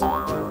guess.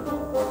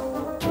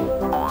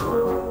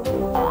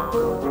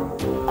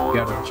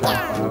 Gotta jump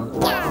out.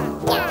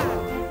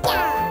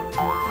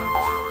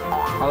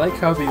 I like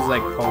how these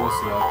like poles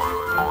look.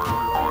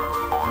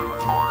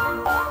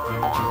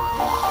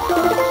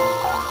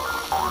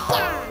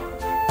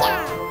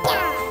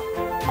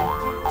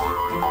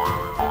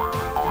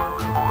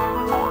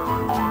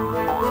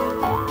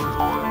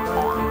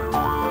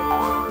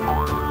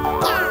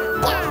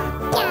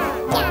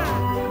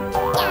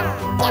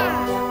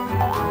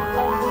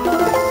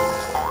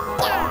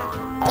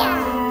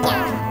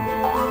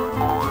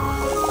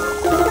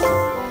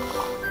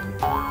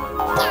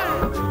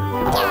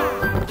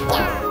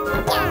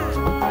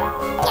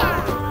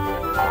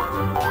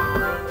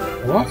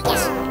 What?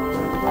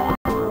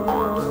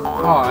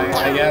 Oh,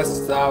 I guess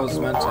that was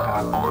meant to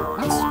happen.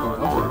 That's cool.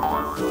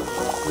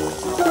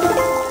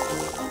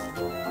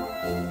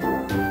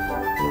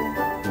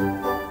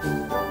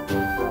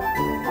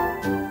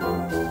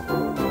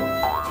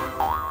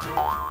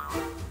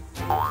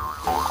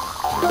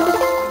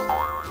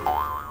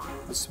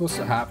 What's supposed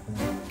to happen?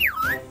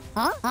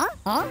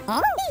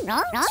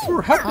 It's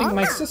for helping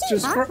my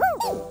sisters grow.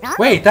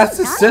 Wait, that's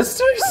his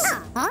sisters?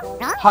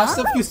 How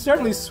if you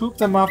certainly swoop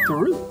them off the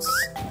roots?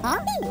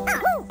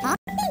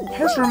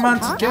 Here's your man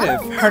to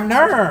give. Her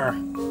nerve.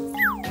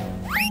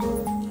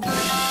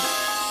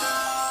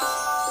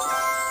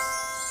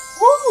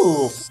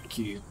 Woo! Thank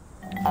you.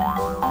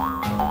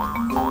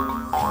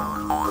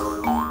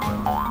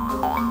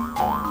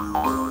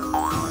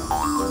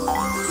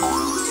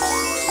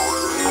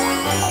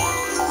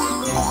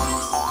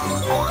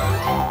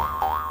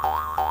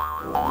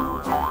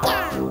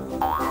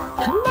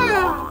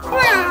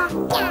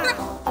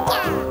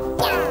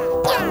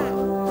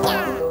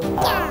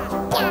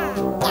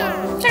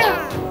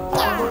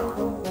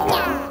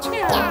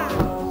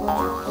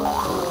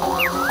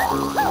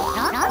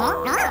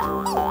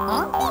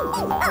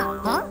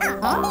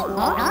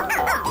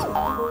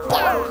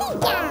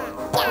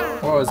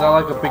 Oh, is that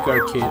like a big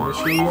arcade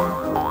machine?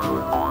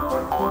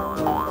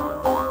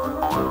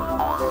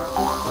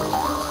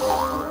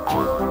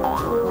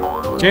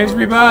 Change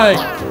me back!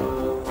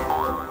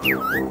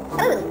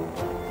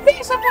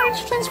 Please, I'm going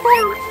to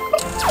transform!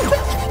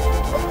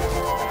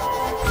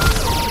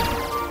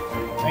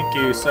 Thank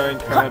you, so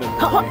incredibly.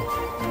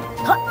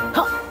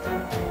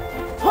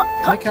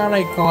 Why can't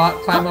I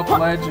climb up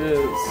ledges?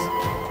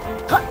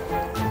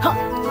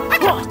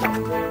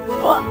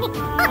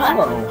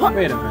 Whoa,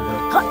 wait a minute.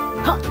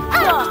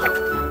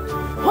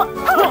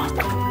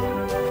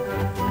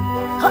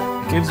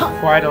 It gives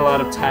quite a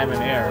lot of time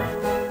and air.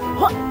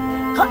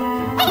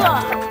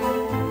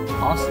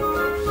 Awesome.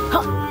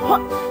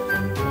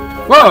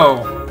 Whoa!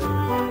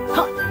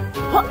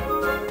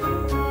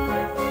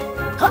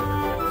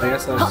 I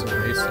guess I was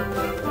erasing.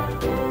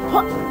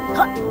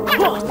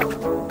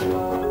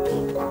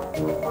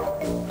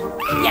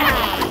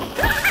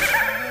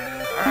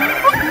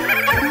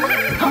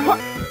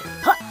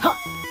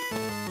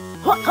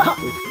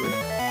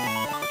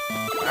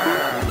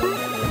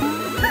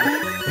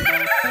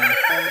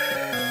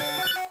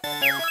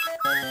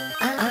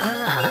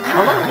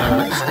 Hello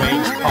there,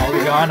 strange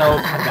polygonal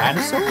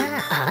dinosaur.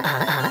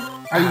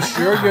 Are you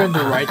sure you're in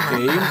the right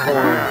game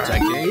or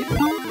decade?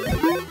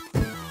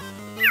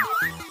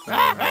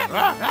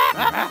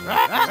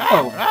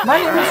 Oh, my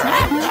name is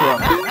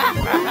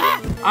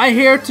Retro. I'm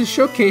here to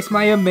showcase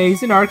my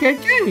amazing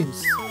arcade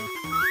games.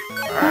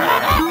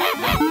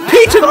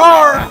 Peter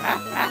R!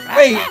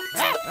 Wait!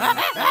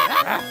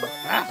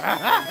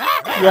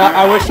 Yeah,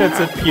 I wish I'd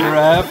said Peter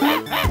F.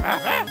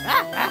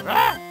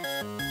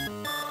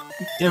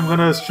 I'm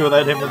gonna show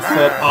that him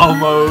instead,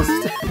 almost.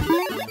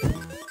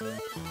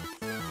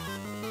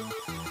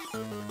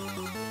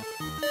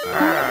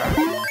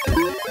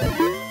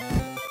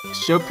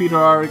 Show Peter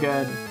R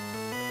again.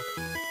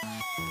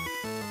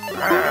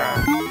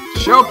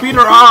 Show Peter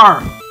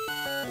R!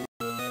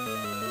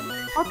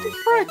 What the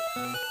frick?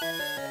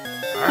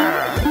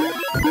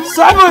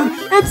 7!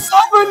 It's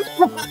 7!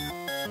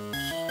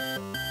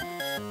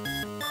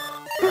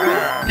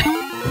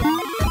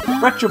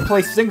 Retro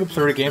plays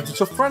single-player games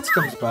until friends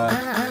comes back.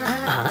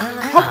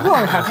 How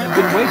long have you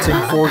been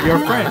waiting for your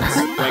friends,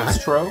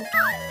 Extro?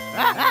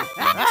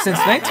 Since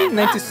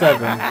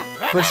 1997,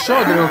 but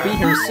sure that it'll be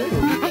here soon.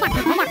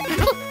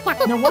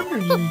 No wonder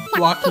you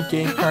blocky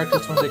game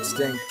characters went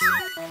extinct.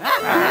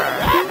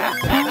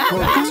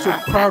 Well, thanks to a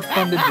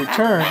crowd-funded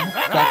return,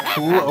 got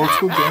cool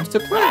old-school games to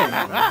play.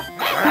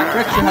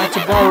 Retro had to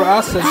borrow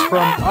assets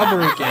from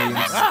other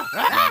games.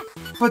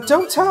 But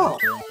don't tell!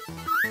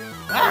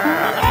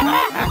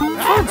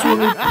 Friends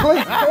will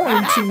play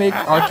coin to make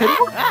arcade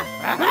work.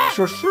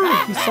 Sure,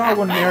 he saw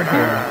one near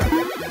him.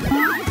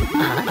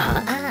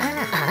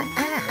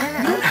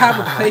 You don't have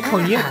a play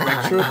coin yet,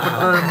 Retro,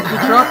 but we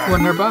dropped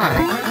one nearby.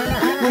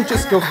 We'll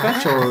just go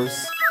fetch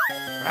ours.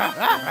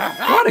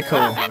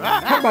 Radical!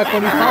 Come back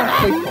when you found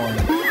play coin.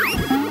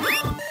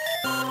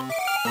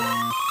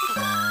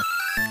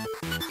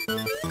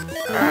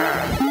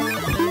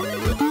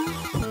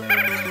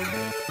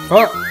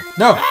 Oh,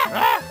 no!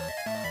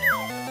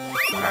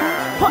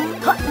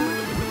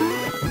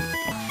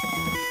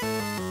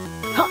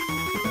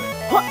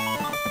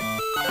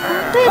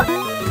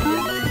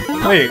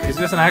 Wait, is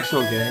this an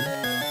actual game?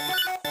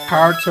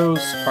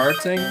 Partos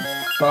farting?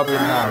 Probably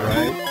not,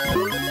 right?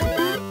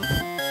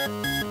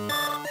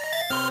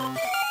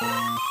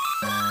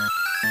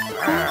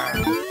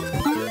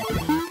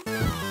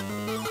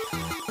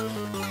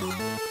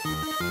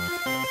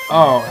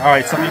 Oh,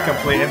 alright, something you can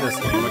play in this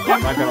game. Okay,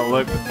 I'm not gonna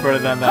look further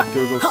than that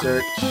Google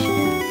search.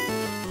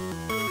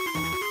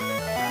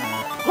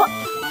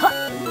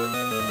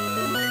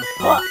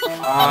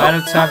 An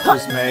attempt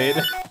was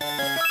made.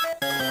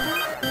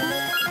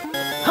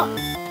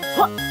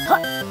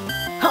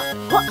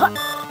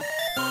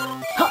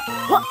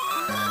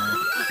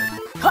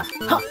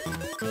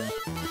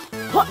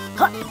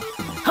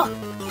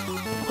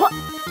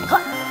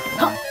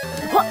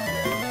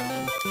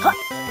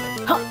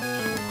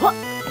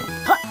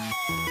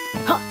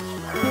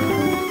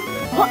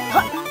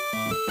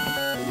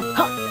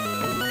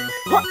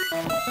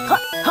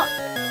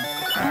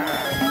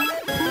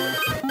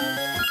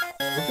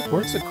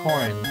 Where's the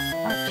coin,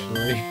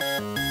 actually?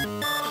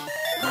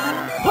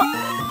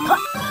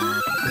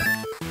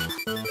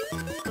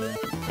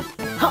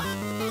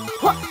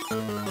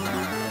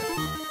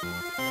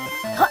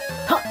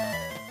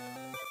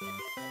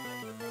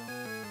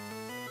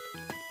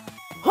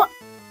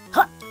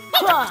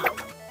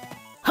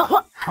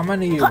 How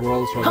many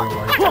worlds were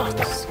there like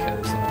this?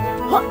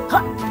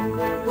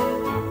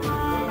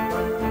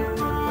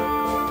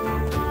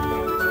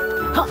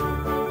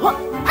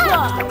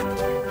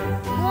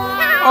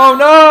 Oh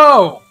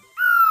no!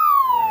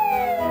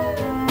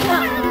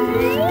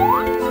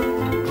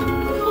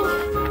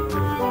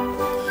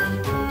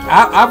 I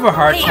have a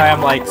hard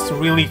time like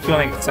really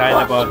feeling excited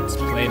about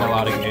playing a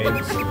lot of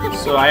games,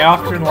 so I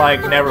often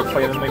like never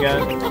play them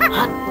again.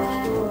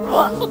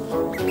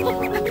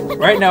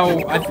 Right now,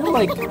 I feel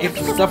like if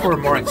stuff were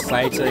more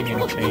exciting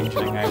and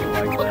changing, I would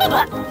like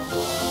that.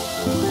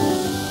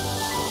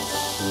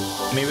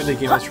 Maybe they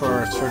give us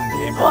for a certain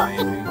gamer,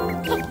 maybe.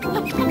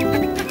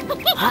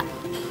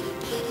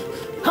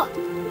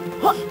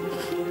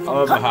 I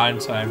love the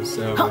Hand Time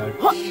so much.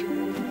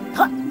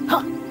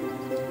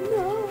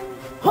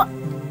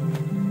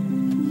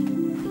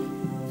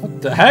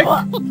 What the heck?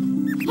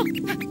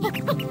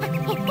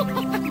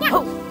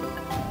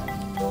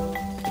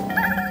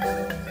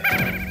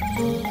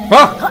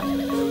 Ah!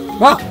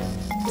 Ah!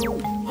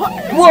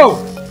 Whoa!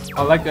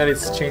 I like that it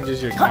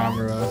changes your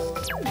camera.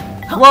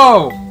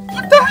 Whoa!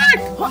 What the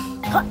heck? What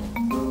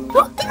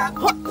the heck?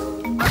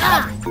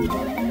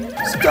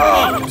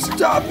 Stop!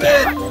 Stop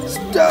it!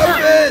 Stop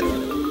it!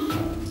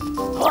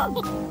 What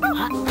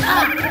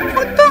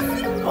the?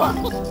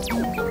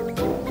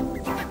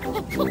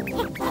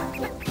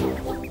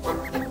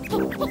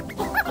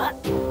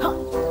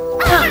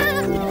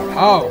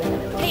 Oh!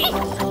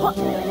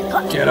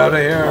 Get out of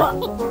here!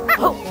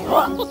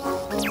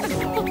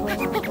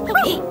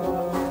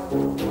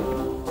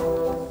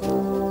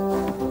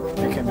 I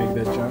can't make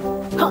that jump.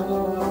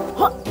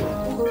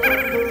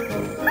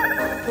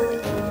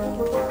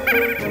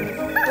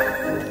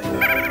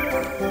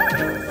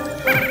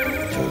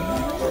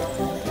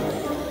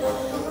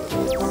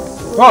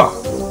 Oh!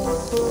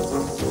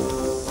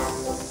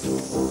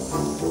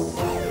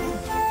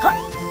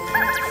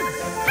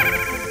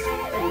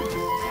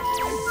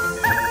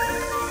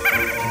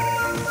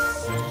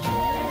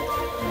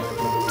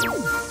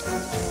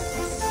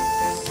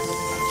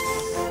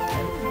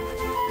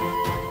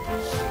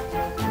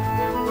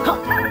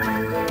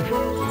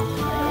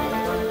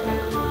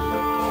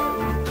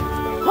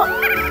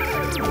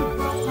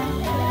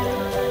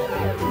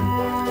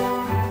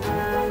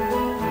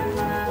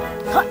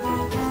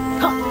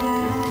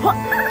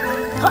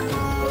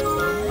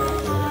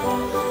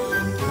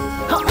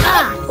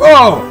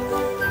 Oh!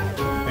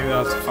 Maybe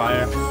that was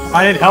fire.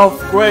 I need help,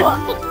 quick!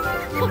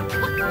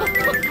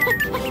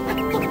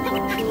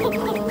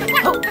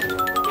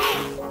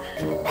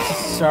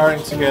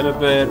 starting to get a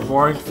bit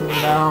boring for me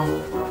now.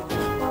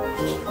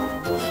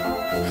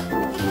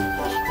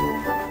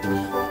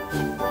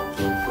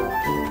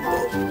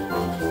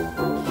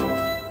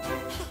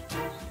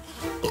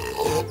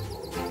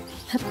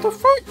 What the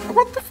fuck?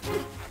 What the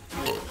fuck?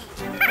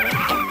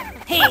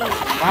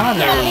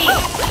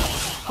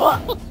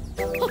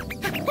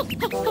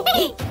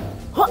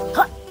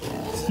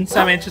 Since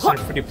I'm interested in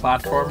 3D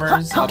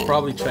platformers, I'll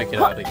probably check it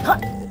out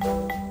again.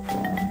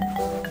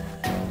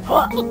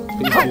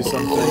 Please do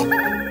something.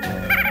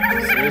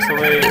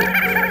 Seriously?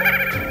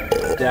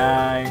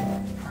 Die.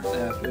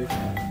 Epic.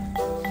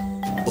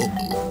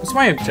 What's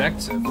my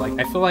objective? Like,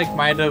 I feel like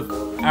might have...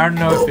 I don't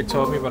know if it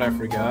told me, but I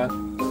forgot.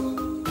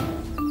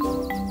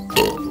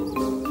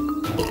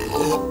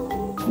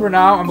 For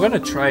now, I'm gonna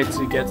try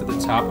to get to the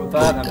top of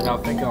that, and then I'll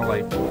think I'll,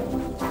 like,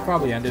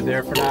 probably end it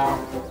there for now.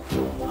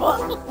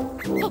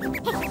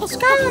 Let's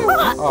go!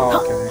 Oh,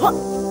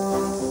 okay.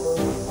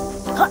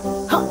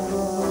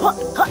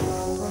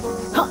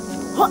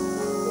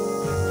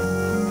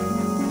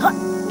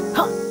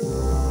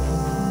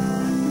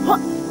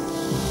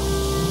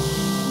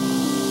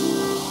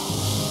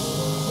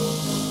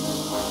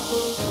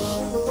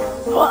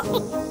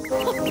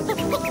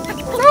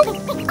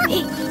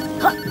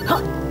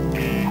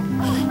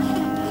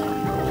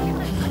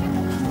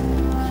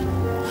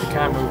 I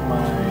can't move my...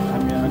 I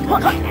mean,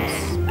 I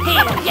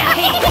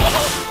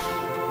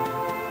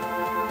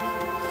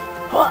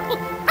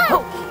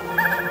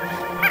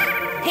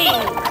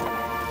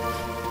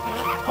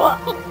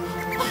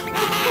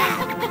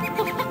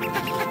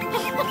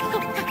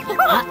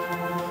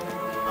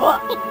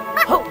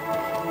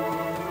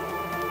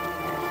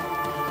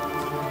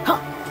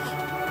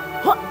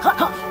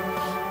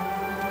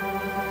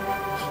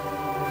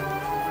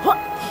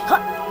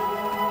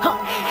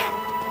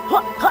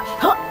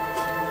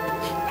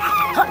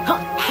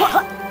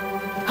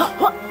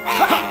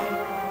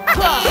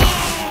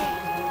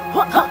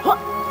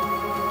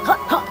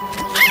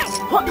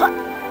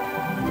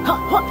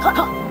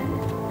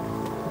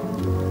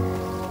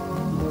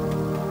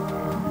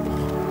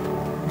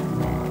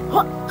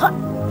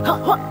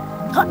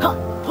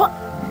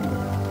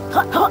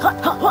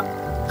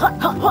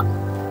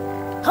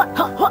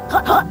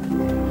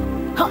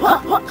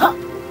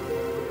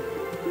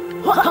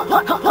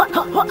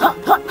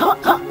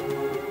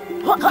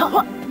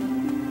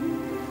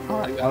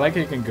I like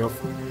it, you can go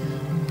for...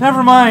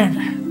 Never mind!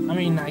 I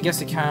mean, I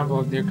guess it can,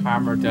 but their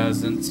camera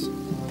doesn't.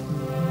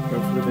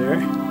 Go through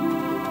there.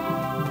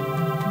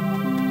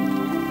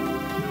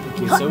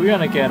 Okay, so we're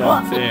gonna get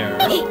up there.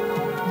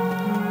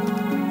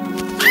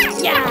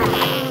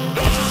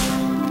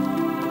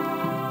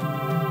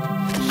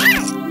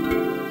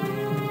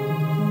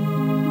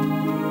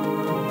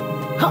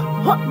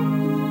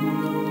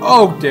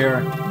 Oh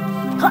dear.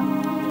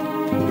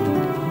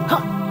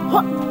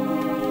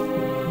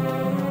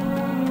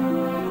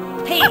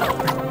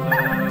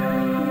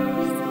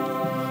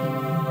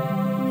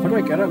 How do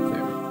I get up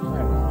there? I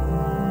don't know.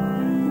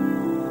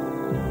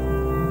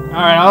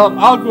 Alright,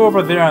 I'll go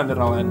over there and then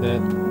I'll end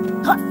it.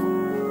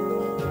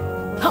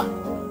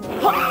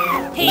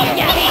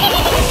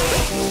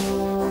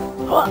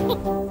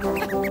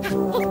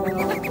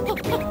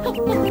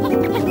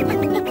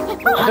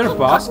 Are there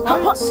boss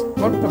fights?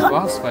 What would the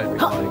boss fight be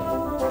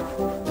like?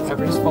 I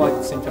just feel like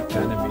the same type of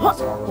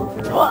enemies all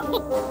over.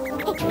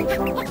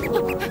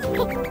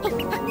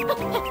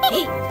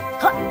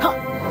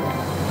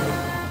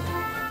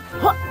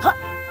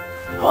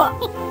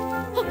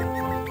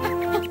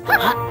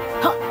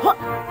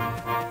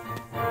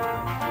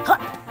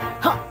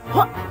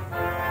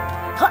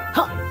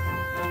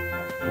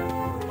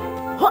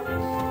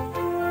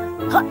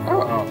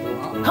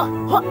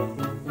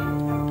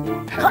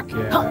 Heck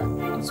yeah,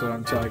 that's what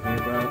I'm talking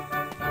about.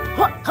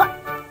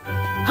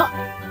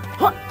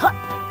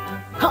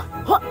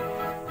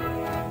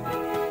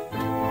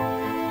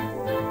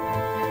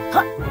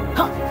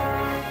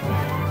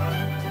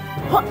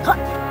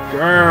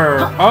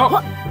 Grrr. Oh!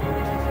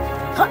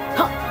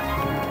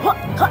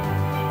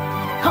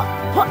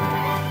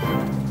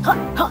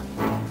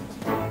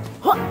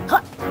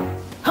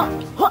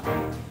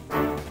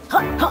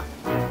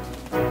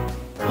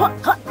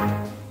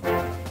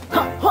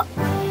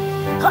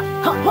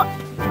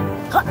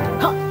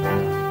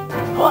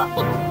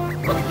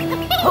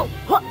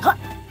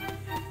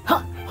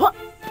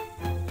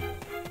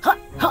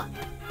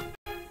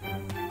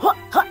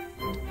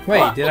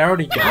 Wait, did I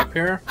already get up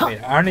here?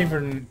 Wait, I don't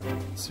even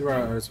see where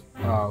I was.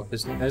 Oh,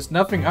 there's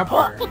nothing up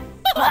here.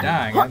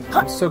 Dang,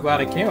 I'm so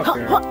glad I came up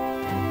here.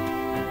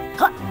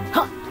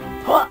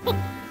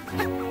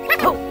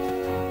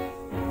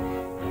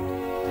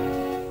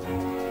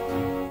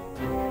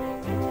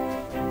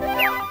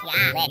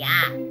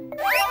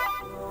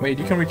 Wait,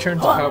 you can return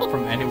to help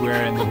from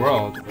anywhere in the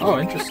world. Oh,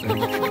 interesting.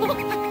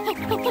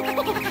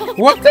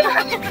 What the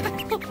heck?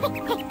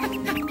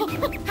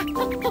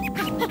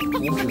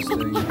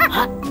 Interesting.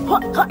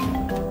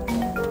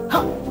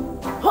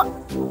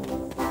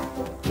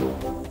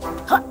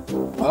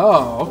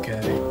 Oh,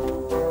 okay.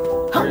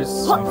 There's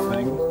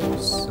something.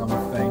 There's some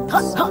things.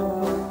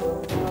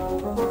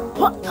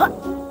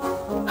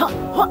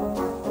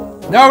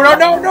 No, no,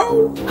 no, no!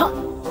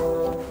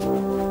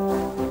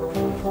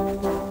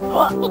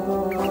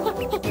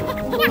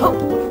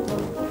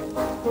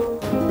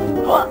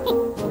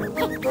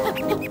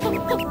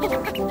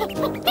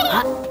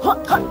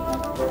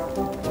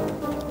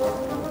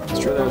 I'm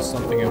sure there was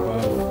something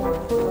above.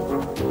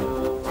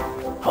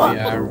 Oh,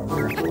 yeah, I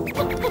remember.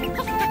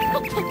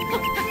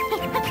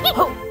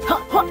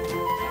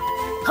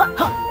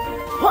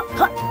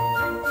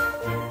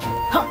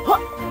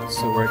 It's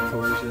the word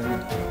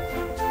collision.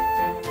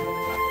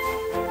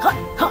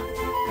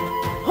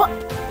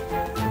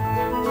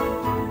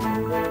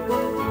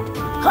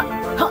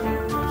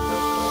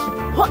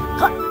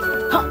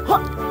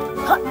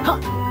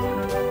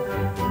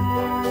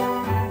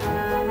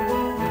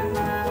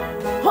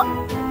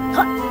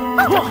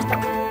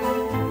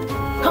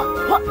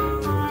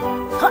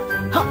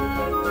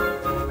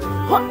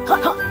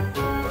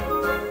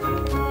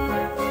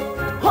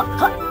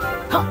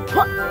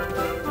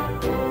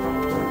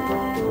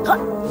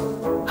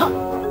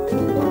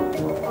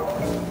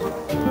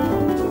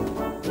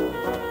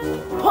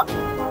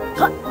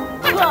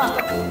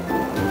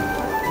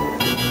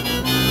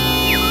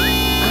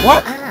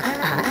 What?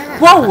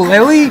 Whoa,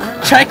 Lily!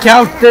 Check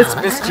out this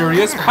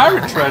mysterious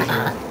pirate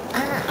treasure!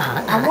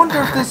 I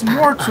wonder if there's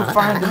more to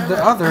find in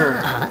the other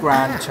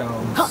grand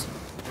tomes.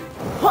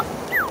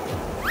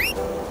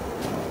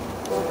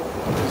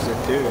 There's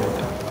a dude.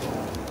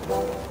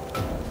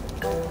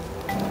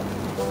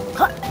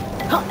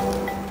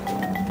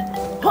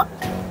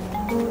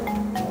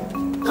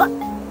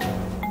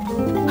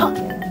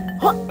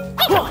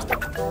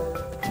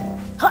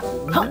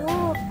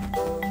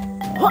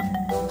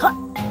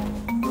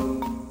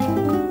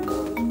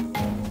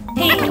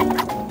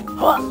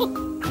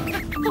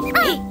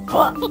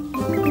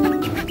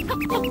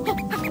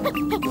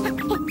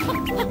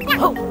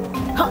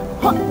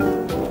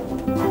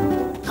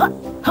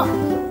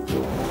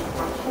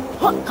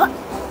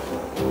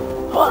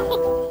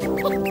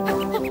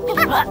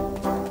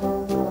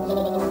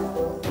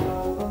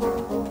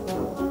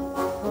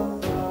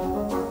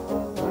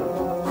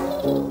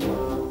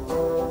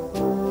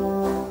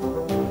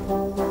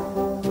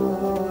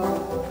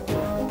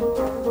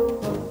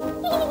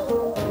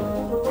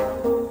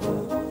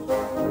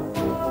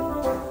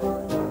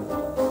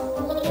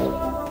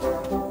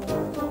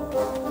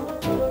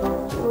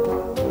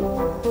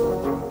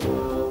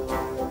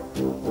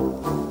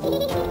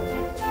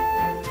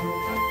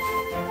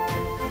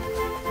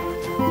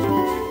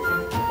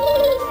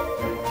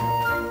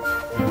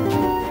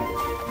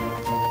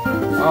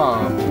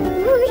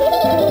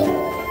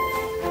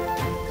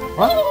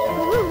 What?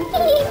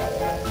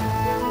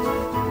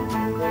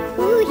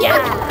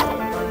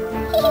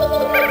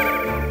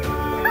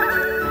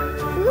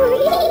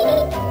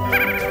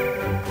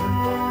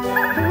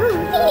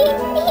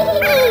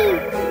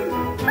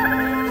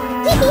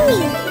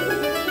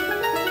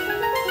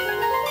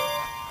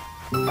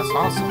 That's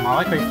awesome. I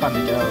like how you find the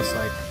ghosts.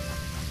 Like,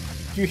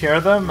 you hear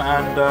them,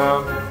 and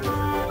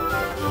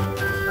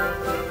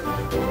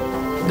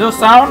the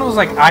sound was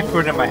like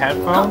accurate in my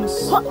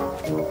headphones.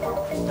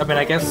 I mean,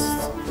 I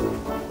guess.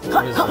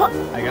 What is it?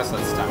 I guess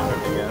that's standard.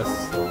 I guess.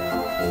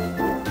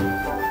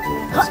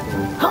 That's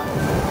cool.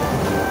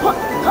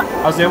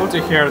 I was able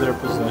to hear their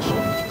position,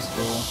 which is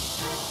cool.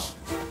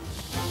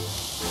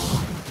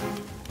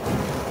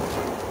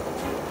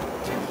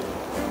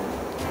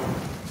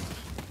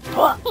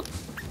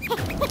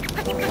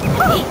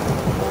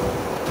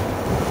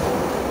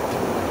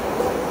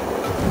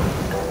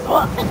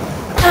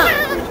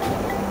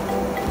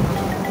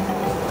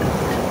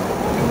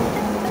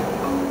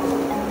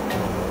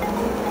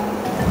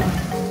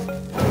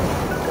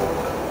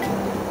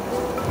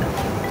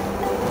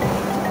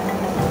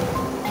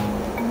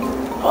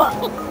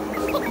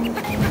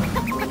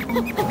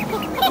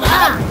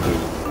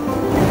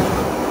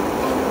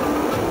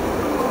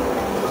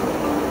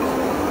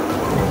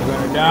 You're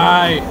gonna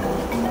die.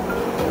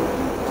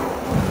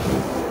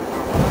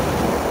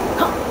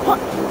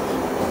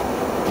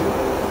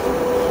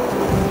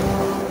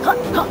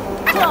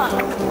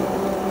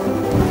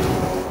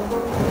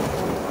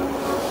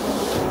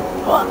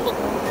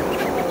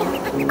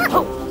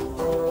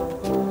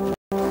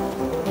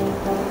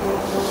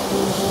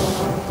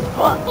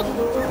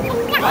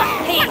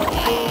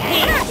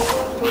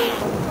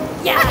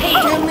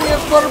 Give me a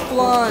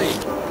butterfly!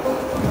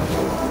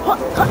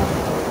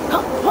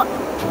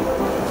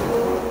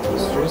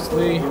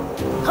 Seriously?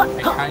 I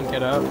can't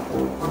get up.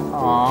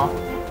 Aww.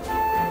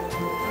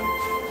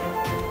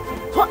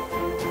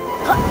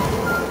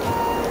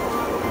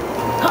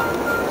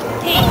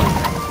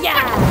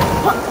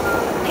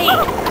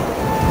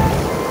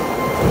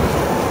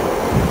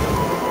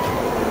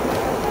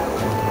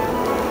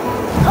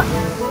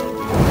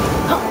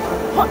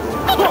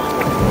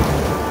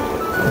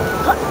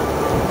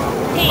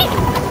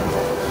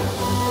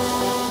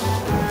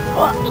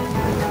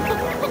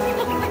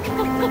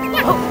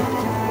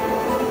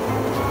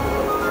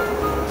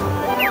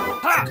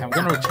 Okay, I'm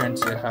gonna return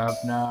to the hub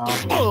now.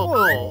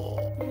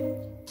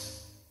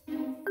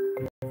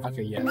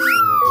 Okay, yes, it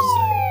will be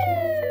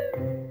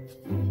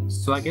saved.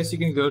 So I guess you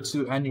can go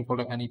to any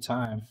world at any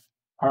time.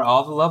 Are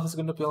all the levels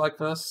gonna be like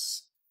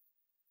this?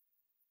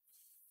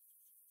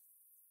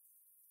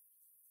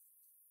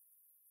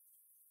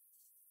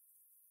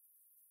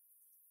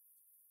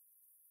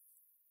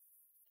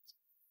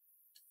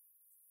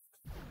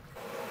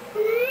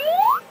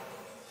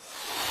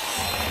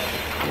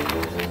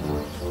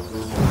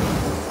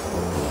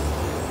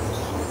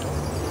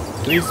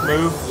 Please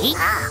move.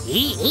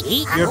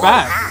 You're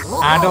back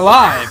and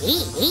alive.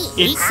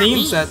 It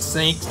seems that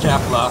Saint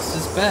Jeff lost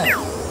his bed.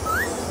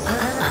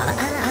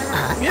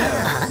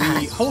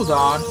 Yeah, hold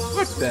on.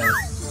 What bed?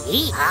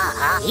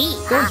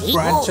 Those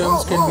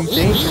branchomes can be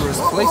dangerous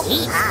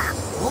places.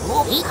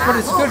 But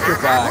it's good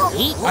you're back.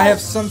 I have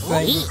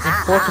something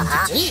important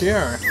to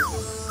share.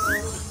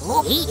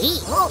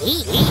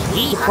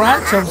 The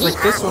branchomes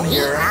like this one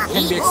here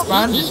can be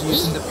expanded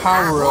using the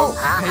power of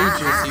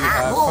pages you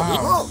have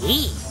found.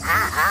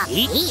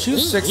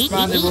 Choose to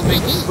expand it will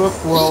make the book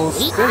worlds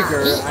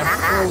bigger and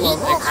full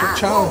of extra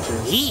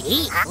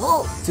challenges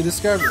to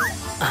discover.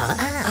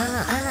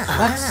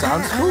 That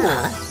sounds cool.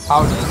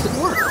 How does it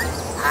work?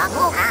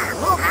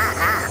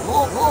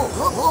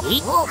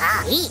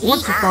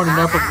 Once you've found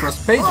enough of those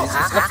pages,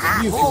 it's up to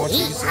you if you want to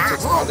use them to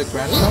expand the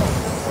Grand Tome.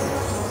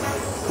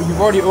 But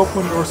you've already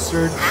opened or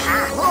searched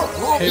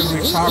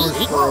every towers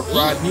for a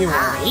brand new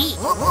one.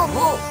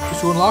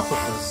 Just to unlock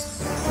with this.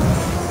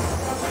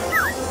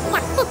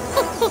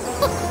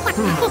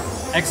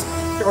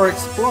 Or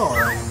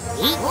explore.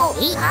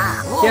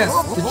 Yes,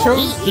 the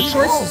choice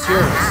is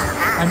yours,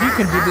 and you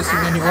can do this in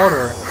any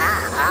order.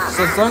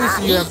 So as long as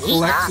you have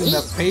collected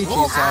enough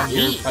pages on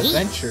your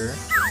adventure.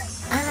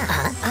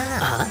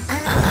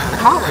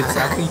 How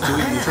exactly do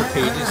you use your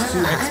pages to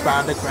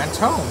expand the Grand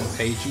Tome,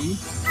 Pagey?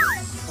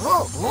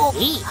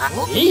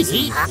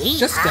 Easy.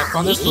 Just step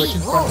on the switch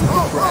in front of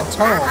the Grand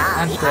Tome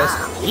and press.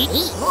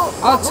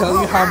 I'll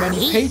tell you how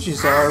many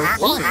pages are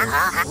required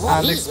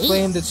and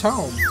explain the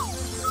tome.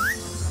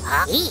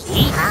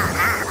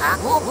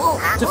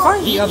 To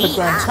find the other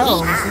Grand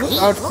Tomes,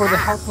 look out for the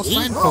helpful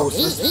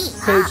signposts as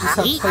pages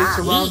have placed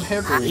around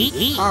every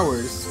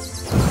towers.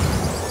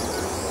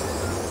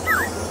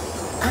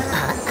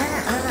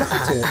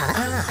 That's it.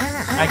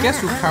 I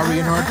guess we'll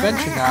carry on our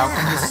adventure now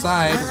and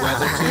decide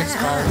whether to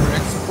expand or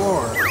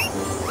explore.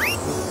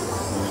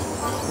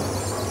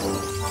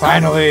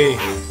 Finally!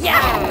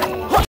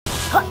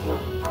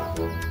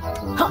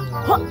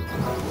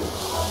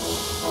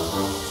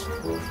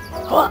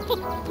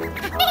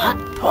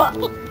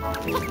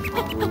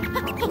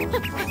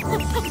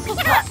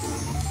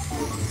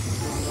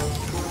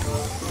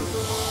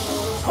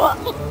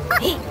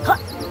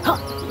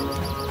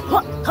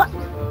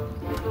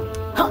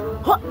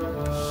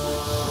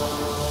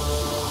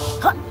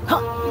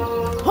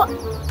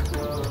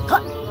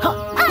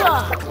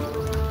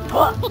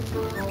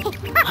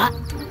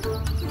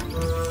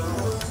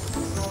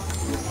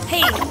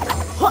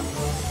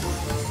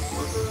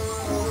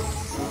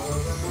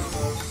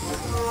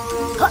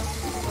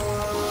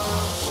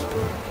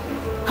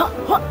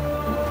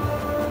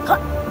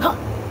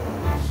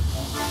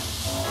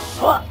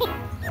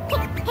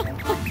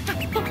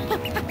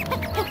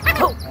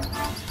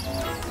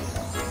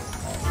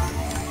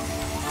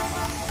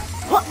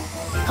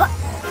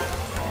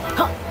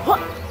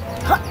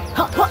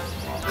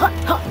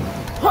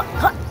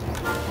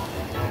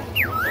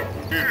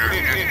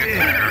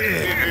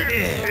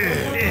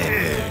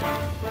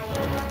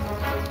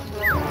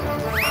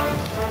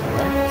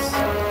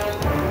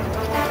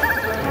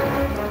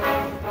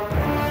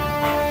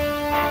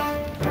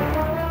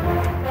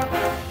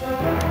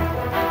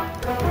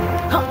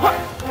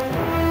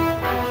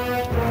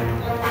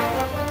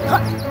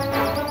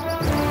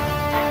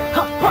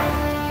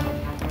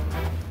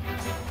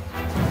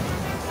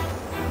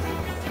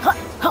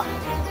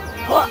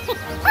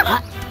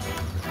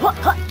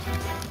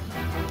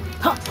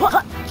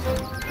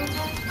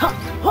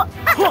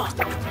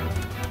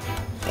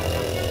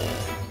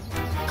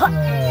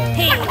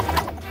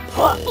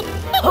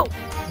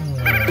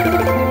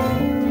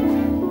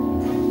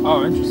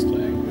 Oh,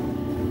 interesting.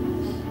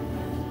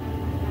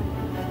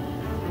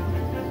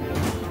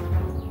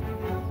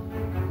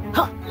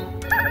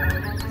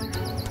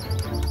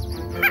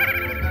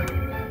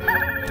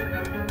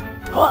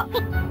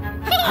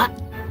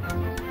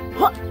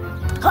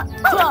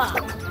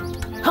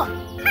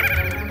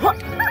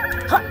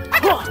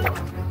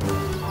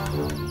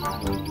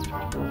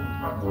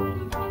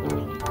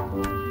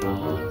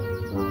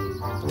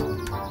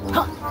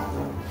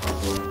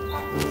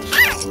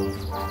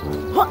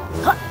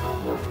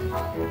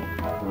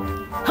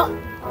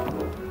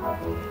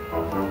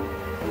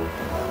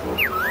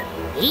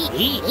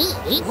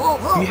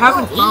 You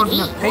haven't found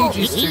enough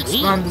pages to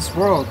expand this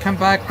world. Come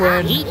back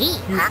when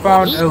you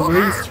found at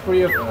least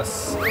 3 of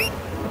us. I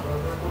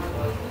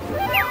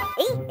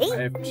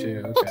have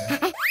 2,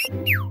 okay.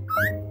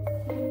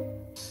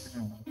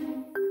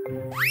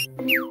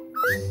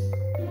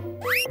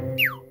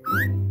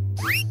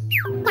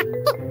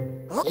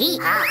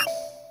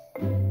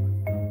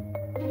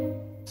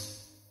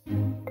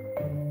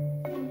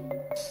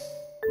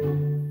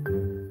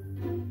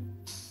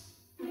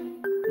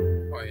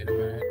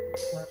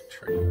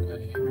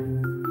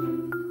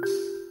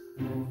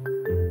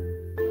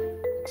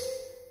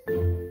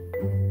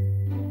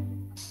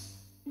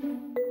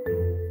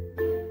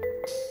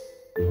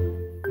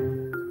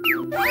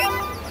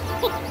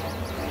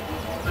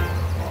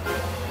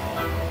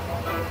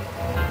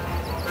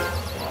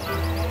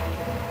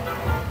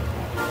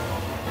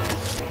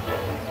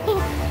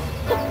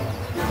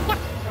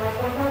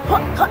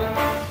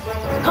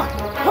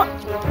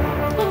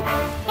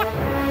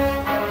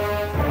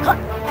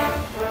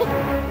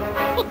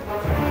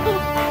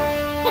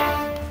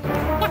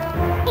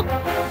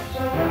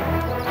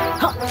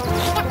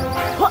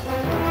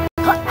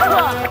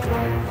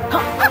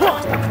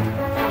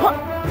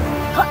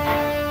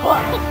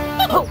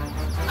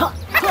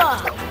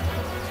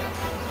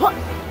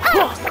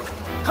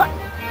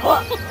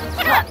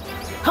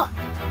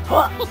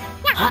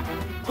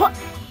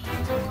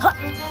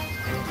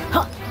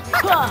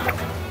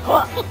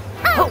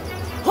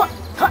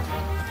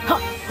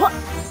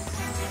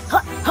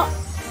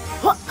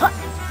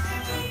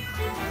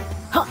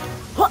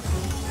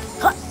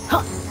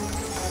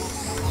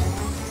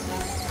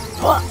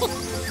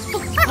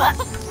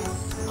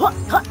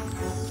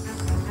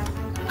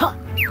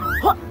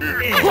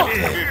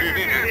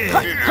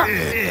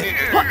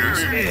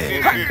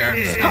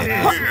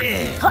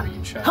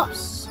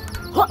 Chaps.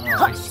 Oh,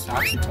 he's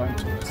actually talking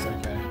to us,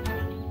 okay.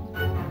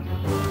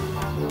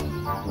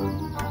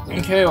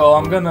 Okay, well,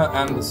 I'm gonna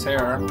end this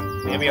here.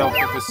 Maybe I'll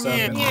pick this up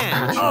in the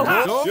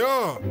future.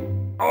 Yeah.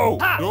 Oh.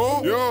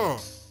 No. Yeah.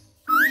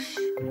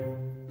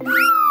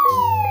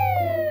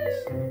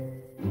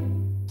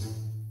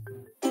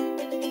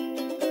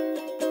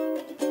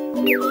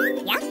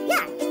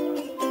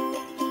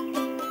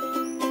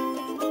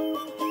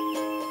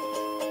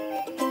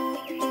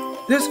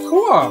 This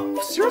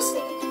co-op!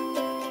 Seriously? I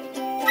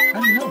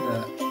didn't know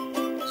that.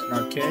 It's an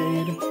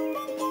arcade.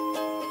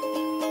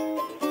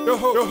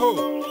 Yo-ho. Yo-ho.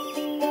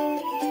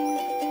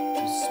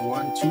 It's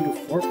 1, 2 to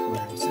 4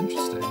 players.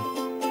 Interesting.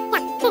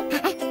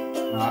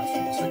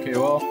 Options. Okay,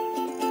 well.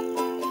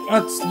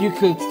 That's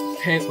Yooka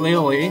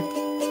Laylee.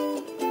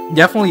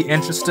 Definitely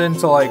interesting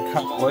to like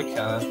kind of look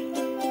at.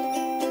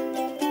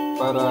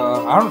 But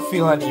I don't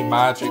feel any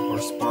magic or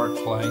spark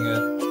playing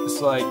it. It's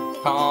like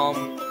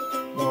calm,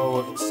 no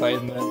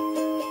excitement.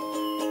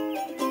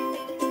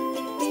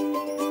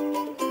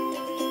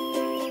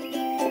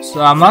 So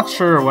I'm not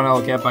sure when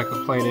I'll get back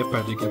to play it, if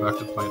I do get back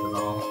to play it at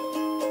all.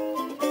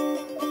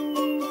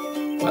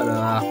 But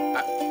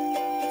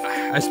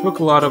I spoke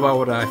a lot about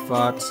what I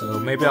thought, so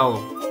maybe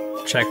I'll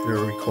check the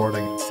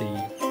recording and see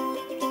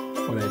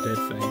what I did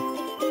think.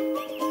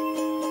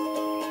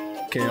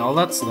 Okay, all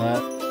that's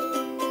that.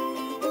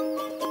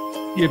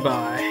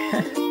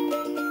 Goodbye.